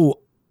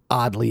so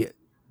oddly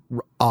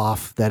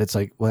off that it's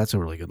like, well, that's a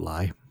really good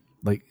lie.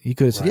 Like he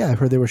could have said, yeah, I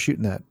heard they were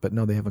shooting that, but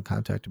no, they haven't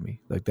contacted me.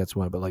 Like that's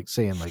why. But like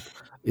saying like,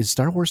 is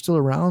Star Wars still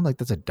around? Like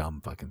that's a dumb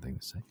fucking thing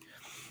to say.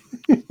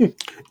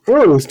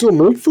 Oh, they still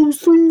make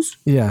those things?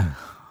 Yeah,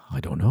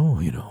 I don't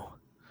know.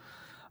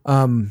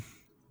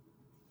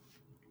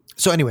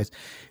 So, anyways,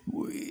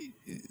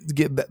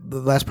 get the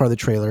last part of the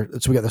trailer.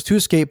 So we got those 2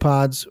 escape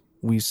pods.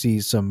 We see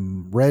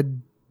some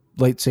red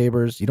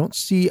lightsabers. You don't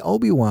see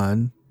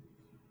Obi-Wan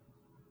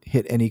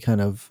hit any kind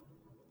of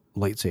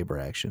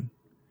lightsaber action.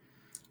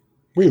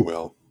 We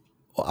will.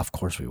 Well, of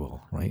course we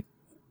will, right?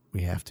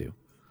 We have to.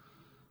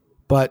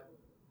 But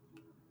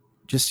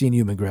just seeing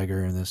Ewan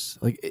McGregor in this,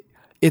 like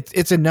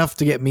it's enough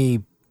to get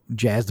me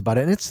jazzed about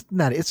it. And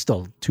it's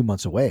still 2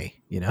 months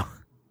away, Right.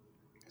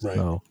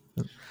 So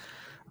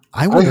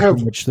I wonder how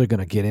much they're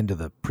going to get into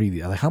the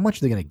preview. Like how much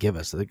are they going to give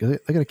us? They're going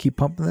to keep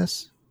pumping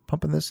this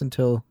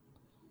until.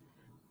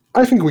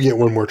 I think we get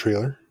one more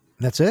trailer.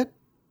 That's it.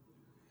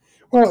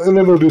 Well, and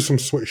then they'll do some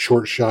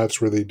short shots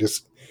where they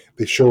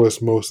show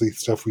us mostly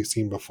stuff we've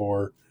seen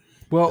before.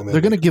 Well, they're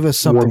going to give us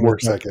something. One more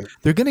second.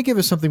 They're going to give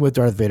us something with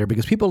Darth Vader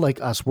because people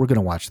like us, we're going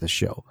to watch this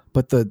show.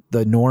 But the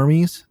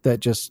normies that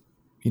just,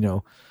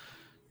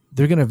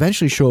 they're going to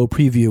eventually show a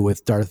preview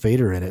with Darth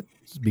Vader in it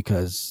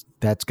because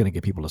that's going to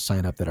get people to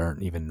sign up that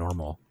aren't even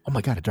normal. Oh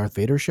my God, a Darth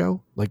Vader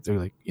show? Like they're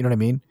like, you know what I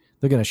mean?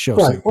 They're going to show.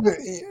 Right. Well,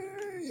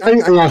 I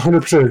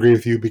 100% agree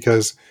with you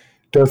because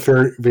Darth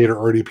Vader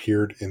already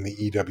appeared in the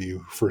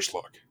EW first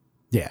look.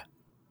 Yeah.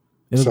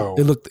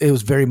 It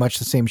was very much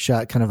the same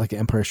shot, kind of like an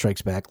Empire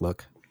Strikes Back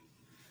look.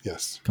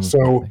 Yes.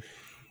 So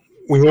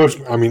we know.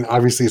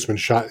 Obviously, it's been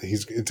shot.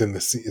 It's in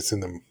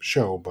the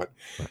show, but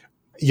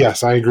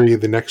yes, I agree.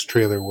 The next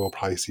trailer we'll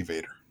probably see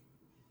Vader.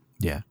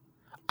 Yeah,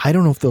 I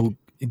don't know if they'll.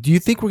 Do you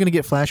think we're going to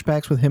get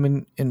flashbacks with him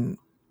and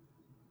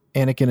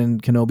Anakin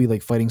and Kenobi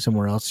like fighting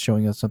somewhere else,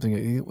 showing us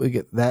something? We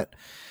get that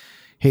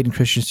Hayden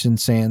Christensen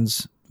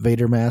sans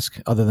Vader mask,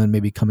 other than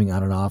maybe coming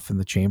on and off in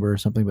the chamber or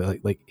something,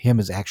 but like him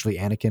is actually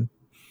Anakin.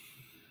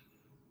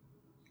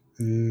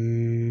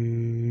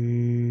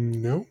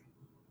 No.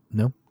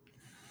 No. I'm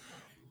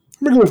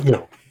going to go with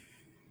no.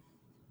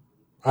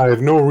 I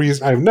have no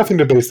reason. I have nothing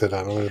to base that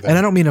on. Other than and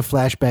I don't mean a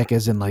flashback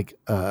as in like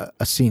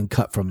a scene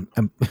cut from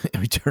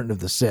Return of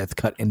the Sith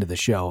cut into the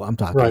show. I'm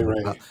talking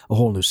about a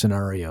whole new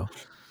scenario.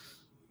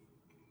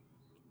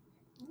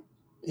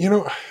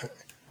 I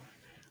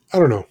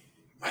don't know.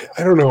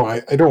 I don't know.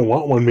 I don't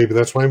want one. Maybe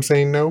that's why I'm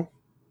saying no.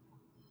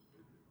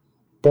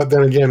 But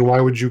then again, why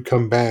would you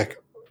come back?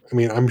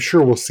 I'm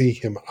sure we'll see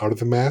him out of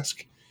the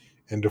mask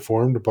and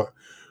deformed, but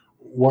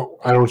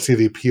I don't see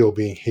the appeal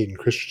being Hayden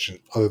Christensen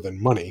other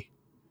than money.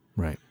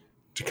 Right.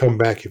 To come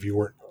back if you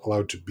weren't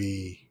allowed to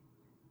be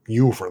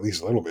you for at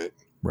least a little bit.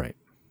 Right.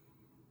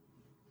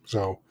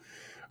 So,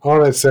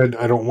 all that said,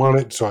 I don't want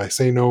it, so I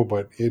say no,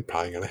 but it's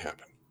probably going to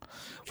happen.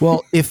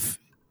 Well, if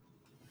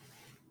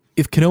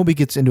Kenobi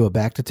gets into a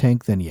bacta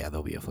tank, then yeah,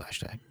 there'll be a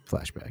flashback.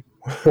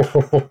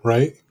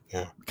 Right?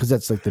 Yeah. Because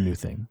that's like the new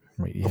thing.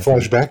 Right? A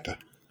flashback. A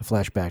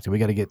flashback. We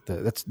got to get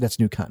that's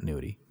new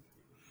continuity.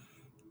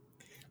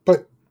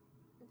 But,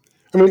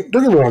 I mean,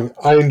 don't get me wrong.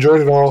 I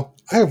enjoyed it all.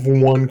 I have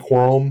one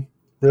qualm,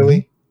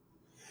 really.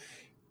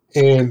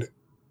 And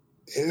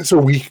it's a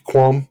weak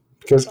qualm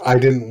because I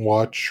didn't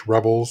watch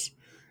Rebels.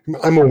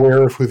 I'm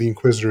aware of who the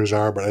Inquisitors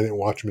are, but I didn't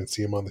watch them and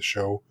see them on the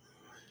show.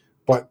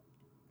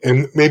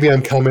 And maybe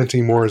I'm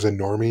commenting more as a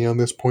normie on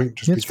this point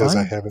just because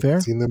I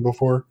haven't seen them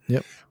before.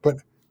 Yep. But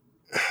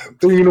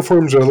their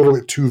uniforms are a little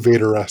bit too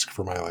Vader-esque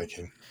for my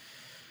liking.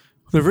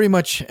 They're very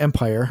much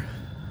Empire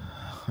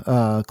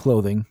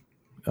clothing.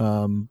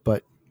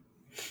 But,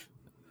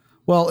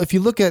 well, if you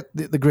look at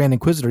the Grand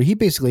Inquisitor, he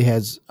basically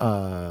has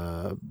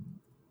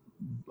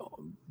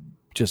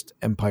just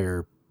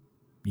Empire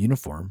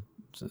uniform.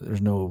 So there's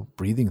no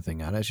breathing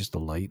thing on it. It's just a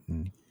light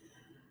and...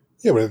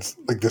 Yeah, but it's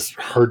like this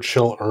hard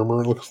shell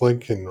armor, it looks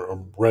like, and a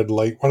red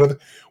light.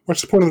 What's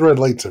the point of the red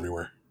lights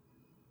everywhere?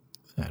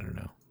 I don't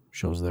know.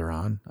 Shows they're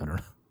on? I don't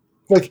know.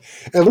 Like,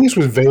 at least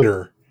with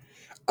Vader,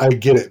 I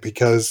get it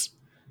because,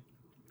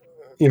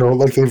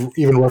 like they've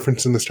even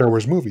referenced in the Star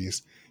Wars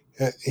movies,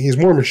 he's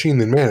more machine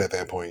than man at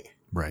that point.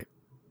 Right.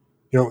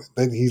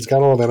 He's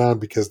got all that on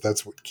because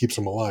that's what keeps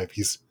him alive.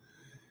 He's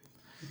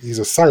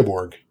a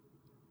cyborg.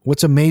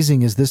 What's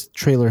amazing is this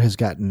trailer has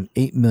gotten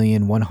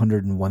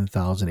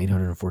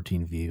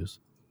 8,101,814 views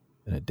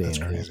in a day. That's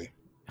crazy.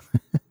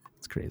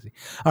 It's crazy.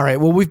 All right.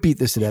 Well, we've beat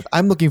this to death.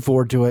 I'm looking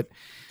forward to it.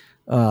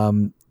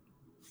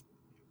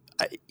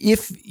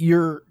 If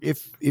you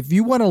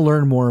want to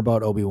learn more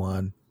about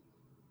Obi-Wan,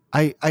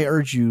 I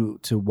urge you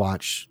to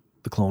watch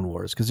the Clone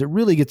Wars because it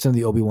really gets into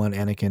the Obi-Wan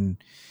Anakin.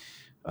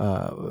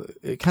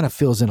 It kind of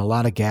fills in a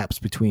lot of gaps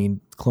between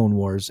Clone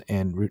Wars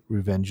and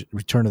Revenge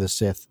of the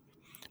Sith.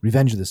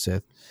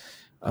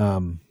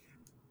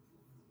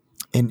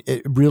 And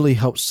it really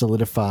helps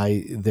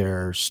solidify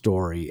their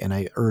story. And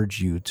I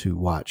urge you to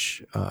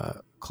watch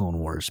Clone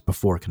Wars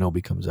before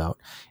Kenobi comes out,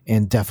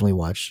 and definitely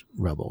watch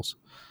Rebels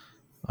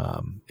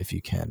if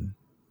you can.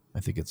 I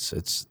think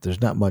there's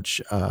not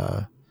much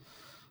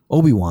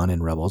Obi-Wan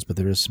in Rebels, but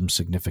there is a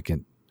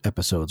significant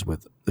episode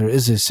with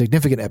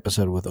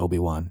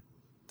Obi-Wan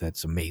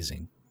that's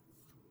amazing.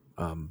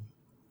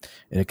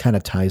 And it kind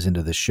of ties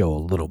into the show a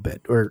little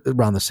bit, or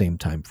around the same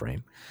time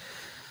frame.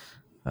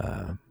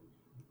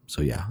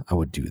 So yeah, I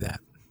would do that.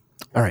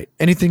 All right.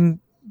 Anything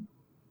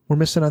we're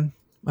missing on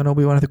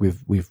Obi-Wan? I think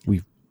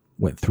we've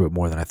went through it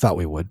more than I thought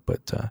we would,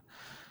 but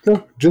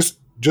no, just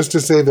to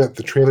say that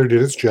the trailer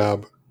did its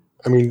job.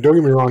 I mean, don't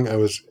get me wrong, I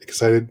was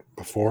excited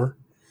before.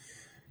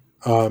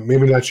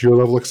 Maybe not your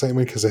level of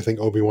excitement because I think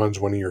Obi-Wan's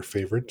one of your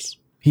favorites.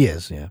 He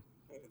is, yeah.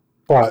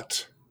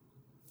 But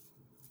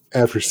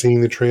after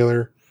seeing the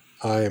trailer,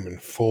 I am in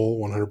full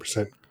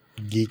 100%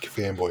 geek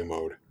fanboy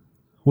mode.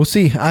 We'll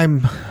see. I'm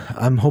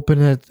hoping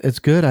that it's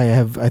good.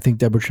 I think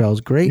Deborah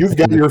Chow's great. You've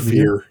got your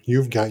fear.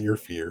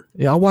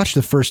 Yeah, I'll watch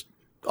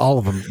all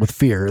of them with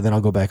fear, and then I'll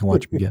go back and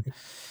watch them again.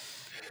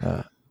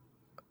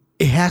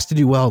 It has to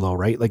do well though,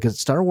 right? Like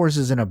Star Wars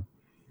is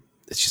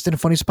it's just in a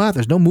funny spot.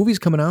 There's no movies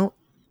coming out.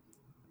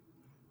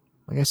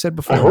 Like I said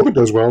before. I hope it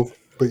does well,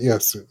 but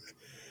yes,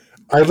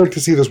 I'd like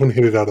to see this one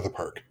hit it out of the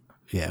park.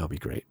 Yeah, it'll be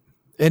great.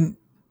 And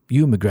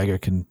Ewan McGregor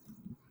can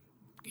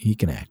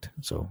act,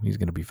 so he's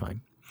going to be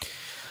fine.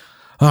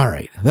 All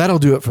right, that'll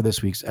do it for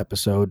this week's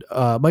episode.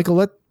 Michael,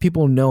 let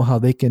people know how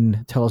they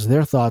can tell us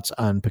their thoughts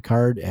on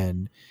Picard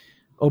and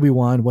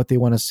Obi-Wan, what they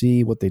want to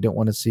see, what they don't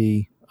want to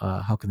see.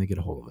 How can they get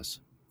a hold of us?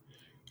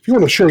 If you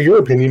want to share your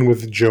opinion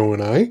with Joe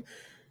and I,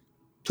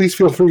 please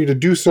feel free to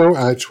do so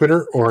at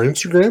Twitter or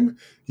Instagram.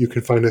 You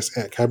can find us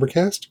at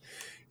Kybercast.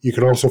 You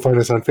can also find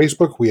us on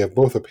Facebook. We have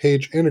both a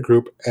page and a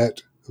group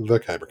at The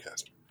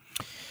Kybercast.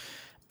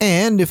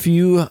 And if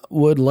you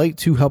would like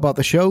to help out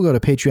the show, go to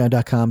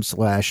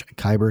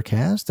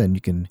patreon.com/Kybercast, and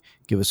you can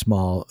give a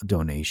small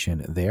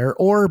donation there.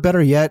 Or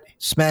better yet,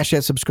 smash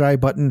that subscribe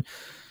button,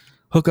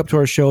 hook up to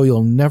our show.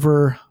 You'll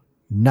never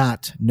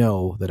not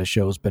know that a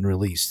show has been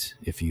released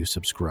if you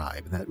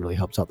subscribe. And that really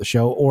helps out the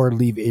show. Or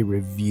leave a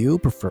review,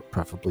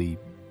 preferably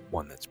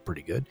one that's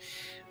pretty good.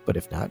 But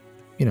if not,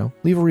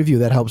 leave a review.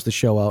 That helps the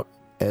show out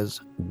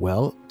as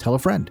well. Tell a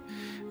friend.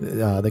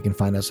 They can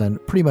find us on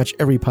pretty much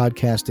every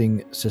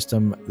podcasting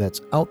system that's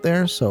out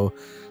there. So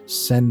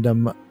send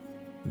them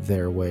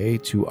their way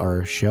to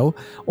our show,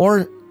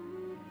 or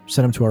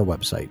send them to our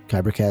website,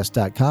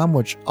 kybercast.com,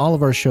 which all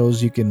of our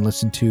shows you can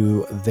listen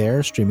to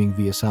there, streaming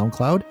via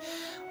SoundCloud.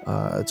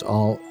 It's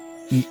all,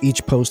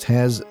 each post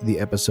has the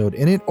episode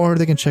in it, or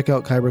they can check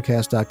out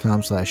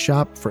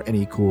kybercast.com/shop for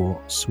any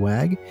cool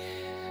swag.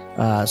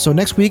 So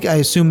next week, I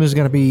assume there's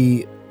going to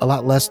be a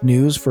lot less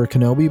news for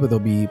Kenobi, but there'll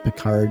be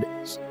Picard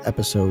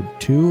episode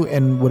 2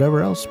 and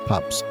whatever else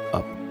pops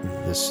up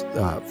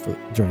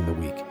during the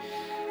week.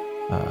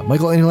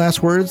 Michael, any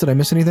last words? Did I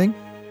miss anything?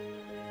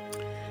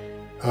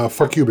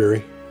 Fuck you,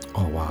 Barry.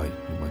 Oh wow, you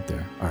went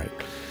there.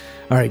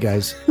 All right,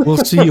 guys. We'll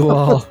see you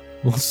all.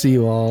 We'll see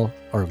you all,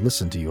 or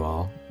listen to you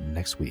all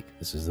next week.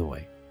 This is the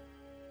way.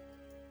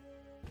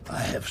 I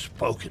have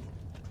spoken.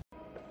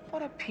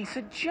 What a piece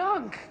of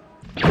junk.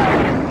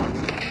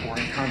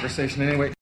 Boring conversation anyway.